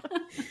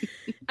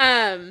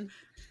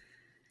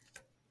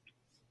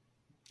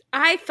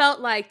 I felt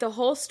like the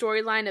whole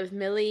storyline of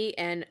Millie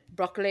and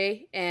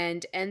Broccoli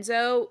and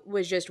Enzo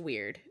was just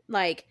weird.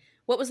 Like,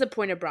 what was the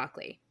point of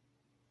Broccoli?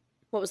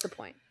 What was the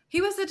point?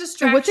 He was a So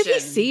distraction. what did he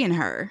see in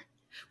her?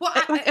 Well,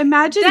 Like,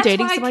 imagine that's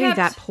dating why I somebody kept-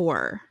 that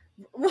poor.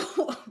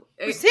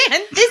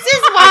 Suzanne, this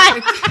is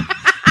why.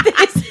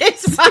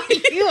 This is why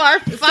you are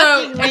fucking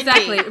So Wendy.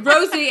 exactly,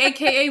 Rosie,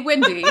 aka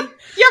Wendy.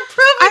 You're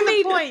proving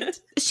mean- the point.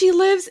 She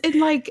lives in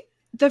like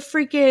the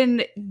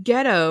freaking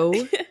ghetto.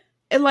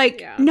 And,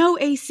 like, Yeah. no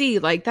AC.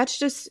 Like, that's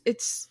just,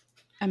 it's,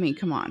 I mean,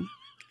 come on.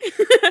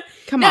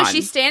 Come No, on.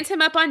 she stands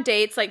him up on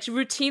dates. Like, she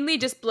routinely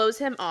just blows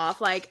him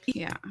off. Like,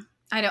 Yeah.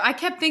 I know. I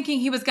kept thinking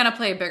he was going to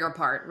play a bigger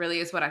part. Really,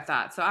 is what I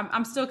thought. So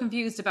I'm still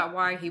confused about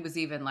why he was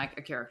even like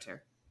a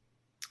character.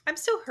 I'm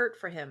still hurt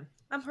for him.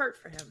 I'm hurt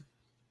for him.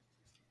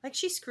 Like,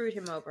 she screwed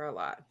him over a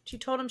lot. She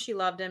told him she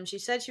loved him. She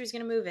said she was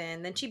going to move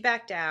in. Then she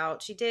backed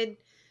out. She did.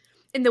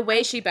 and the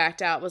way she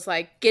backed out was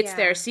like, gets Yeah.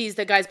 there, sees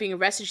the guy's being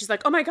arrested. She's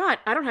like, oh my God,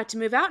 I don't have to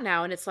move out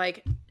now. And it's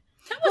like,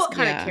 that was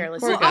kind of yeah.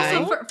 careless. Poor of Well, guy. her.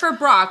 also for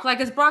Brock, like,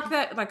 is Brock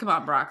that, like, come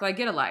on, Brock, like,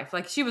 get a life.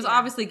 Like, she was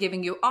obviously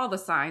giving you all the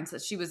signs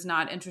that she was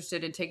not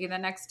interested in taking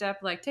that next step.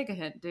 Like, take a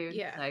hint, dude.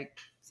 Yeah. Like,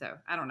 so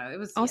I don't know. It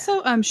was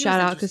Also, He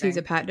shout was out because he's a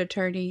interesting. patent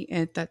attorney,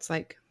 and that's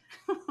like,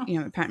 you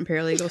know, a patent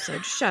paralegal. So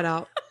just shout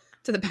out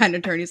to the patent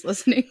attorneys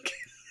listening.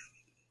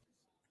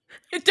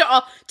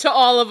 to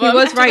all of He them.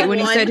 was right when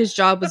he One. said his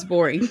job was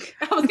boring.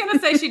 I was gonna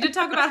say she did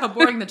talk about how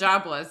boring the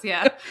job was.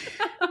 Yeah.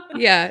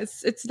 Yeah,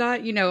 it's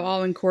not, you know,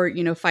 all in court,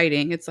 you know,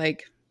 fighting. It's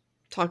like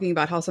talking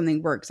about how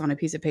something works on a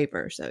piece of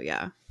paper. So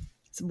yeah,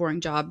 it's a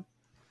boring job.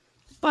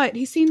 But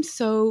he seems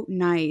so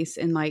nice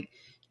and like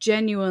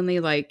genuinely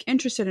like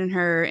interested in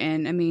her.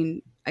 And I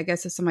mean, I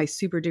guess if somebody's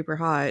super duper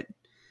hot,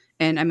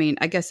 and I mean,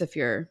 I guess if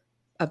you're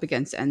up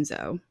against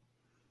Enzo,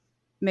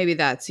 maybe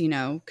that's, you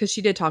know, because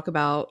she did talk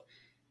about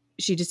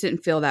she just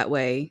didn't feel that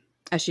way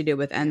as she did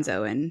with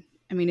Enzo. And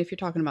I mean, if you're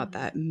talking about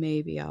that,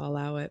 maybe I'll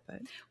allow it.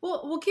 But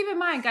Well, keep in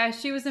mind, guys,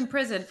 she was in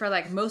prison for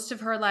like most of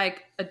her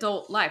like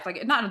adult life,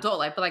 like not adult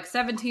life, but like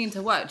 17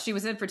 to what? She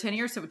was in for 10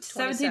 years, so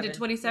 17 to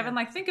 27. yeah.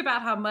 Like, think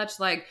about how much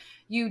like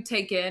you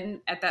take in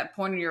at that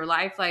point in your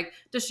life. Like,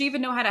 does she even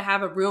know how to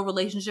have a real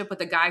relationship with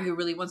a guy who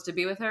really wants to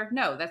be with her?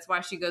 No, that's why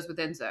she goes with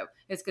Enzo.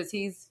 It's because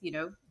he's, you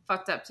know,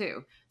 fucked up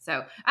too.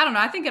 So I don't know.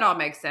 I think it all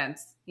makes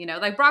sense. You know,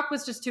 like Brock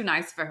was just too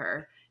nice for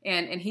her,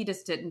 and he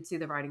just didn't see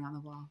the writing on the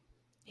wall.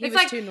 He It's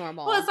was like- too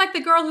normal. Well, it's like the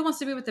girl who wants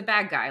to be with the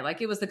bad guy.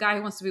 Like, it was the guy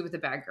who wants to be with the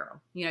bad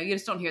girl. You know, you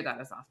just don't hear that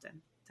as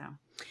often. So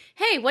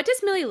hey, what does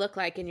Millie look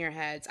like in your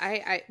heads?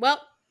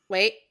 Well,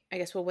 wait. I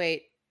guess we'll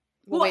wait.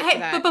 We'll wait for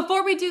that. but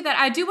before we do that,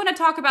 I do want to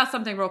talk about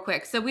something real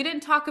quick. So we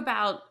talked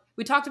about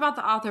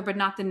the author, but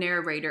not the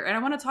narrator. And I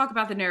want to talk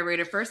about the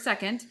narrator for a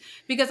second,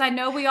 because I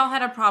know we all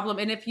had a problem.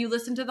 And if you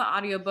listen to the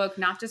audiobook,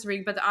 not just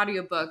read, but the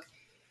audiobook,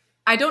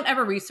 I don't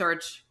ever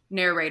research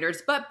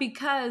narrators, but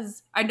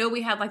because I know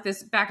we had like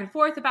this back and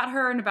forth about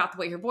her and about the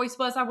way her voice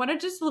was, I want to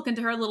just look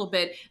into her a little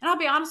bit. And I'll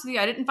be honest with you,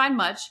 I didn't find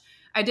much.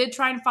 I did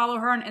try and follow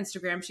her on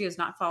Instagram. She has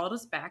not followed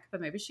us back,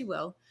 but maybe she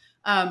will.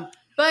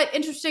 But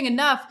interesting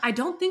enough, I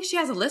don't think she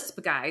has a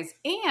lisp, guys.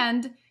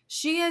 And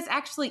she is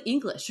actually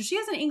English. So she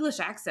has an English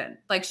accent.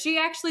 Like, she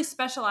actually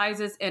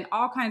specializes in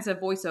all kinds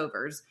of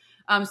voiceovers.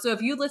 So if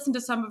you listen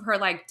to some of her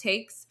like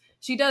takes,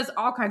 she does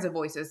all kinds of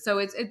voices. So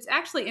it's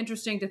actually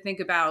interesting to think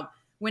about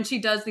when she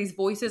does these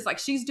voices, like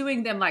she's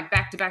doing them like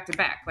back to back to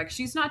back. Like,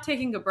 she's not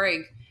taking a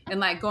break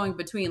and like going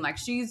between. Like,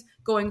 she's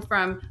going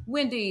from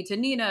Wendy to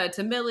Nina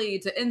to Millie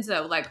to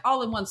Enzo, like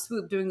all in one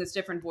swoop, doing these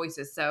different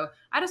voices. So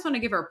I just want to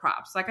give her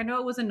props. Like, I know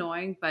it was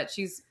annoying, but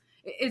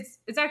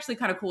it's actually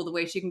kind of cool the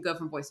way she can go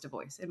from voice to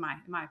voice, in my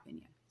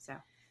opinion. So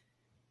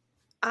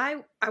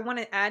I want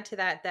to add to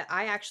that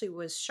I actually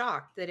was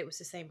shocked that it was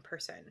the same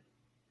person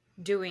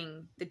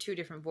doing the two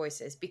different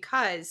voices,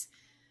 because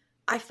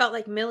I felt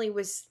like Millie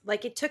was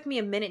like, it took me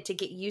a minute to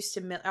get used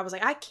to Millie. I was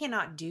like, I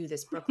cannot do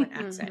this Brooklyn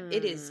accent.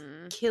 It is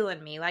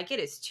killing me. Like, it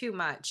is too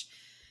much.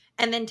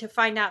 And then to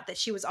find out that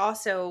she was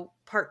also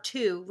part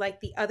 2, like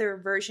the other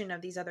version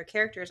of these other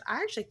characters,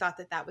 I actually thought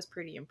that was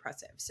pretty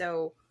impressive.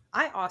 So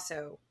I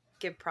also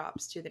give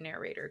props to the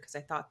narrator, because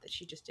I thought that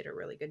she just did a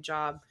really good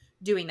job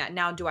doing that.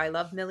 Now, do I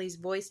love Millie's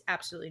voice?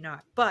 Absolutely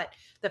not. But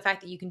the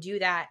fact that you can do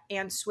that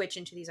and switch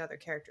into these other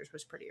characters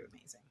was pretty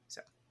amazing.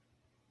 So,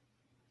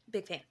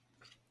 big fan.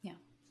 Yeah.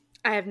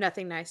 I have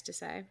nothing nice to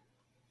say.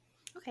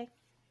 Okay.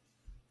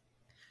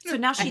 So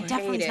now she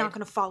definitely is not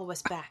going to follow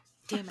us back.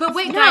 Damn it. But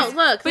wait, No, guys,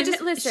 look, but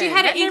just, listen, she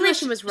had that an English.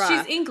 narration was rough.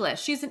 She's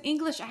English. She's an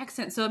English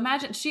accent. So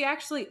imagine she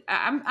actually.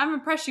 I'm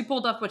impressed she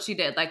pulled off what she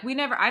did. Like,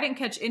 I didn't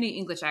catch any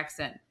English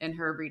accent in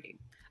her reading.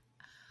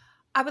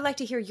 I would like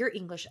to hear your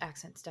English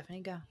accent,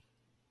 Stephanie. Go.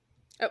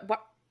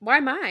 Why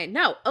mine?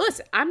 No,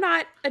 listen, I'm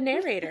not a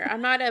narrator.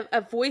 I'm not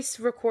a voice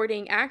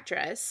recording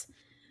actress,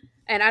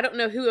 and I don't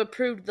know who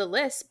approved the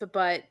lisp,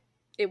 but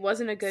it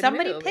wasn't a good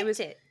Somebody move. picked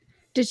it.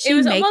 Did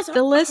she make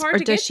the lisp, or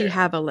does she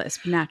have a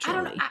lisp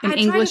naturally? An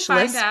English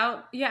lisp?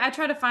 I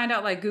try to find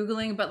out, like,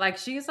 Googling, but like,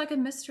 she's like a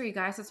mystery,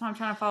 guys. That's why I'm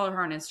trying to follow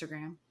her on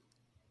Instagram.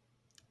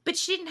 But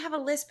she didn't have a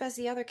lisp as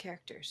the other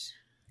characters.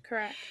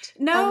 Correct.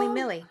 No, only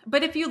Millie.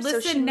 But if you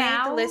listen so she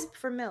now, made the lisp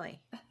for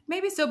Millie.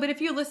 Maybe so. But if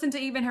you listen to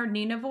even her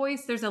Nina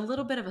voice, there's a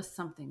little bit of a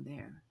something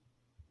there.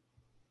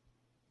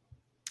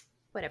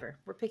 Whatever.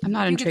 We're picking. I'm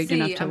not intrigued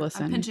enough to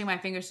listen. I'm pinching my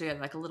fingers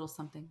together like a little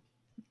something.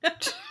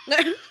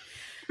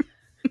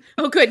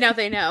 Oh, good. Now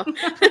they know.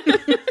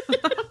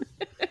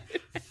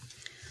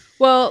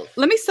 Well,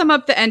 let me sum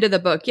up the end of the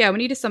book. Yeah, we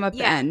need to sum up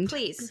the end.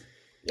 Please.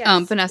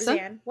 Yes, Vanessa?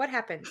 Suzanne, what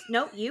happens?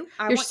 No, you.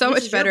 You're so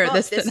much better at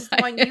this than I am. This is the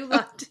one you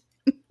loved.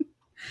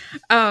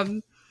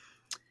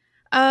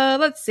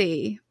 Let's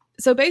see.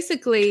 So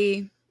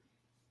basically,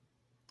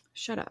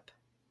 shut up.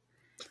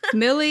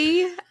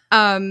 Millie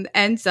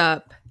ends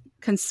up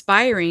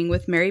conspiring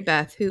with Mary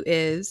Beth, who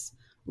is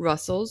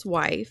Russell's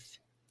wife,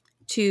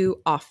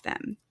 to off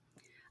them.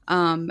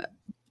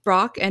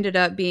 Brock ended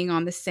up being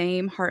on the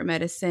same heart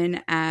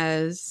medicine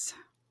as,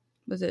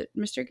 was it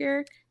Mr.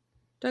 Garrick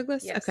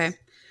Douglas? Yes.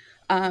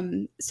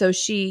 Okay. So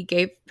she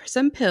gave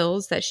some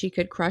pills that she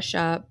could crush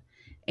up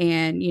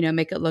and,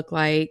 make it look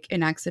like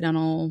an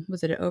accidental,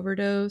 was it an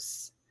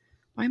overdose?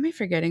 Why am I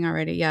forgetting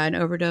already? Yeah, an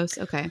overdose.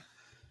 Okay.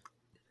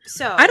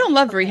 So I don't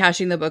love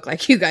rehashing the book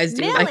like you guys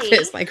do, like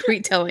this, like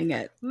retelling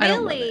it. I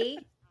don't love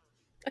it.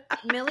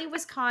 Millie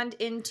was conned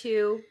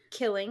into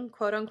killing,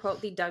 quote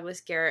unquote, the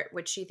Douglas Garrett,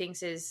 which she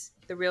thinks is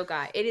the real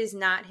guy. It is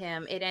not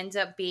him. It ends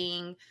up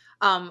being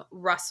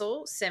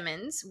Russell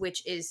Simmons,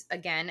 which is,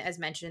 again, as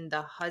mentioned,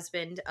 the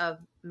husband of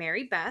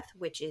Mary Beth,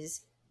 which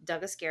is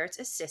Douglas Garrett's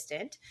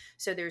assistant.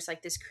 So there's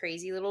like this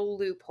crazy little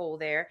loophole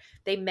there.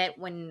 They met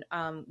when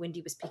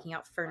Wendy was picking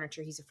out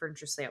furniture. He's a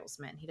furniture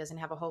salesman. He doesn't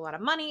have a whole lot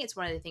of money. It's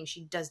one of the things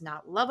she does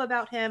not love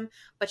about him,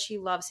 but she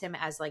loves him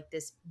as like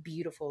this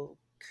beautiful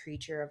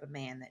creature of a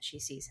man that she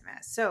sees him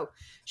as. So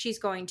she's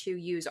going to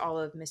use all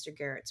of Mr.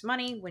 Garrett's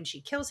money when she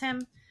kills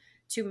him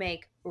to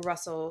make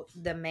Russell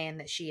the man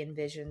that she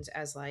envisions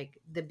as like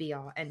the be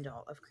all end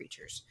all of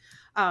creatures.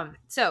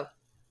 So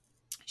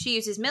she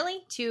uses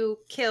Millie to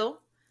kill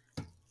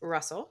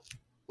Russell,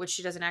 which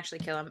she doesn't actually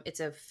kill him.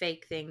 It's a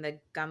fake thing. The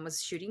gun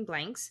was shooting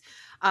blanks.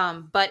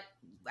 But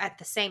at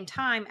the same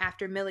time,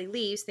 after Millie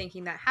leaves,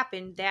 thinking that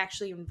happened, they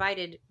actually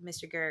invited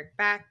Mr. Garrick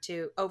back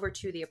over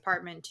to the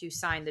apartment to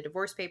sign the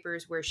divorce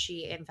papers, where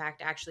she, in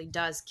fact, actually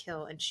does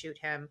kill and shoot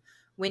him.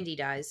 Wendy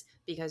does,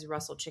 because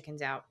Russell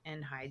chickens out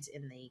and hides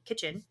in the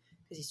kitchen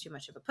because he's too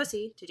much of a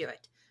pussy to do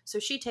it. So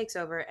she takes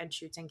over and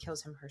shoots and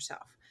kills him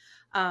herself.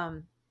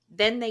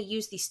 Then they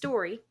use the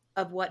story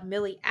of what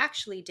Millie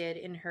actually did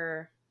in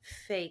her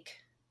fake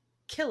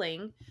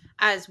killing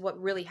as what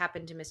really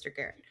happened to Mr.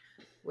 Garrett,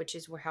 which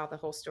is how the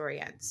whole story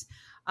ends.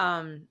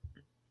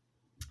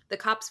 The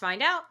cops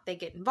find out, they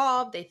get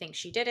involved, they think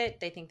she did it,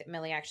 they think that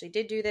Millie actually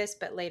did do this,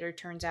 but later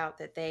turns out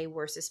that they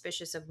were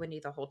suspicious of Wendy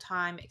the whole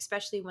time,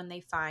 especially when they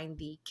find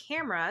the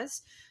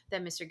cameras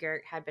that Mr.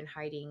 Garrett had been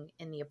hiding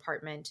in the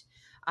apartment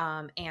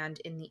and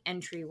in the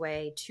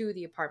entryway to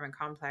the apartment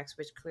complex,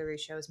 which clearly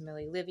shows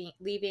Millie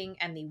leaving,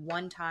 and the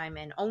one time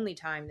and only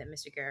time that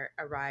Mr. Garrett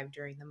arrived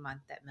during the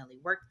month that Millie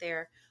worked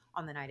there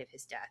on the night of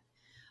his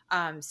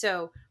death.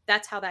 So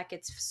that's how that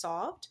gets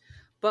solved.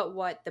 But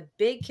what the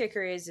big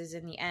kicker is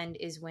in the end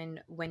is when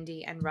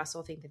Wendy and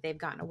Russell think that they've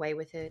gotten away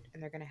with it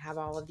and they're going to have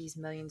all of these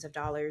millions of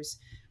dollars.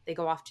 They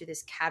go off to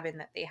this cabin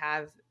that they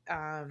have,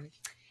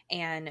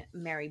 and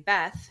Mary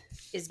Beth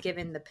is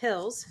given the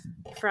pills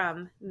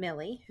from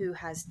Millie, who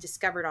has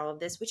discovered all of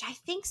this, which I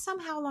think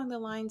somehow along the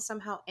line,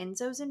 somehow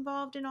Enzo's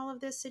involved in all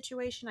of this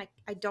situation.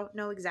 I don't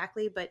know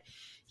exactly, but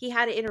he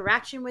had an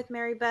interaction with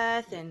Mary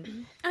Beth,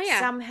 and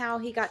somehow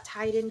he got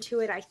tied into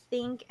it, I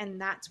think,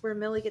 and that's where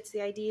Millie gets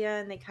the idea,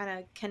 and they kind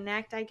of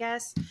connect, I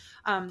guess.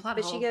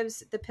 But she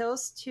gives the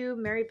pills to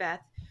Mary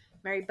Beth.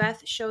 Mary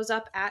Beth shows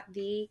up at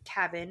the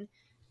cabin,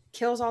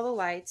 kills all the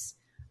lights,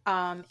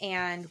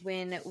 and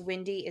when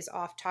Wendy is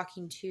off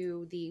talking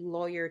to the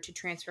lawyer to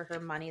transfer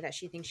her money that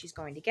she thinks she's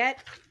going to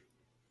get,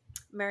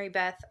 Mary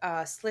Beth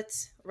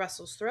slits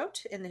Russell's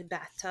throat in the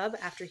bathtub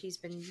after he's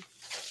been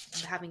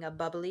having a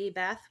bubbly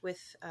bath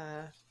with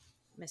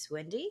Miss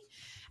Wendy.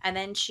 And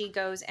then she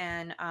goes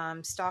and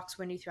stalks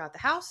Wendy throughout the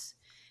house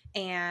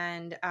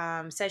and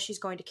says she's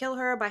going to kill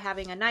her by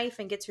having a knife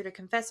and gets her to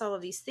confess all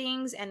of these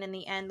things. And in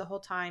the end, the whole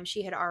time,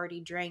 she had already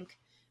drank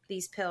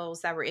these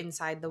pills that were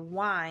inside the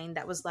wine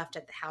that was left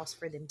at the house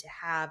for them to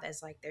have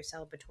as like their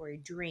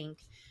celebratory drink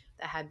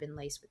that had been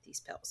laced with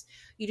these pills.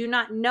 You do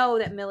not know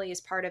that Millie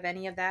is part of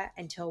any of that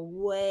until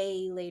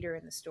way later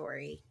in the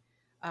story,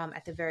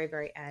 at the very,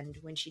 very end,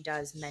 when she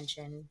does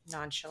mention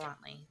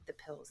nonchalantly the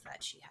pills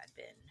that she had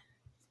been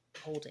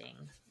holding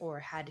or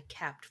had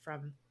kept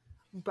from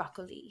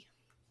broccoli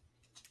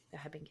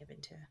that had been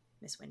given to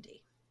Miss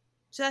Wendy.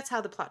 So that's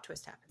how the plot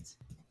twist happens.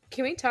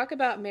 Can we talk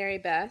about Mary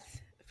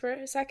Beth for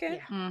a second?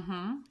 Yeah.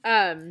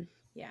 Mm-hmm.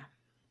 Yeah.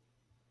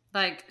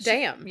 Like,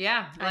 damn.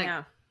 Yeah. Like, I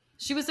know.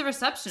 She was the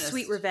receptionist.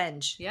 Sweet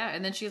revenge. Yeah.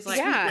 And then she was like,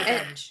 yeah, sweet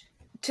revenge.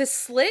 To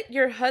slit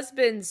your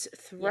husband's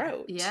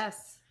throat. Yeah.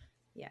 Yes.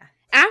 Yeah.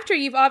 After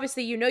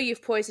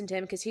you've poisoned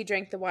him because he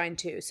drank the wine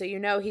too. So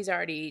he's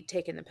already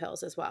taken the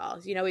pills as well.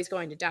 He's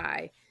going to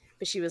die.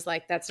 But she was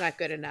like, that's not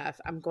good enough.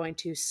 I'm going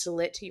to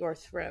slit your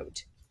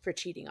throat for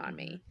cheating on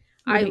me.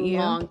 I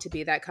long to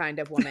be that kind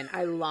of woman.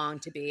 I long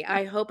to be.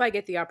 I hope I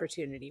get the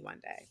opportunity one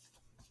day.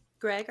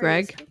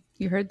 Greg,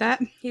 you heard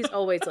that? He's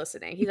always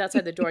listening. He's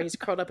outside the door. He's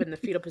curled up in the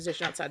fetal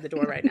position outside the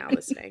door right now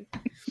listening.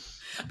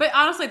 But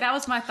honestly, that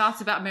was my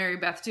thoughts about Mary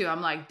Beth too.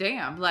 I'm like,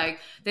 damn, like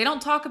they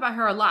don't talk about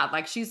her a lot.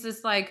 Like she's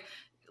this like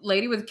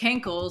lady with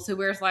cankles who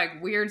wears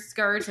like weird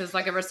skirts as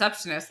like a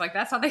receptionist. Like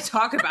that's how they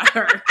talk about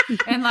her.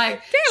 And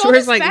like she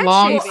wears like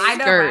long skirts. I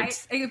know,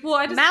 right? Well,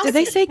 I just, did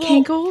they say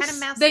cankles?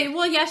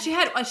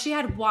 She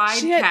had wide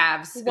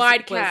calves.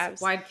 Wide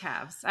calves. Wide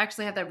calves. I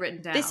actually had that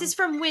written down. This is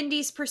from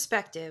Wendy's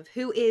perspective,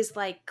 who is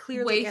like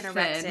clearly Way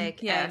anorexic. thin.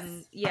 Yes.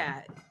 And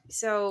yeah.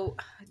 So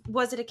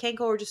was it a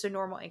cankle or just a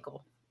normal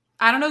ankle?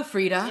 I don't know,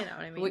 Frieda. You know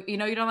what I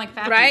mean? You don't like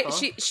fat right?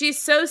 people. She's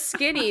so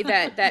skinny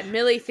that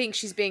Millie thinks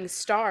she's being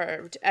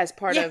starved as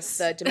part of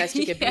the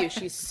domestic abuse.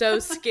 She's so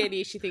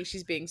skinny, she thinks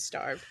she's being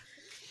starved.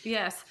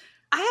 Yes.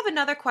 I have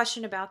another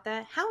question about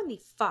that. How in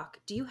the fuck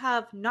do you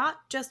have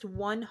not just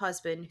one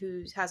husband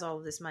who has all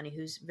of this money,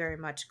 who's very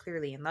much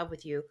clearly in love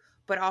with you,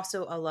 but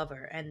also a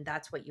lover, and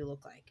that's what you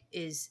look like,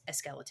 is a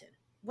skeleton?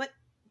 What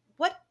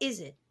is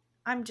it?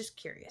 I'm just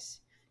curious.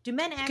 Do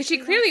men actually? Because she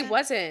clearly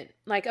wasn't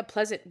like a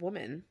pleasant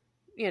woman.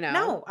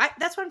 No,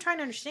 that's what I'm trying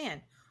to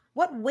understand.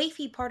 What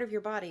wafy part of your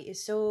body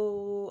is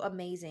so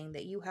amazing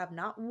that you have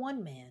not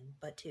one man,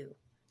 but two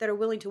that are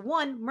willing to,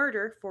 one,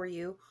 murder for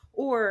you,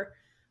 or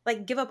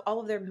like give up all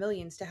of their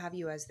millions to have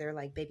you as their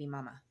like baby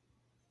mama?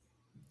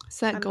 It's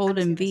that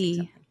golden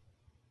V.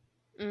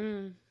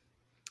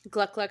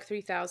 Gluck Gluck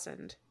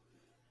 3000.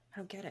 I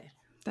don't get it.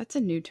 That's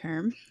a new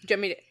term. Do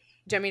you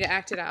want me to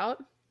act it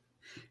out?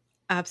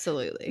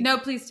 Absolutely. No,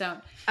 please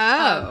don't.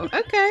 Oh,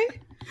 okay.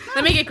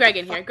 Let me get Greg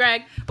in here.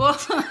 Greg. Well,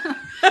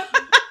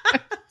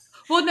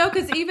 no,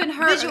 because even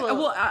her. Visual.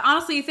 Well,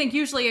 honestly, you think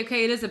usually,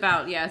 okay, it's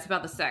about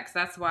the sex.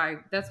 That's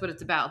what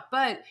it's about.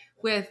 But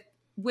with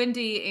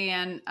Wendy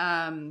and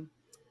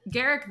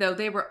Garrick, though,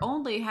 they were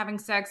only having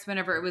sex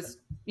whenever it was,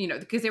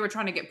 because they were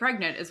trying to get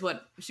pregnant, is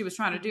what she was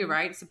trying to do,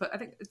 right? So, but I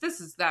think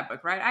this is that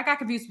book, right? I got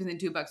confused between the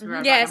two books.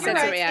 Yes,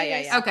 that's right.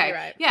 Yeah. Okay,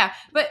 right. Yeah,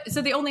 but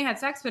so they only had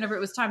sex whenever it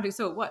was time to.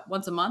 So what?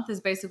 Once a month is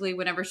basically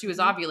whenever she was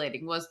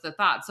ovulating was the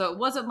thought. So it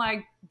wasn't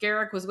like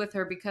Garrick was with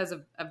her because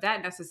of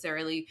that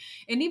necessarily.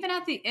 And even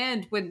at the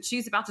end, when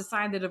she's about to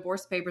sign the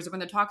divorce papers, or when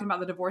they're talking about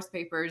the divorce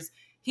papers,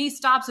 he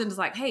stops and is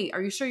like, "Hey,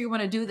 are you sure you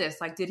want to do this?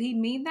 Like, did he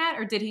mean that,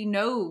 or did he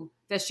know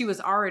that she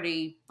was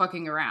already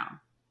fucking around?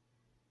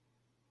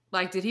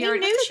 Like, did he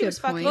already knew she was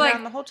fucking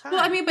around the whole time?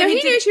 Well, I mean, but he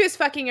knew she was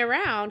fucking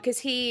around because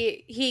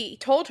he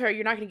told her,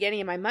 "You're not going to get any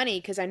of my money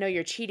because I know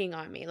you're cheating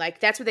on me." Like,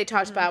 that's what they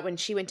talked about when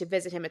she went to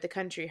visit him at the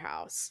country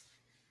house.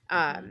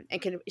 And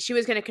she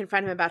was going to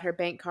confront him about her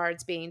bank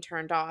cards being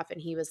turned off,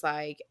 and he was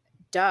like,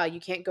 "Duh,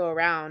 you can't go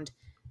around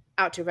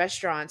out to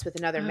restaurants with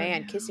another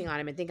man kissing on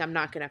him and think I'm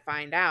not going to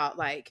find out.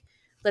 Like,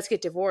 let's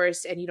get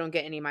divorced and you don't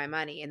get any of my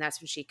money." And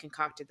that's when she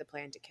concocted the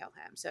plan to kill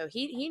him. So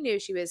he knew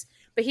she was,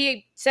 but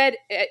he said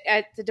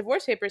at the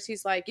divorce papers,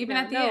 he's like, even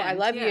at the "No, end, I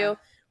love you.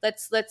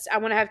 I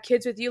want to have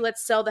kids with you.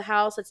 Let's sell the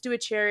house. Let's do a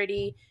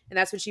charity. And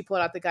that's when she pulled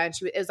out the gun.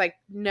 It was like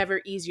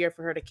never easier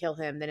for her to kill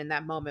him than in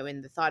that moment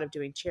when the thought of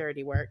doing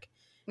charity work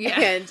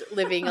and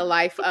living a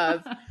life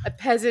of a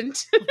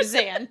peasant.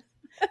 Roseanne.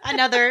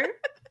 Another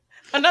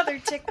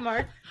tick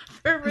mark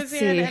for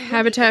Roseanne.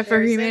 Habitat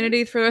for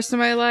Humanity for the rest of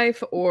my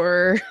life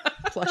or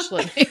plush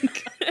living.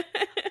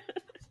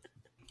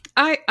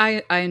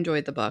 I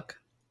enjoyed the book.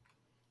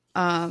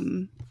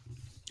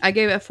 I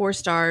gave it 4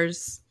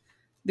 stars.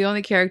 The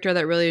only character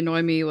that really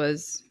annoyed me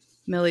was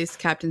Millie's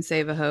Captain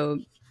Save-A-Ho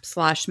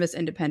 / Miss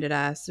Independent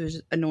ass. It was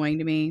just annoying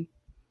to me.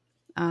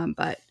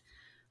 But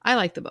I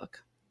liked the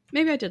book.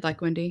 Maybe I did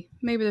like Wendy.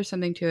 Maybe there's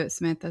something to it,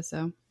 Samantha.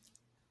 So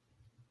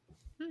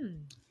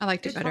I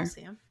liked it better.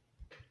 Sam.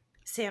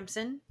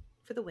 Samson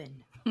for the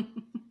win.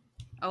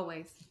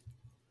 Always.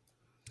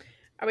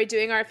 Are we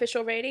doing our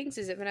official ratings?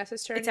 Is it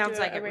Vanessa's turn? It sounds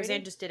like it.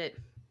 Roseanne just did it.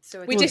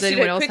 So does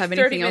anyone else have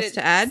anything else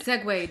to add?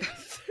 Segued.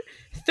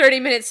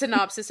 30-minute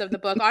synopsis of the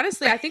book.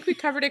 Honestly, I think we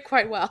covered it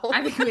quite well.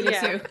 I think we did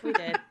too. We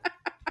did.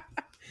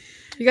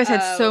 You guys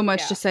had so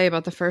much to say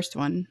about the first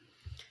one.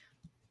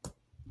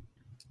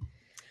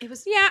 It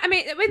was I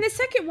mean, in the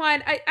second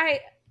one,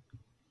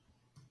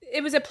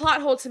 it was a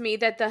plot hole to me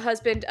that the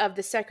husband of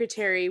the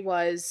secretary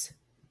was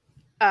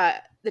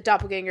the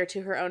doppelganger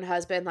to her own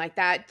husband, like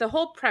that. The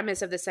whole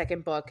premise of the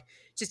second book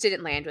just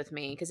didn't land with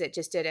me because it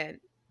just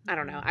didn't. I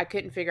don't know. I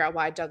couldn't figure out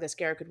why Douglas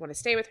Garrett could want to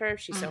stay with her.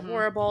 She's so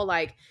horrible.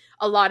 Like,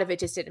 a lot of it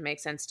just didn't make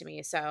sense to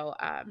me. So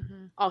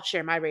I'll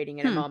share my rating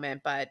in a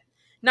moment, but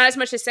not as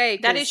much to say.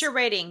 That is your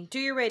rating. Do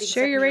your rating.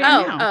 Share your rating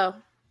now.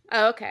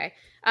 Oh, okay.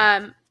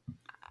 I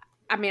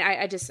mean,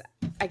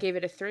 I gave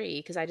it a 3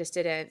 because I just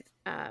didn't.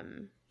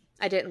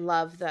 I didn't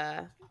love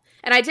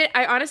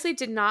I honestly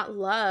did not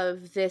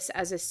love this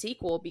as a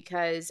sequel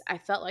because I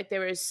felt like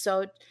there was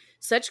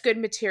such good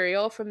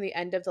material from the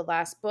end of the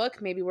last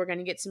book. Maybe we're going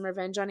to get some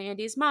revenge on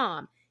Andy's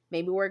mom.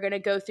 Maybe we're going to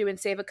go through and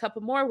save a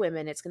couple more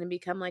women. It's going to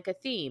become like a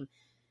theme.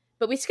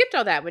 But we skipped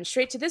all that, went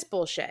straight to this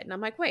bullshit. And I'm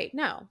like, wait,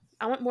 no.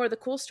 I want more of the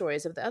cool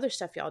stories of the other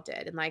stuff y'all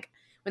did. And like,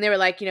 when they were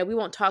like, we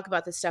won't talk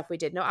about the stuff we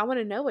did. No, I want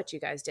to know what you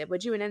guys did.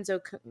 What'd you and Enzo,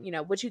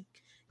 what'd you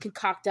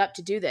concoct up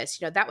to do this?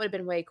 That would have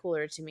been way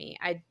cooler to me.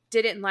 I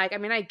didn't like, I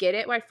mean, I get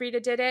it why Frieda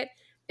did it.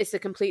 It's the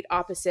complete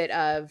opposite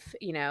of,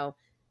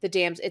 the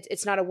damn,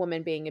 it's not a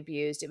woman being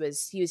abused. It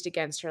was used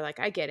against her. Like,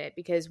 I get it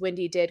because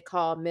Wendy did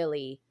call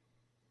Millie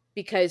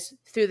because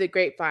through the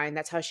grapevine,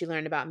 that's how she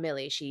learned about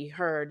Millie. She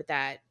heard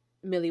that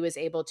Millie was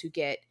able to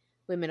get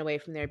women away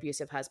from their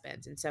abusive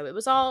husbands. And so it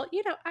was all,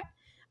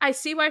 I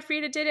see why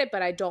Frieda did it,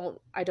 but I don't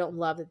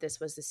love that this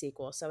was the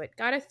sequel. So it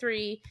got a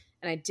 3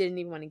 and I didn't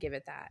even want to give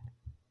it that.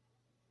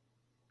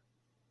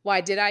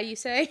 Why did I, you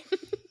say?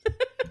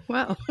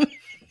 Well,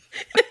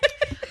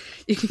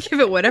 you can give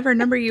it whatever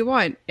number you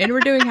want. And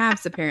we're doing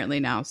halves apparently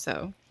now,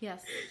 so.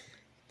 Yes.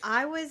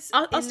 I was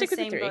I'll in stick the with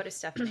the same 3. boat as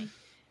Stephanie.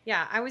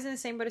 Yeah, I was in the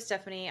same boat as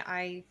Stephanie.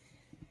 I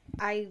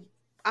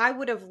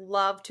would have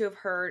loved to have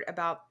heard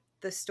about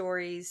the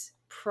stories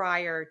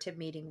prior to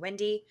meeting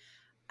Wendy.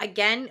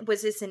 Again,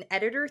 was this an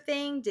editor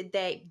thing?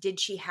 Did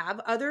she have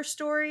other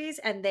stories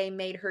and they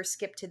made her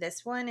skip to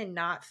this one and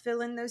not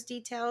fill in those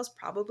details?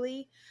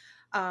 Probably.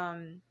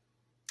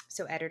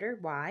 So editor,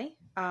 why?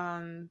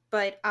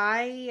 But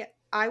I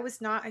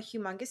was not a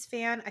humongous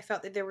fan. I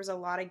felt that there was a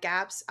lot of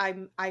gaps. I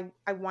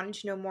wanted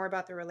to know more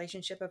about the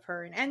relationship of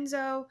her and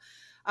Enzo,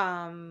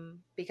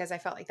 because I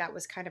felt like that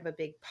was kind of a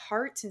big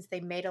part since they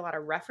made a lot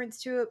of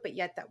reference to it, but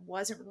yet that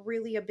wasn't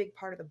really a big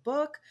part of the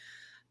book.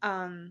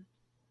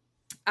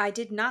 I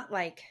did not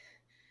like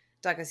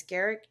Douglas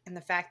Garrett and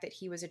the fact that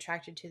he was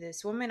attracted to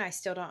this woman. I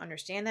still don't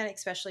understand that,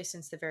 especially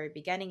since the very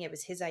beginning. It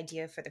was his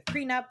idea for the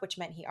prenup, which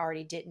meant he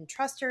already didn't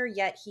trust her,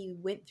 yet he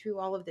went through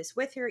all of this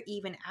with her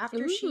even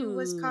after she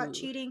was caught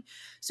cheating.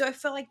 So I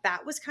felt like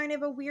that was kind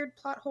of a weird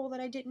plot hole that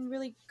I didn't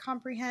really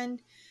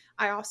comprehend.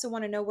 I also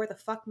want to know where the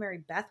fuck Mary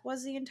Beth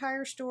was the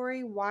entire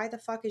story. Why the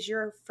fuck is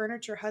your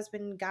furniture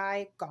husband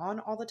guy gone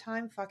all the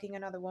time, fucking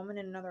another woman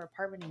in another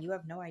apartment, and you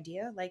have no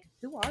idea? Like,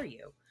 who are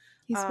you?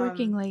 He's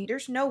working late.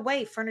 There's no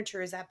way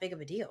furniture is that big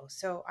of a deal.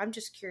 So I'm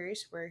just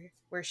curious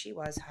where she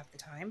was half the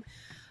time.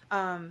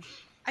 I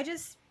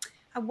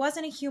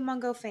wasn't a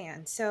humongo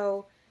fan.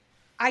 So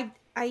I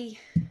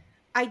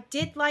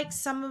did like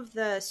some of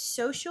the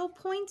social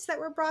points that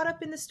were brought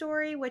up in the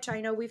story, which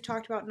I know we've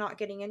talked about not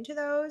getting into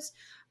those.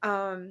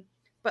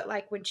 But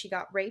like when she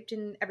got raped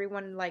and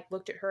everyone like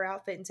looked at her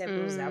outfit and said,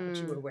 well, was that what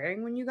you were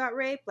wearing when you got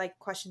raped? Like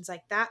questions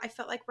like that. I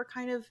felt like we're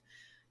kind of,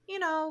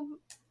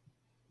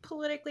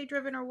 politically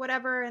driven or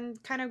whatever,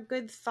 and kind of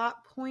good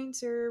thought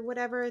points or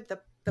whatever.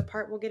 The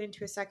part we'll get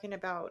into a second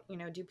about,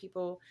 do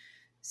people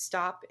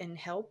stop and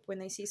help when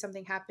they see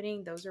something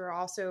happening? Those are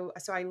also,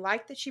 so I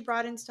like that she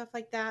brought in stuff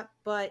like that,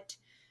 but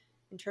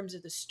in terms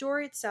of the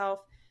story itself,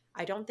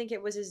 I don't think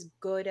it was as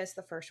good as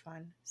the first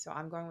one. So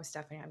I'm going with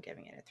Stephanie. I'm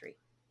giving it a 3.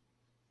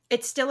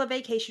 It's still a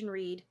vacation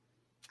read.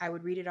 I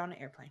would read it on an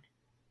airplane.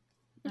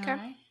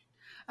 Okay.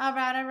 All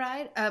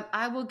right.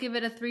 I will give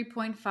it a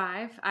 3.5.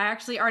 I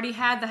actually already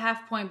had the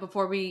half point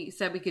before we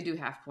said we could do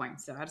half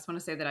points. So I just want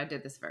to say that I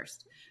did this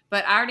first.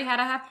 But I already had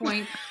a half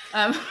point.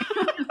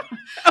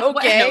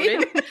 Okay.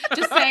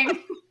 Just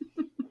saying.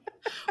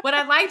 What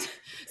I liked,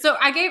 so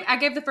I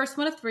gave the first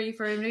one a 3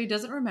 for anybody who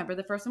doesn't remember.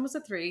 The first one was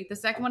a 3. The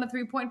second one a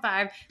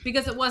 3.5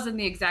 because it wasn't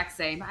the exact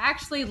same. I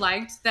actually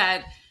liked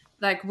that,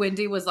 like,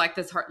 Wendy was like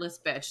this heartless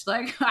bitch.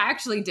 Like, I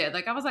actually did.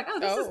 Like, I was like, oh,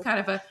 this is kind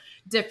of a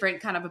different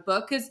kind of a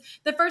book. Because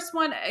the first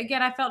one,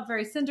 again, I felt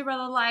very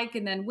Cinderella-like.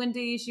 And then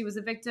Wendy, she was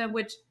a victim,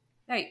 which,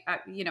 hey,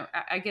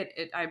 I get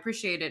it. I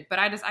appreciate it. But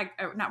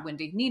not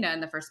Wendy, Nina in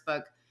the first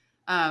book.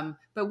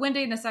 But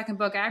Wendy in the second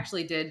book, I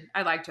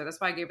liked her. That's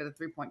why I gave her the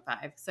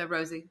 3.5. So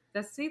Rosie,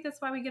 that's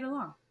why we get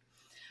along.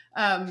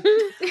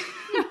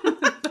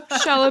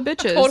 Shallow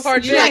bitches. Cold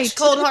hard bitch.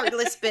 Cold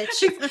heartless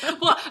bitch.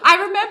 Well, I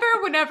remember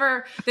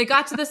whenever they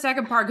got to the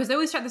second part, because they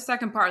always start the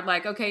second part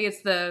like, okay,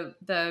 it's the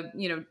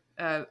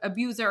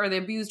abuser or the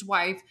abused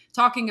wife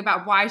talking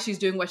about why she's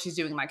doing what she's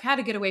doing, like how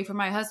to get away from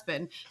my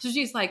husband. So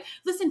she's like,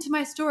 listen to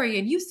my story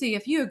and you see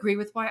if you agree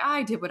with why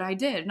I did what I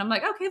did. And I'm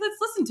like, okay, let's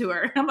listen to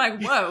her. And I'm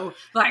like, whoa,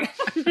 like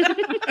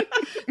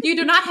you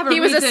do not have a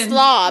reason. He was a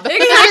slob. He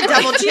had a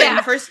double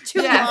chin for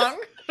too long.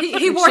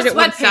 He wore She didn't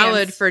want sweatpants.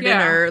 salad for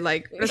dinner,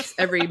 like that's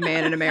every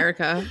man in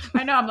America.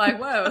 I know. I'm like,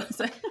 whoa.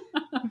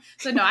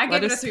 So no, I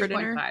gave it a Lettuce for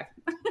dinner. 3.5.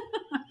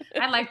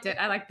 I liked it.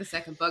 I liked the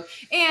second book.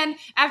 And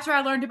after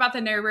I learned about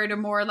the narrator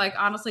more, like,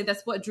 honestly,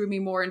 that's what drew me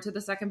more into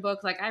the second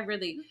book. Like, I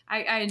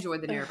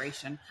enjoyed the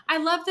narration. I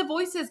love the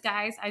voices,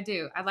 guys. I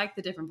do. I like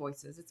the different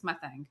voices. It's my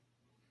thing.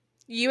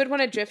 You would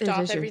want to drift It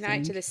off is your every night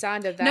thing. to the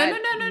sound of that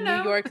No.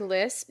 New York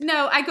lisp.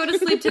 No, I go to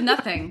sleep to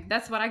nothing.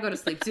 That's what I go to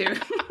sleep to.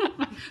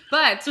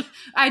 But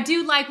I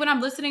do like when I'm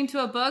listening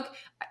to a book,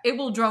 it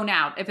will drone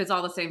out if it's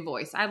all the same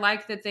voice. I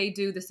like that they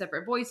do the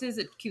separate voices.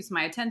 It keeps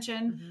my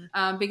attention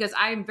because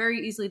I am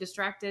very easily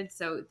distracted.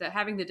 So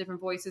having the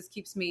different voices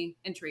keeps me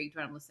intrigued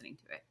when I'm listening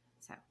to it.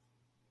 So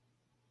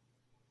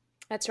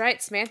That's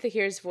right. Samantha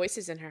hears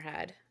voices in her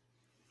head.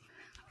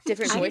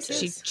 Different voices.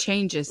 She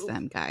changes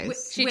them,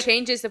 guys. She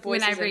changes the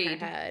voices when I read. in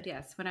her head.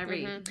 Yes, when I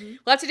read. Mm-hmm.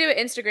 We'll have to do an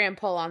Instagram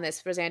poll on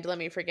this, Rosanda. Let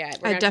me forget.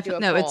 We're I gonna have to do a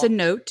definitely it's a poll.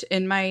 note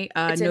in my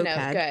It's a note.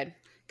 notepad Good.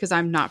 because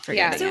I'm not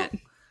forgetting Yeah. it.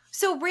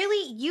 So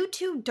really, you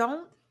two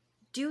don't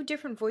do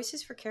different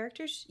voices for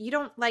characters? You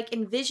don't like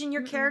envision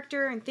your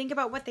character and think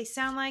about what they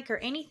sound like or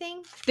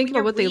anything? Think When about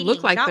you're what they look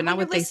reading, like, but when not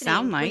you're what they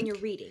sound listening, like. when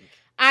you're reading.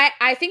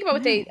 I think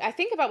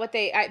about what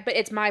but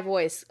it's my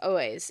voice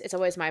always. It's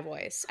always my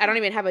voice. I don't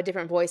even have a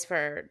different voice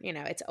for,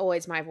 it's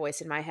always my voice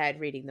in my head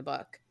reading the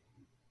book.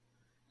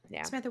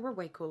 Yeah. Samantha, we're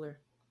way cooler.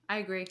 I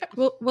agree.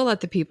 We'll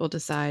let the people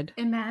decide.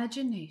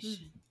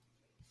 Imagination.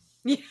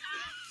 I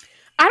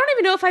don't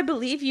even know if I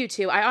believe you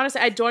two. I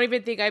don't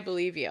even think I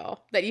believe you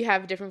that you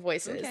have different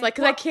voices. Okay. Like,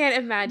 because I can't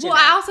imagine. Well,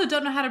 I also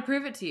don't know how to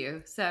prove it to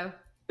you. So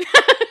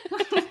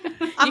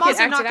I'm can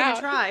also act not it going out.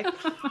 to try.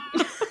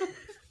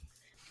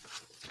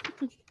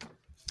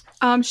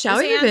 Shall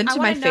we move Roseanne, into I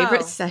my wanna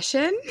favorite know.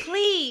 session?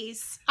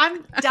 Please.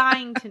 I'm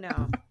dying to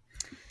know.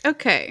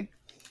 Okay.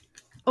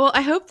 Well,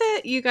 I hope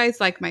that you guys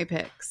like my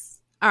picks.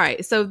 All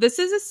right. So this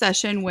is a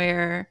session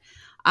where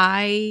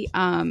I,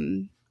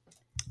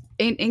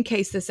 in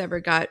case this ever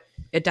got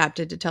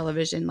adapted to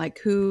television, like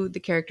who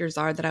the characters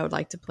are that I would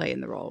like to play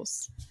in the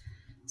roles.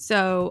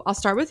 So I'll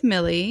start with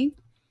Millie.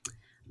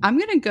 I'm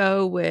going to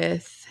go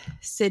with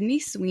Sydney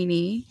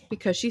Sweeney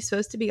because she's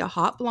supposed to be a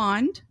hot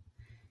blonde.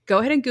 Go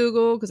ahead and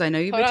Google because I know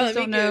you Hold on, bitches let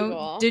me don't know.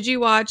 Google. Did you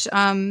watch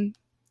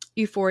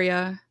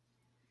Euphoria?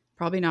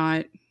 Probably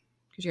not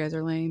because you guys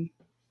are lame.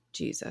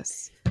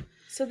 Jesus.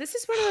 So this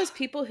is one of those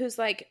people who's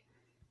like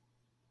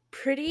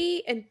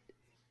pretty, and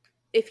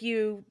if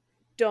you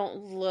don't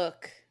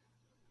look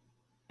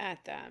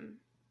at them.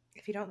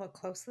 If you don't look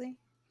closely.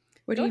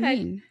 What do Go you ahead.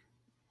 mean?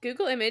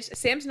 Google image.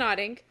 Sam's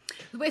nodding.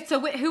 wait, so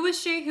who was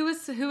she? Who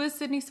was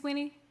Sydney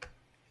Sweeney?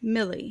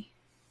 Millie.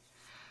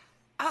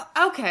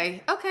 Oh,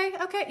 okay.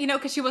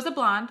 Because she was a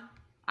blonde.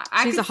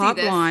 I She's could a hot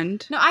see this.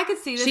 blonde. No, I could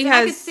see this. She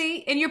I could has-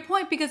 see, and your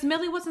point, because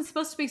Millie wasn't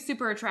supposed to be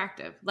super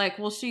attractive. Like,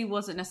 well, she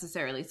wasn't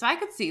necessarily. So I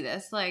could see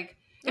this. Like,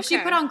 if she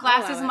Okay, put on I'll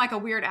glasses allow and it. like a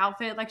weird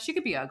outfit, like she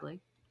could be ugly.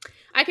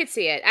 I could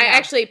see it. I Yeah.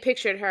 actually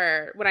pictured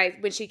her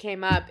when she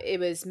came up. It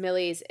was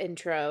Millie's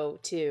intro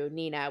to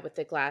Nina with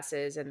the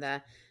glasses and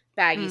the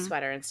baggy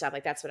sweater and stuff.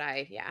 Like that's what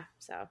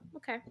So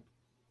okay.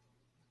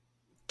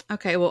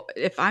 Okay, well,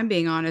 if I'm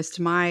being honest,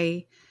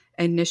 my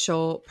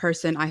initial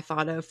person I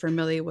thought of for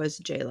Millie was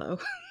J-Lo.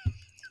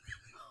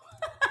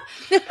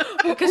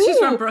 Because she's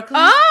from Brooklyn.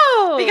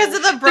 Oh, Because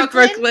of the The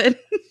Brooklyn.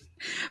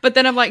 But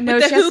then I'm like, no,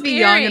 With the she has to hoop be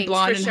young and earrings,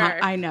 blonde for and hot.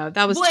 sure. I know.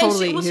 That was Well,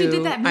 totally she who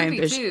did that I movie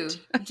too.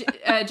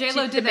 envisioned.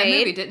 J-Lo The did that Maid?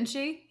 movie, didn't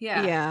she?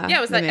 Yeah. yeah.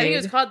 It was The like I think it Maid.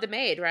 was called The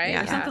Maid, right?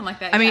 Yeah. Or something like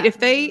that. I mean, yeah.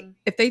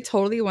 if they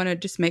totally want to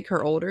just make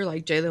her older,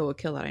 like J-Lo will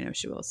kill it. I know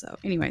she will. So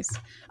anyways,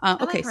 I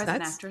like okay, her so as an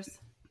that's actress.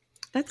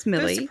 that's I was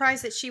Millie.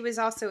 surprised that she was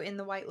also in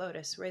The White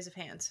Lotus. Raise of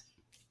hands.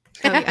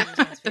 Oh, yeah.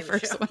 Roseanne's The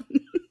favorite first show. one.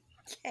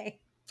 Okay.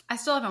 I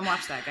still haven't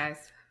watched that, guys.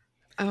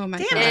 Oh my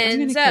Damn god, it.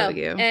 I'm gonna kill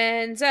you.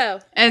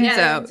 Enzo.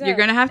 Enzo. You're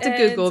gonna have to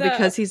Google Enzo.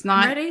 because he's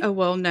not Ready? a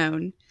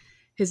well-known.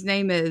 His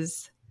name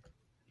is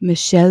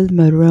Michel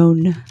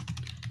Marone.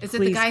 Is it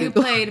Please the guy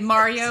Google. who played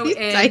Mario He's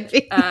in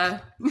typing.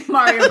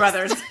 Mario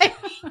Brothers?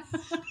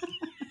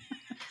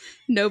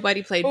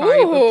 Nobody played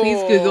Mario, but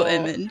please Google Ooh.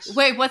 image.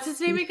 Wait, what's his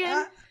name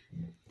again?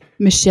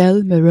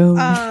 Michel Marone.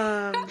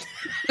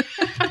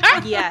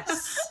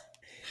 Yes.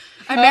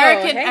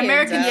 American hey,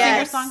 American Enzo.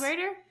 Yes.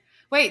 singer-songwriter?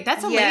 Wait,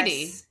 that's a Yes.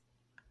 lady.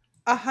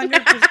 100%.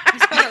 You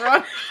spelled it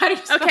wrong. How do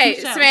you spell Okay,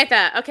 Michelle?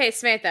 Samantha. Okay,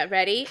 Samantha.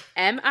 Ready?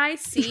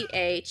 Michele.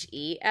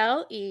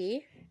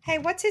 Hey,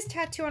 what's his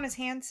tattoo on his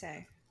hand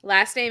say?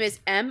 Last name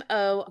is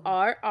Morrone.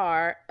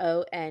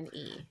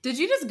 Did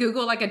you just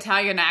Google like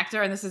Italian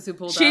actor and this is who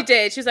pulled She up?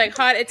 did. She was like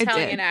hot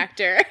Italian did.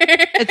 actor.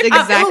 It's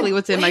exactly oh,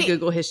 what's in my wait.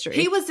 Google history.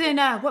 He was in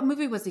what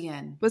movie was he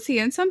in? Was he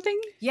in something?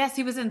 Yes,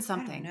 he was in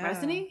something, know.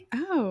 wasn't he?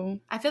 Oh.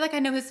 I feel like I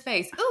know his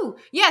face. Oh,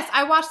 yes,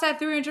 I watched that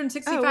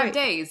 365 Oh, wait.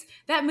 days.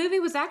 That movie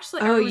was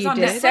actually Oh, it was you on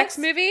did? Netflix. Sex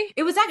movie?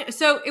 It was actually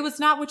so it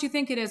was not what you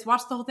think it is.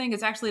 Watch the whole thing.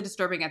 It's actually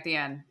disturbing at the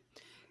end.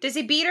 Does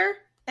he beat her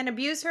and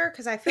abuse her?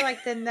 Because I feel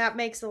like then that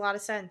makes a lot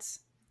of sense.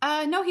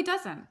 No, he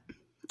doesn't.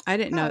 I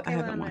didn't know. okay, I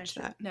well, haven't I'm not watched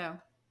sure. that. No.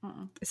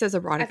 It says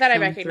erotic. I thought I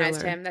film recognized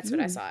thriller. him. That's what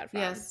I saw it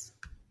from. Yes.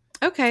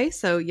 Okay,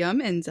 so Yum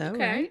Enzo.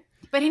 Okay. Right?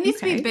 But he needs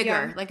to Okay, be bigger.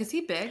 yeah. Like, is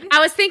he big? I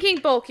was thinking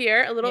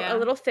bulkier, a Yeah.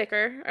 little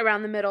thicker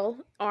around the middle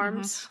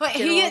arms. But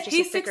general, just a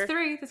he's thicker-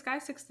 6'3". This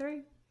guy's 6'3".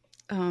 It's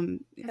That's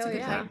Hell a good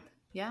yeah. height.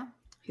 Yeah.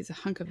 He's a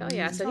hunk of Hell a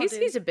yeah! man. So Tall he's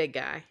dude. a big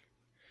guy.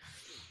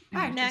 All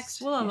right,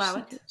 next. We'll allow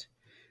it.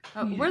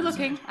 Oh, Yeah. we're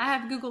looking. I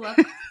have Google up.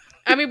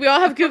 I mean, we all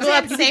have Google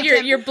up. Saved You're,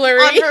 him you're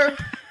blurry. on her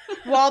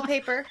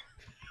wallpaper.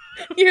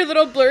 Your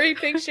little blurry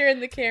picture in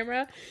the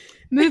camera.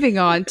 Moving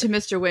on to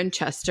Mr.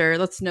 Winchester.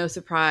 Let's no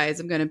surprise.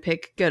 I'm going to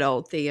pick good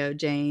old Theo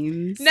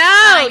James. No,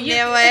 I you-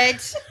 knew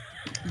it.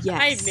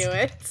 Yes. I knew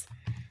it.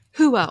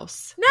 Who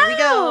else? No, Here we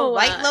go.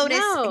 White Lotus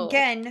no.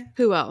 again.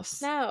 Who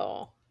else?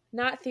 No,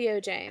 not Theo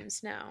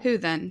James. No. Who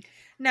then?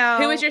 No.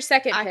 Who was your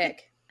second I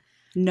pick?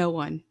 No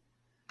one.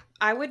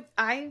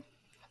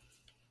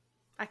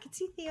 I could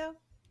see Theo.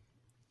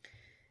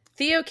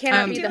 Theo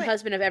cannot be Do the it.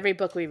 husband of every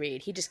book we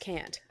read. He just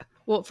can't.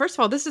 Well, first of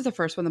all, this is the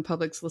first one the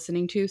public's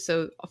listening to,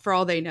 so for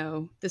all they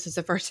know, this is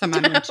the first time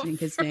I'm mentioning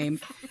his name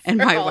and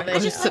for my all White they I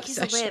know. Lotus just like his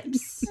obsession.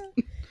 lips.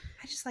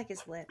 I just like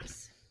his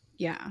lips.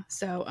 Yeah.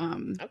 So,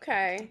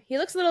 Okay, he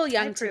looks a little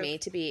young to approve. me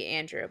to be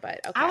Andrew, but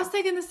okay. I was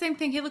thinking the same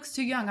thing. He looks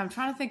too young. I'm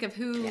trying to think of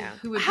who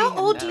would be How him,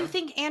 old do though. you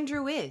think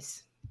Andrew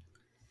is?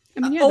 I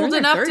mean, yeah, they're in Old their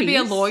enough to be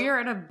a 30s. lawyer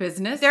at a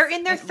business? They're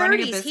in their Like,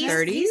 running a 30s.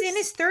 business? He's in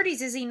his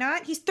 30s, is he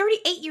not? He's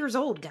 38 years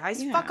old,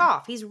 guys. Yeah. Fuck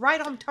off. He's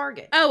right on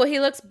target. Oh well, he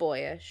looks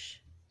boyish.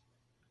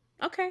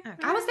 Okay.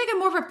 I was thinking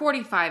more of a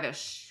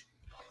 45-ish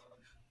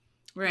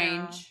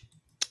range.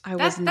 I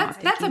was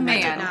not That's a thinking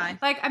that at man. all.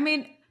 Like, I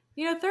mean,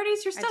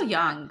 30s, you're still did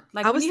young.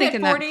 Like, I when was you hit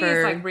thinking that 40, for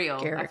it's like real,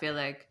 I Garrett. feel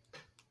like.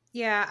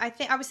 Yeah,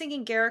 I was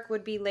thinking Garrick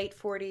would be late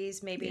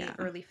 40s, maybe Yeah.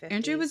 early 50s.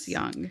 Andrew was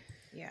young.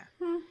 Yeah.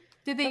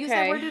 Did they use that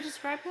Okay. word to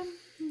describe him?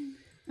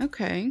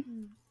 Okay.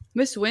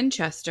 Miss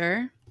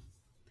Winchester.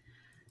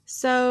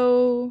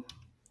 So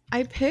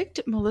I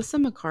picked Melissa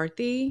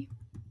McCarthy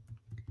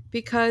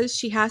because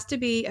she has to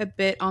be a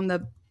bit on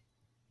the,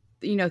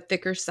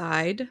 thicker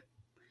side.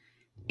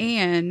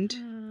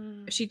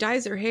 And if she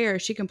dyes her hair,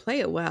 she can play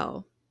it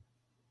well.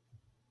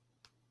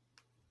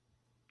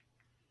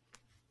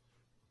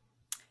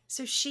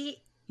 So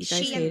she You guys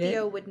and hate it?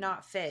 Theo would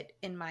not fit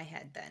in my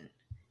head then.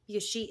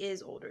 Because she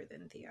is older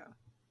than Theo.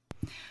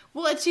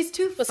 Well, she's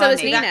too funny. Well, so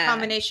is Nina. That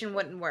combination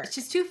wouldn't work.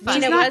 She's too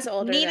funny. Nina was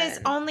older. Nina's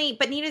then.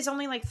 Nina's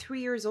only like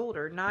 3 years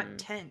older, not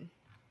 10.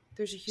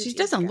 There's a huge She age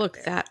doesn't gap look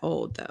there. that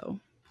old, though.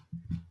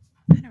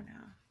 I don't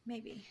know.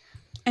 Maybe.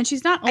 And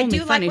she's not I only do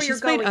like funny, where you're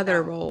she's played going, other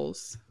though.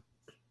 roles.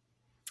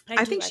 I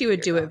do think like she where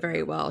would you're do it going, very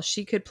though. well.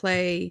 She could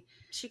play,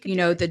 She could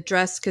do it. the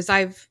dress, because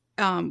I've,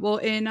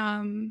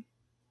 in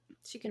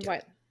She could And do what?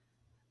 it.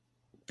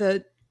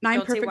 the Nine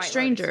Don't say Perfect White Lotus.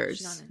 Strangers.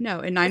 She's not in it. No,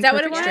 in Nine Is that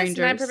what Perfect it was? Strangers.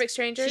 Nine Perfect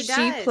Strangers. She She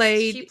does.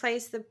 played- She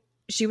plays the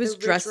She was the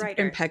rich dressed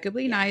writer.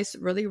 impeccably Yeah. nice,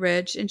 really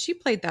rich, and she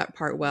played that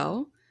part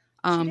well.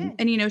 did.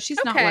 And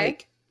she's not Okay.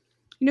 like,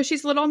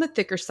 she's a little on the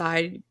thicker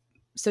side,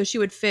 so she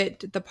would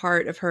fit the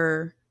part of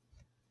her,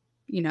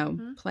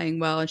 playing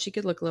well, and she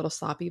could look a little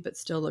sloppy but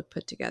still look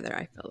put together,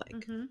 I feel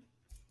like. Mhm.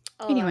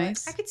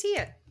 Anyways, I could see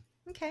it.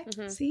 Okay.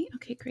 see,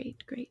 okay,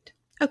 great.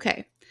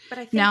 Okay, But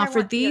I think Now I for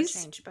want Theo these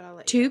changed, but I'll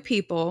let two you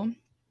people,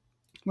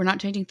 we're not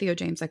changing Theo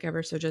James like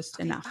ever, so just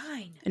go. enough.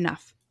 Fine.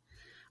 Enough.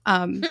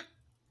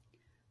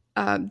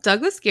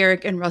 Douglas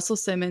Garrick and Russell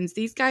Simmons,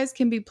 these guys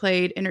can be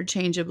played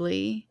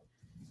interchangeably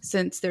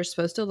since they're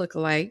supposed to look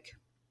alike.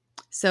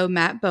 So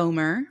Matt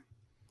Bomer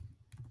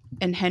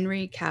and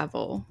Henry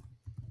Cavill.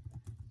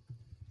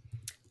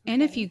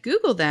 And if you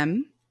Google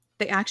them,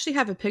 they actually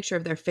have a picture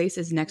of their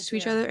faces next to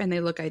each other and they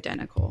look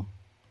identical.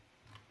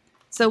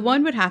 So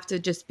one would have to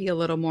just be a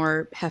little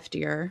more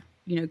heftier,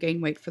 gain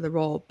weight for the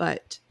role,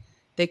 but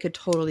they could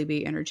totally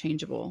be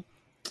interchangeable.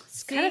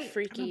 It's kind of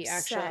freaky, I'm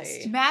obsessed.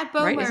 actually. Matt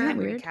Right, Bomer isn't that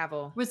Henry weird?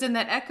 Cavill. was in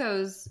that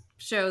Echoes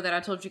show that I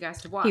told you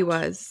guys to watch. He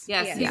was.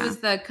 Yes, Yeah. he Yeah. was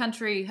the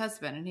country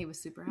husband, and he was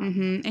super hot.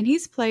 Mm-hmm. And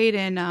he's played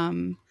in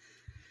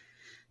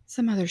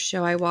some other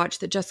show I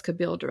watched that Jessica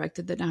Biel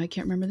directed that now I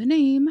can't remember the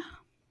name.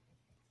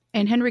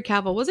 And Henry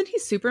Cavill, wasn't he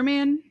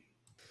Superman?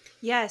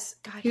 Yes.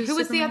 God, He Who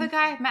was the Superman? other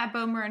guy? Matt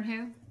Bomer and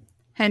who?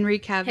 Henry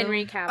Cavill.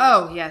 Henry Cavill.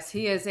 Oh, yes,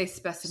 he is a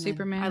specimen.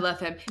 Superman. I love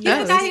him. He's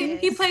Oh, the guy he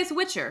he is. plays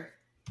Witcher,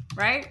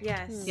 right?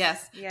 Yes.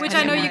 Yes. Yeah, Which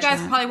I I know didn't you watch guys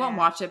that. probably won't Yeah.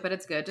 watch it, but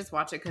it's good. Just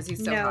watch it because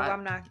he's so no, hot.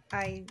 I'm not.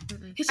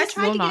 Mm-mm. He's I just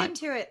tried will to not. get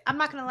into it. I'm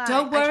not gonna lie.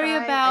 Don't I worry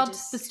tried, about I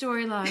just- the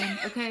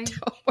storyline, okay?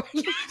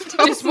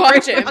 Just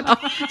watch him.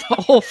 The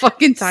whole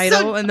fucking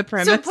title and the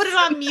premise. So put it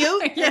on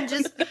mute and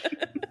just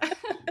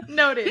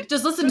noted.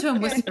 Just listen to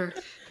him whisper.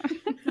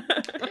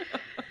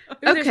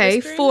 Okay,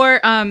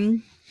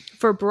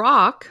 for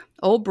Brock,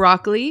 old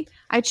broccoli,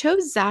 I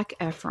chose Zac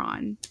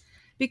Efron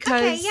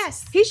because Okay,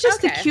 yes. he's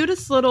just the Okay.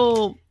 cutest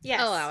little Yes.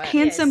 I'll allow it.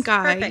 handsome Yes.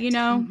 guy, Perfect. you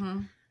know.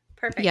 Mhm.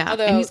 Perfect. Yeah,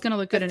 Although and he's gonna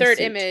look good the in a third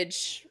suit.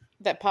 image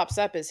that pops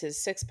up is his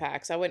six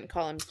pack, so I wouldn't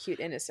call him cute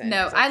innocent.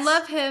 No, 'cause I that's-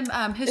 love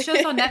him. His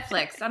show's on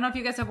Netflix. I don't know if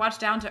you guys have watched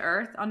Down to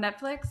Earth on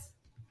Netflix.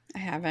 I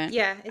haven't.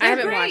 Yeah. I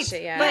haven't great. watched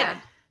it yet. But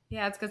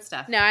Yeah, it's good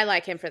stuff. No, I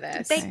like him for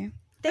this. Okay.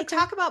 they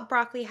talk about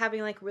broccoli having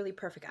like really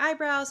perfect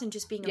eyebrows and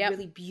just being Yep. a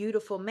really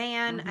beautiful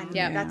man. Mhm. And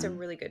Yep. that's a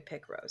really good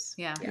pick, Rose.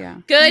 Yeah.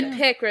 Yeah. Good I know.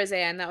 pick,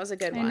 Roseanne. That was a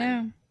good I one.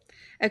 know.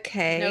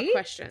 Okay. No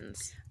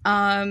questions.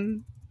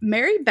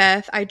 Mary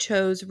Beth, I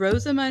chose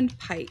Rosamund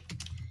Pike.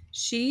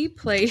 She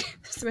played.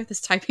 Smith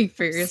is typing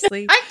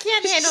furiously. I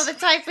can't handle the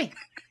typing.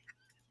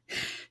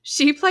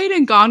 She played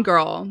in Gone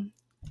Girl,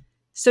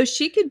 so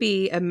she could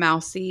be a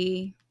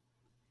mousy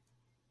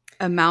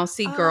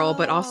girl,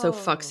 but also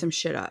fuck Oh. some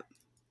shit up.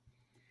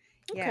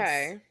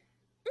 Okay.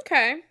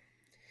 Okay.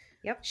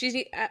 Yep. She's.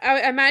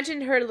 I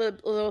imagine her a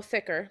little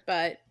thicker,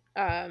 but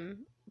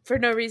for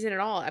no reason at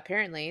all.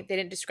 Apparently, they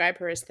didn't describe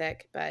her as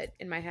thick, but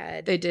in my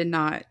head, They did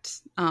not.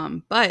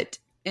 But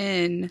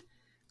in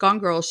Gone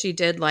Girl, she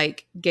did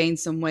like gain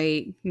some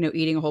weight,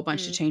 eating a whole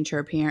bunch to change her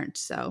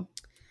appearance. So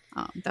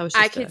that was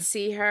just I could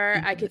see her.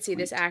 I bullet could see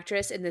this point.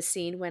 actress in the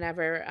scene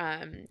whenever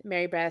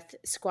Mary Beth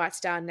squats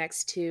down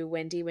next to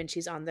Wendy when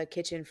she's on the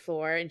kitchen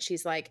floor and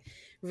she's like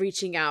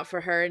reaching out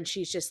for her and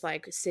she's just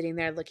like sitting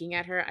there looking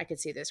at her. I could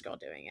see this girl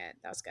doing it.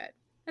 That was good.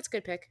 That's a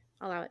good pick.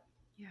 I'll allow it.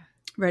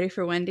 Ready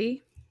for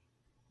Wendy?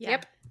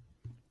 Yep.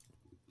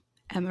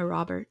 Emma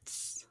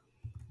Roberts.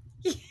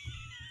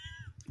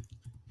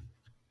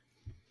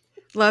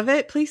 Love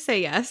it. Please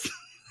say yes.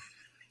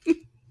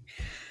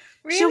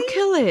 Really? She'll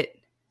kill it.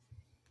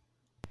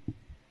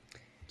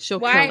 She'll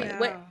Why- kill it.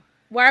 what-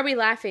 Why are we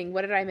laughing?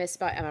 What did I miss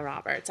about Emma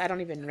Roberts? I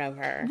don't even know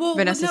her. Well,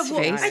 Vanessa's no,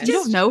 well, face. I You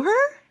don't know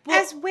her?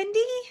 As Wendy?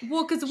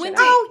 Well, because Wendy.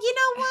 Oh, you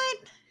know what?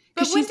 but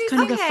Because she's Wendy's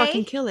gonna okay.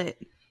 fucking kill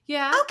it.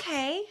 yeah.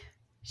 Okay.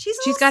 She's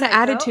She's got an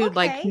psycho. attitude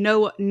like Okay. no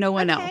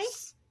one Okay.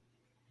 else.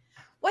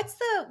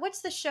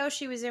 What's the show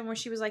she was in where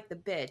she was like the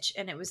bitch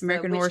and it was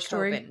American the Horror Witch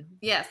Story? Coven?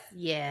 Yes.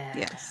 Yeah.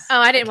 Yes. Oh,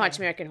 I didn't Okay. watch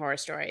American Horror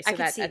Story, I so could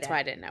that's see that. why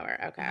I didn't know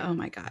her. Okay. Oh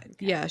my god.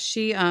 Okay. Yeah,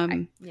 she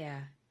Yeah.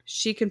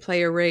 she can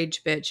play a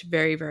rage bitch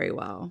very, very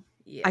well.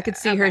 Yeah. I could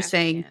see her okay.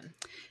 saying,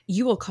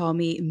 "You will call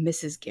me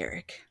Mrs.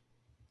 Garrick,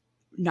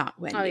 not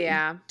Wendy." Oh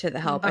yeah. To the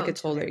help. I Oh, could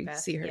to totally Mary Beth,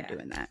 see her yeah.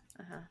 doing that.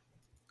 Uh-huh.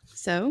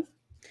 So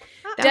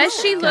Does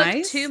she look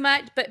Nice. too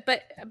much?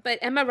 But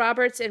Emma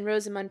Roberts and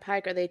Rosamund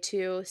Pike, are they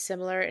too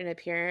similar in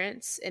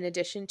appearance? In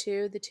addition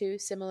to the two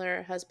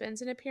similar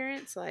husbands in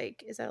appearance,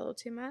 like is that a little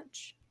too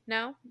much?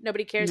 No,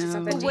 nobody cares. It's No.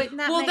 something. Well, wouldn't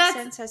that Well, make that's-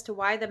 sense as to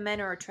why the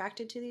men are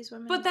attracted to these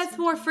women? But that's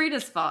more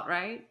Frieda's fault,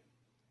 right?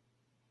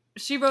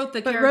 She wrote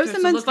the but characters to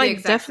Rosamund's look the like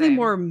exact definitely same.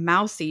 more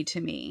mousy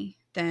to me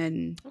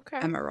than Okay.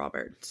 Emma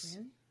Roberts.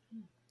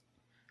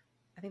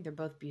 I think they're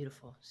both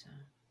beautiful. So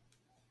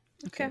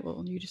Okay, Okay.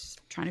 well, you're just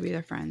trying to be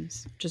their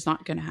friends. Just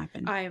not gonna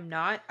happen. I am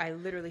not. I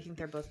literally think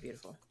they're both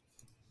beautiful.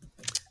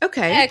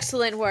 Okay.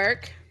 Excellent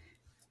work.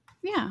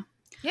 Yeah.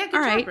 Yeah, good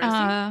All job,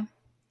 right. Rosie.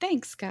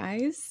 Thanks,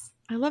 guys.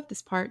 I love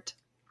this part.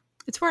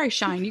 It's where I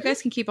shine. You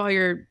guys can keep all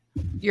your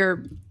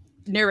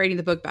narrating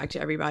the book back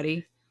to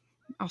everybody.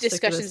 I'll stick to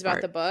Discussions this about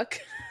part. the book.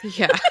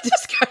 Yeah,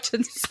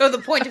 discussions. So the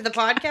point of the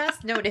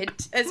podcast noted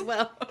as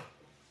well.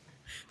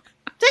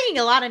 Taking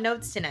a lot of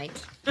notes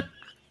tonight.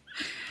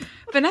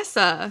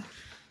 Vanessa,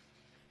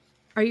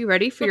 are you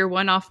ready for your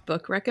one-off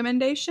book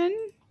recommendation?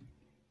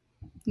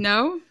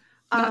 No,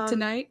 not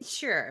tonight.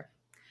 Sure.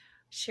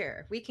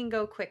 We can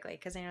go quickly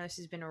because I know this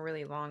has been a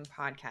really long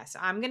podcast. So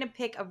I'm going to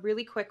pick a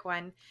really quick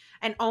one,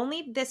 and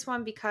only this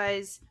one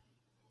because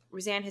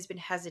Roseanne has been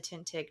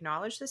hesitant to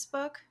acknowledge this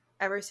book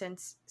ever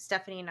since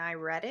Stephanie and I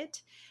read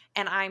it.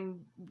 And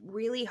I'm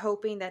really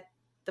hoping that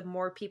the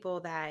more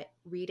people that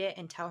read it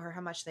and tell her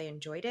how much they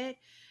enjoyed it,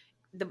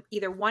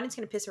 either one, it's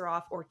going to piss her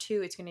off, or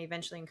two, it's going to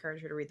eventually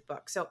encourage her to read the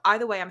book. So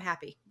either way, I'm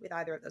happy with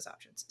either of those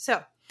options.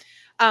 So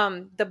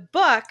the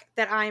book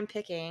that I'm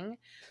picking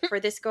for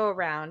this go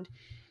around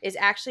is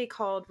actually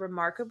called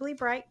Remarkably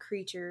Bright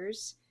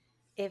Creatures.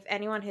 If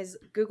anyone has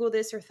Googled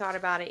this or thought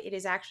about it, it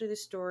is actually the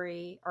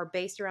story, or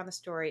based around the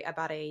story,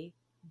 about a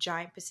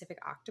giant Pacific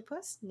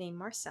octopus named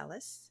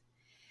Marcellus,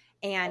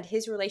 and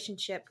his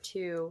relationship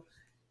to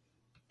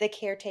the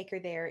caretaker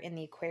there in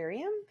the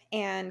aquarium,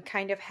 and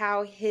kind of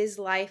how his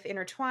life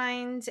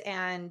intertwines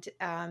and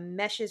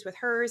meshes with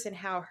hers, and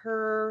how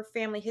her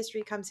family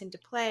history comes into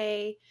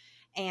play.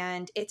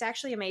 And it's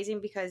actually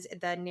amazing because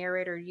the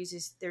narrator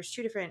uses, there's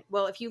two different,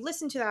 well, if you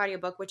listen to the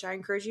audiobook, which I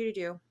encourage you to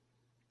do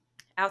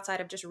outside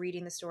of just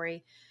reading the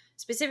story,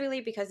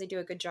 specifically because they do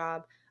a good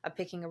job of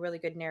picking a really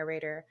good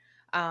narrator.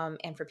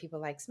 And for people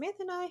like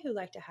Samantha and I who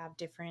like to have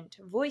different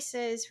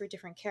voices for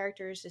different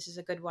characters, this is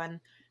a good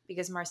one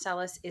because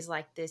Marcellus is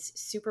like this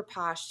super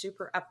posh,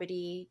 super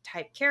uppity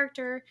type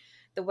character.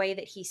 The way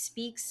that he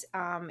speaks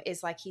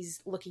is like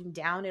he's looking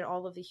down at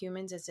all of the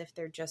humans as if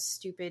they're just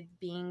stupid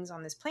beings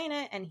on this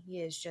planet, and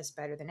he is just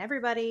better than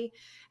everybody.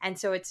 And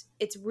so it's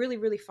really,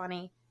 really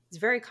funny. It's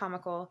very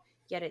comical,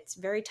 yet it's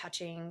very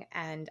touching,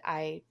 and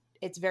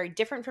it's very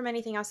different from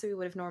anything else that we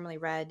would have normally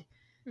read.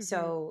 Mm-hmm.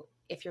 So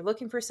if you're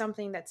looking for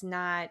something that's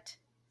not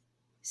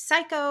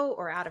psycho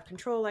or out of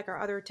control like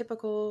our other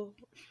typical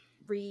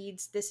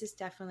reads, this is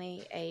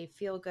definitely a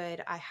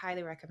feel-good. I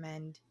highly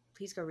recommend.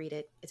 Please go read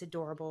it. It's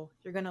adorable.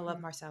 You're going to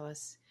love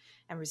Marcellus.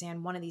 And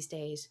Roseanne, one of these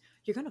days,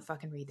 you're going to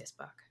fucking read this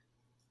book.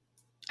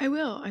 I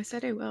will. I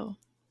said I will.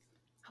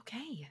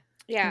 Okay.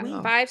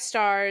 Yeah, 5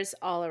 stars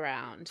all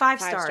around.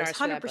 5 stars,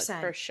 100%.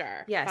 For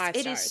sure. Yes, 5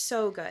 it stars. is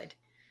so good.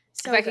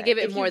 So if I could give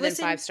it if more than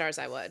 5 stars,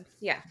 I would.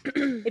 Yeah.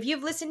 If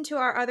you've listened to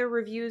our other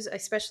reviews,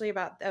 especially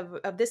about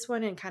of this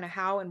one and kind of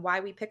how and why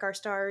we pick our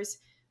stars,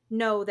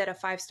 know that a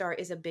 5-star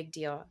is a big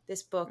deal.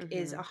 This book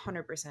is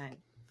 100%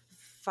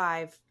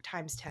 5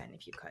 times 10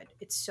 if you could.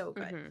 It's so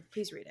good.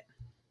 Please read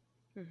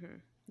it.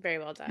 Very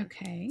well done.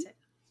 Okay.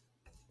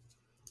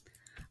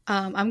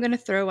 I'm going to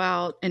throw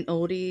out an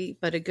oldie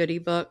but a goodie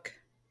book.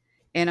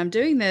 And I'm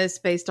doing this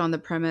based on the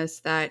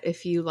premise that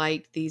if you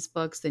like these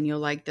books, then you'll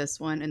like this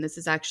one. And this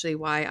is actually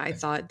why I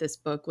thought this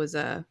book was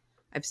I've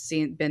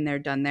been there,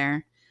 done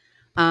there.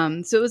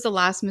 So it was The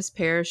Last Miss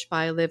Parrish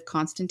by Liv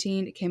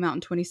Constantine. It came out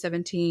in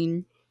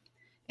 2017.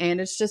 And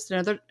it's just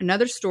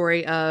another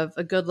story of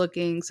a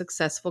good-looking,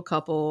 successful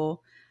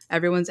couple.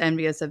 Everyone's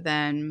envious of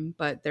them,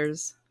 but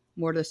there's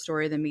more to the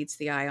story than meets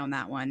the eye on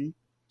that one.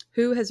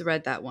 Who has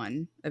read that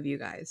one of you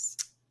guys?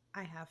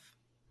 I have.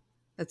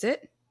 That's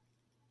it?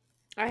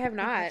 I have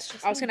not.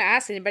 I was going to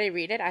ask, anybody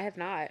read it? I have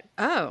not.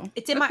 Oh.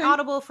 It's in my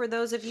Audible for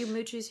those of you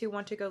mooches who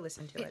want to go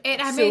listen to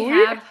it. I may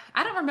have.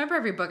 I don't remember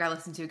every book I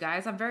listen to,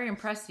 guys. I'm very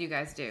impressed you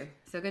guys do.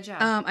 So good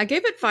job. I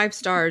gave it 5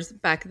 stars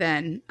back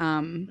then.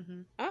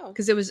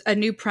 Because it was a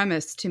new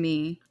premise to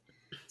me.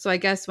 So I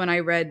guess when I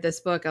read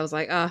this book, I was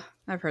like,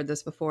 I've heard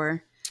this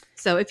before.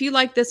 So if you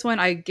like this one,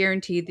 I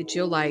guarantee that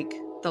you'll like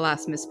The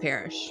Last Miss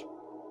Parrish.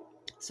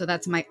 So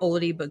that's my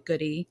oldie but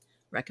goodie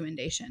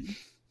recommendation.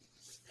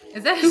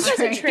 Is that who has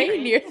a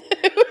train near?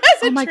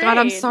 Oh my god,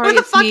 I'm sorry. Who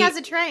the fuck has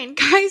a train?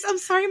 Guys, I'm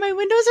sorry. My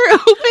windows are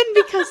open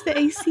because the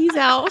AC's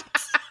out.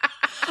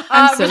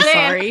 I'm so Roseanne,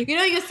 sorry. You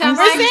know, you sound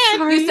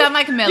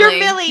like Millie. You're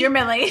Millie. You're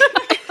Millie.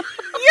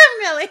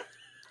 You're Millie.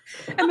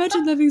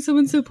 Imagine loving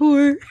someone so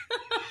poor.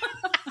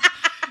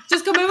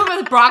 Just go move in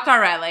with Brock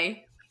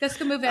already. Just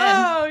go move in.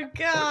 Oh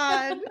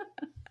god.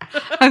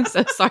 I'm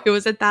so sorry.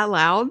 Was it that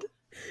loud?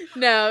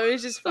 No, it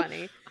was just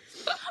funny.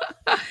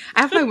 I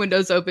have my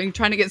windows open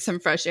trying to get some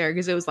fresh air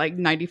because it was like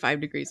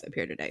 95 degrees up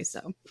here today.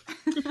 So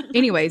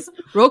anyways,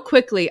 real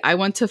quickly, I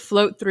want to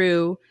float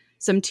through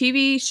some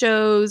TV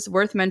shows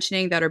worth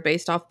mentioning that are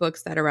based off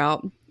books that are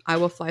out. I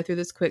will fly through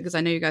this quick because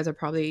I know you guys are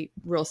probably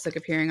real sick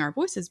of hearing our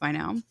voices by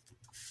now.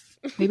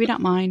 Maybe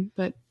not mine,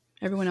 but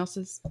everyone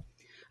else's.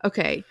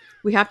 Okay,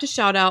 we have to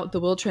shout out the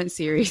Will Trent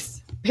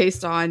series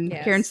based on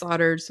Karen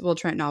Slaughter's Will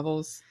Trent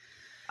novels.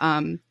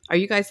 Are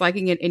you guys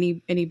liking it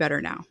any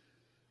better now?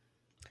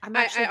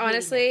 I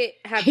honestly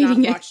have not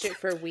watched it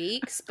for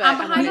weeks, but I'm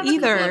behind on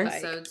either.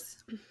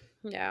 Episodes.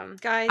 Yeah,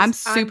 guys, I'm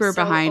super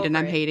behind and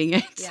I'm hating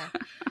it. Yeah.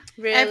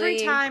 really? Every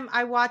time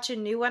I watch a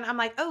new one, I'm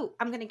like, oh,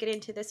 I'm gonna get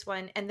into this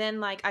one, and then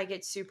like I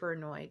get super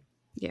annoyed.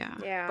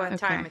 Yeah. By the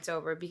time it's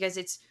over, because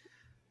it's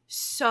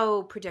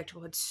so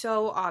predictable. It's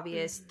so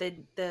obvious.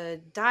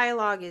 The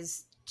dialogue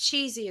is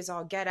cheesy as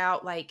all get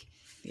out. Like,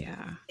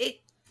 it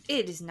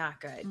is not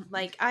good.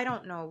 Like, I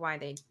don't know why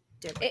they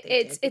did what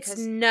they did. It's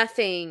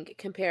nothing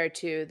compared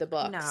to the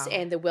books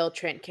and the Will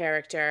Trent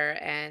character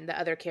and the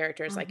other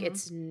characters. Like,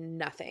 it's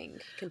nothing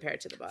compared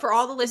to the books. For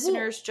all the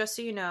listeners, just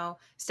so you know,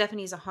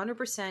 Stephanie's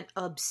 100%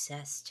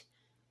 obsessed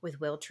with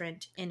Will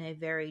Trent in a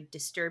very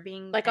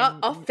disturbing, like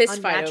I'll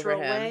fist fight over him.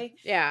 Way.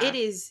 Yeah, it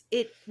is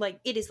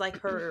like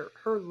her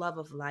love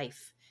of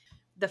life.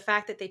 The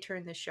fact that they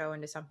turned this show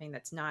into something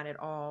that's not at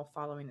all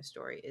following the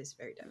story is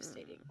very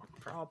devastating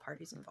for all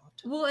parties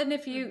involved. Well, and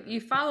if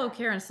you follow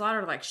Karen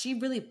Slaughter, like, she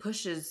really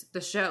pushes the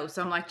show.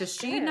 So I'm like, does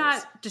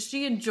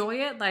she enjoy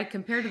it? Like,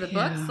 compared to the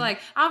books? Like,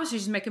 obviously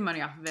she's making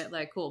money off of it.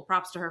 Like, cool,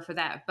 props to her for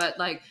that. But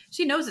like,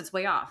 she knows it's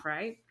way off,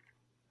 right?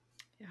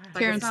 Like,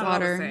 Karen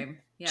Slaughter,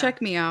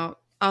 check me out.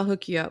 I'll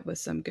hook you up with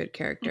some good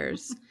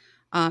characters.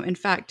 In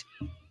fact,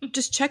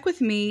 just check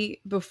with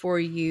me before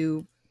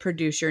you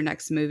produce your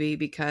next movie,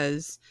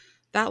 because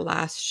that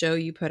last show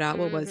you put out,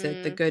 what was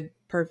it? The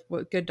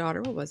Good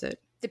Daughter, what was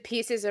it? The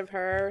Pieces of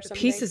Her or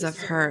something. Pieces of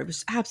Her. It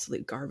was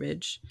absolute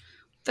garbage.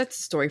 That's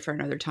a story for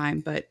another time.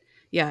 But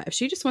yeah, if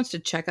she just wants to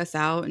check us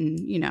out and,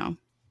 you know,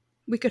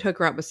 we could hook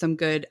her up with some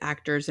good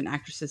actors and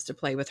actresses to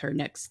play with her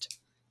next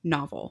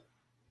novel.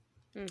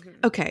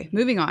 Okay,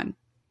 moving on.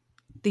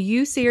 The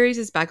You series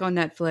is back on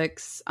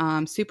Netflix.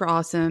 Super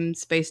awesome.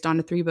 It's based on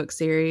a 3-book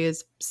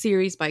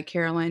series by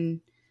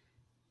Carolyn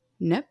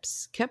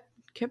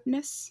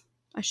Kepnes.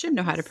 I should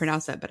know how to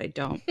pronounce that, but I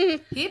don't.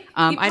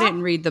 I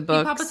didn't read the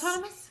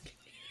books.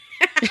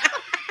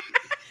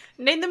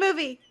 Name the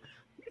movie.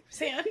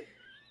 Sam.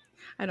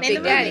 I don't Big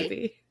know Daddy. the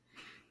movie.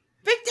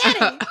 Big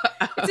Daddy.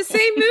 It's the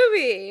same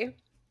movie.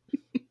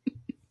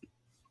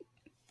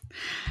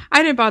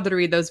 I didn't bother to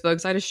read those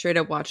books. I just straight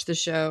up watched the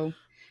show.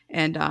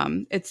 And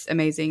it's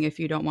amazing if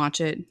you don't watch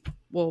it.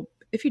 Well,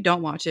 if you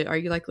don't watch it, are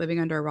you like living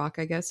under a rock,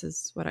 I guess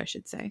is what I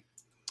should say.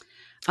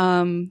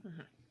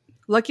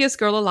 Luckiest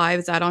Girl Alive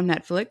is out on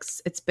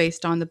Netflix. It's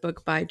based on the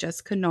book by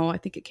Jessica Knoll. I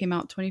think it came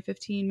out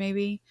 2015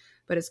 maybe.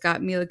 But it's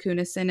got Mila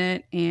Kunis in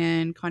it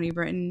and Connie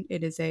Britton.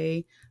 It is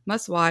a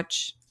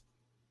must-watch.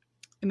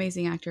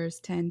 Amazing actors,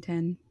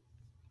 10.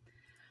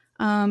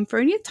 For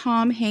any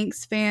Tom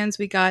Hanks fans,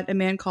 we got A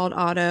Man Called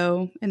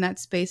Otto, and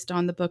that's based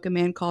on the book A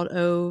Man Called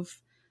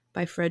Ove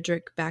by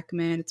Frederick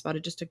Backman. It's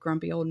about just a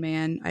grumpy old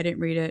man. I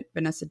didn't read it.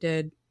 Vanessa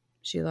did.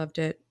 She loved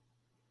it.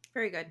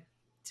 Very good.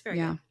 It's very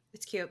good.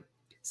 It's cute.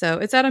 So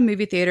it's out of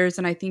movie theaters,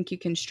 and I think you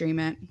can stream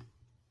it.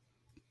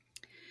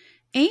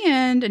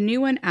 And a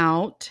new one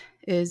out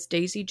is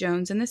Daisy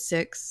Jones and the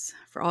Six.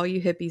 For all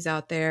you hippies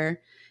out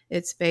there,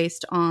 it's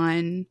based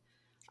on,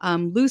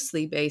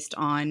 loosely based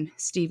on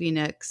Stevie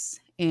Nicks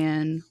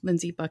and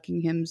Lindsey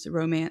Buckingham's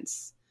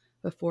romance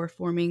before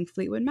forming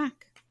Fleetwood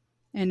Mac.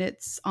 And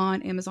it's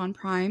on Amazon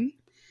Prime.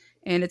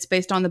 And it's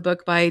based on the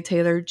book by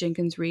Taylor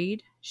Jenkins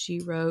Reid.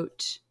 She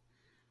wrote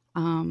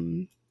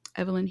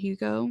Evelyn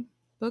Hugo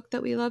book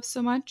that we love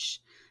so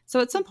much. So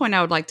at some point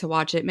I would like to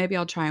watch it. Maybe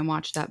I'll try and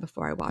watch that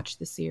before I watch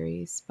the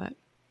series. But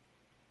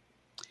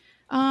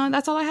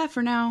that's all I have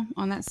for now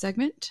on that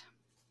segment.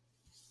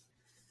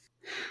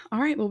 All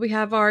right. Well, we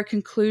have our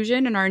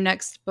conclusion and our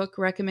next book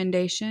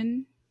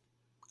recommendation.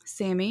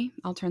 Sammy,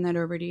 I'll turn that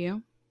over to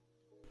you.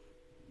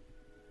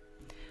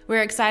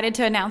 We're excited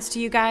to announce to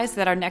you guys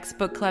that our next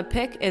book club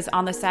pick is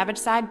On the Savage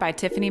Side by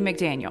Tiffany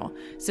McDaniel.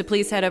 So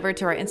please head over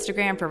to our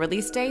Instagram for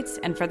release dates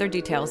and further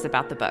details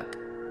about the book.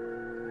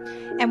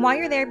 And while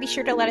you're there, be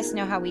sure to let us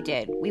know how we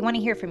did. We want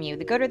to hear from you,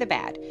 the good or the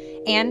bad.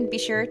 And be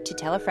sure to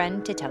tell a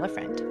friend to tell a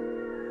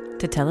friend.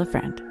 To tell a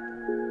friend.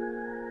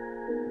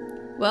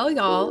 Well,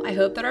 y'all, I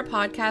hope that our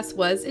podcast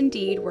was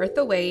indeed worth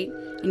the wait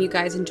and you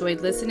guys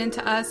enjoyed listening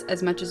to us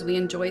as much as we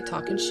enjoyed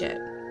talking shit.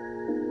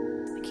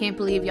 I can't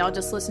believe y'all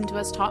just listened to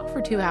us talk for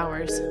 2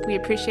 hours. We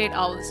appreciate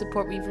all of the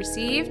support we've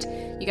received.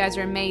 You guys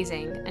are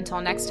amazing.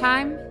 Until next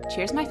time,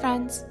 cheers, my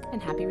friends,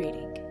 and happy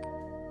reading.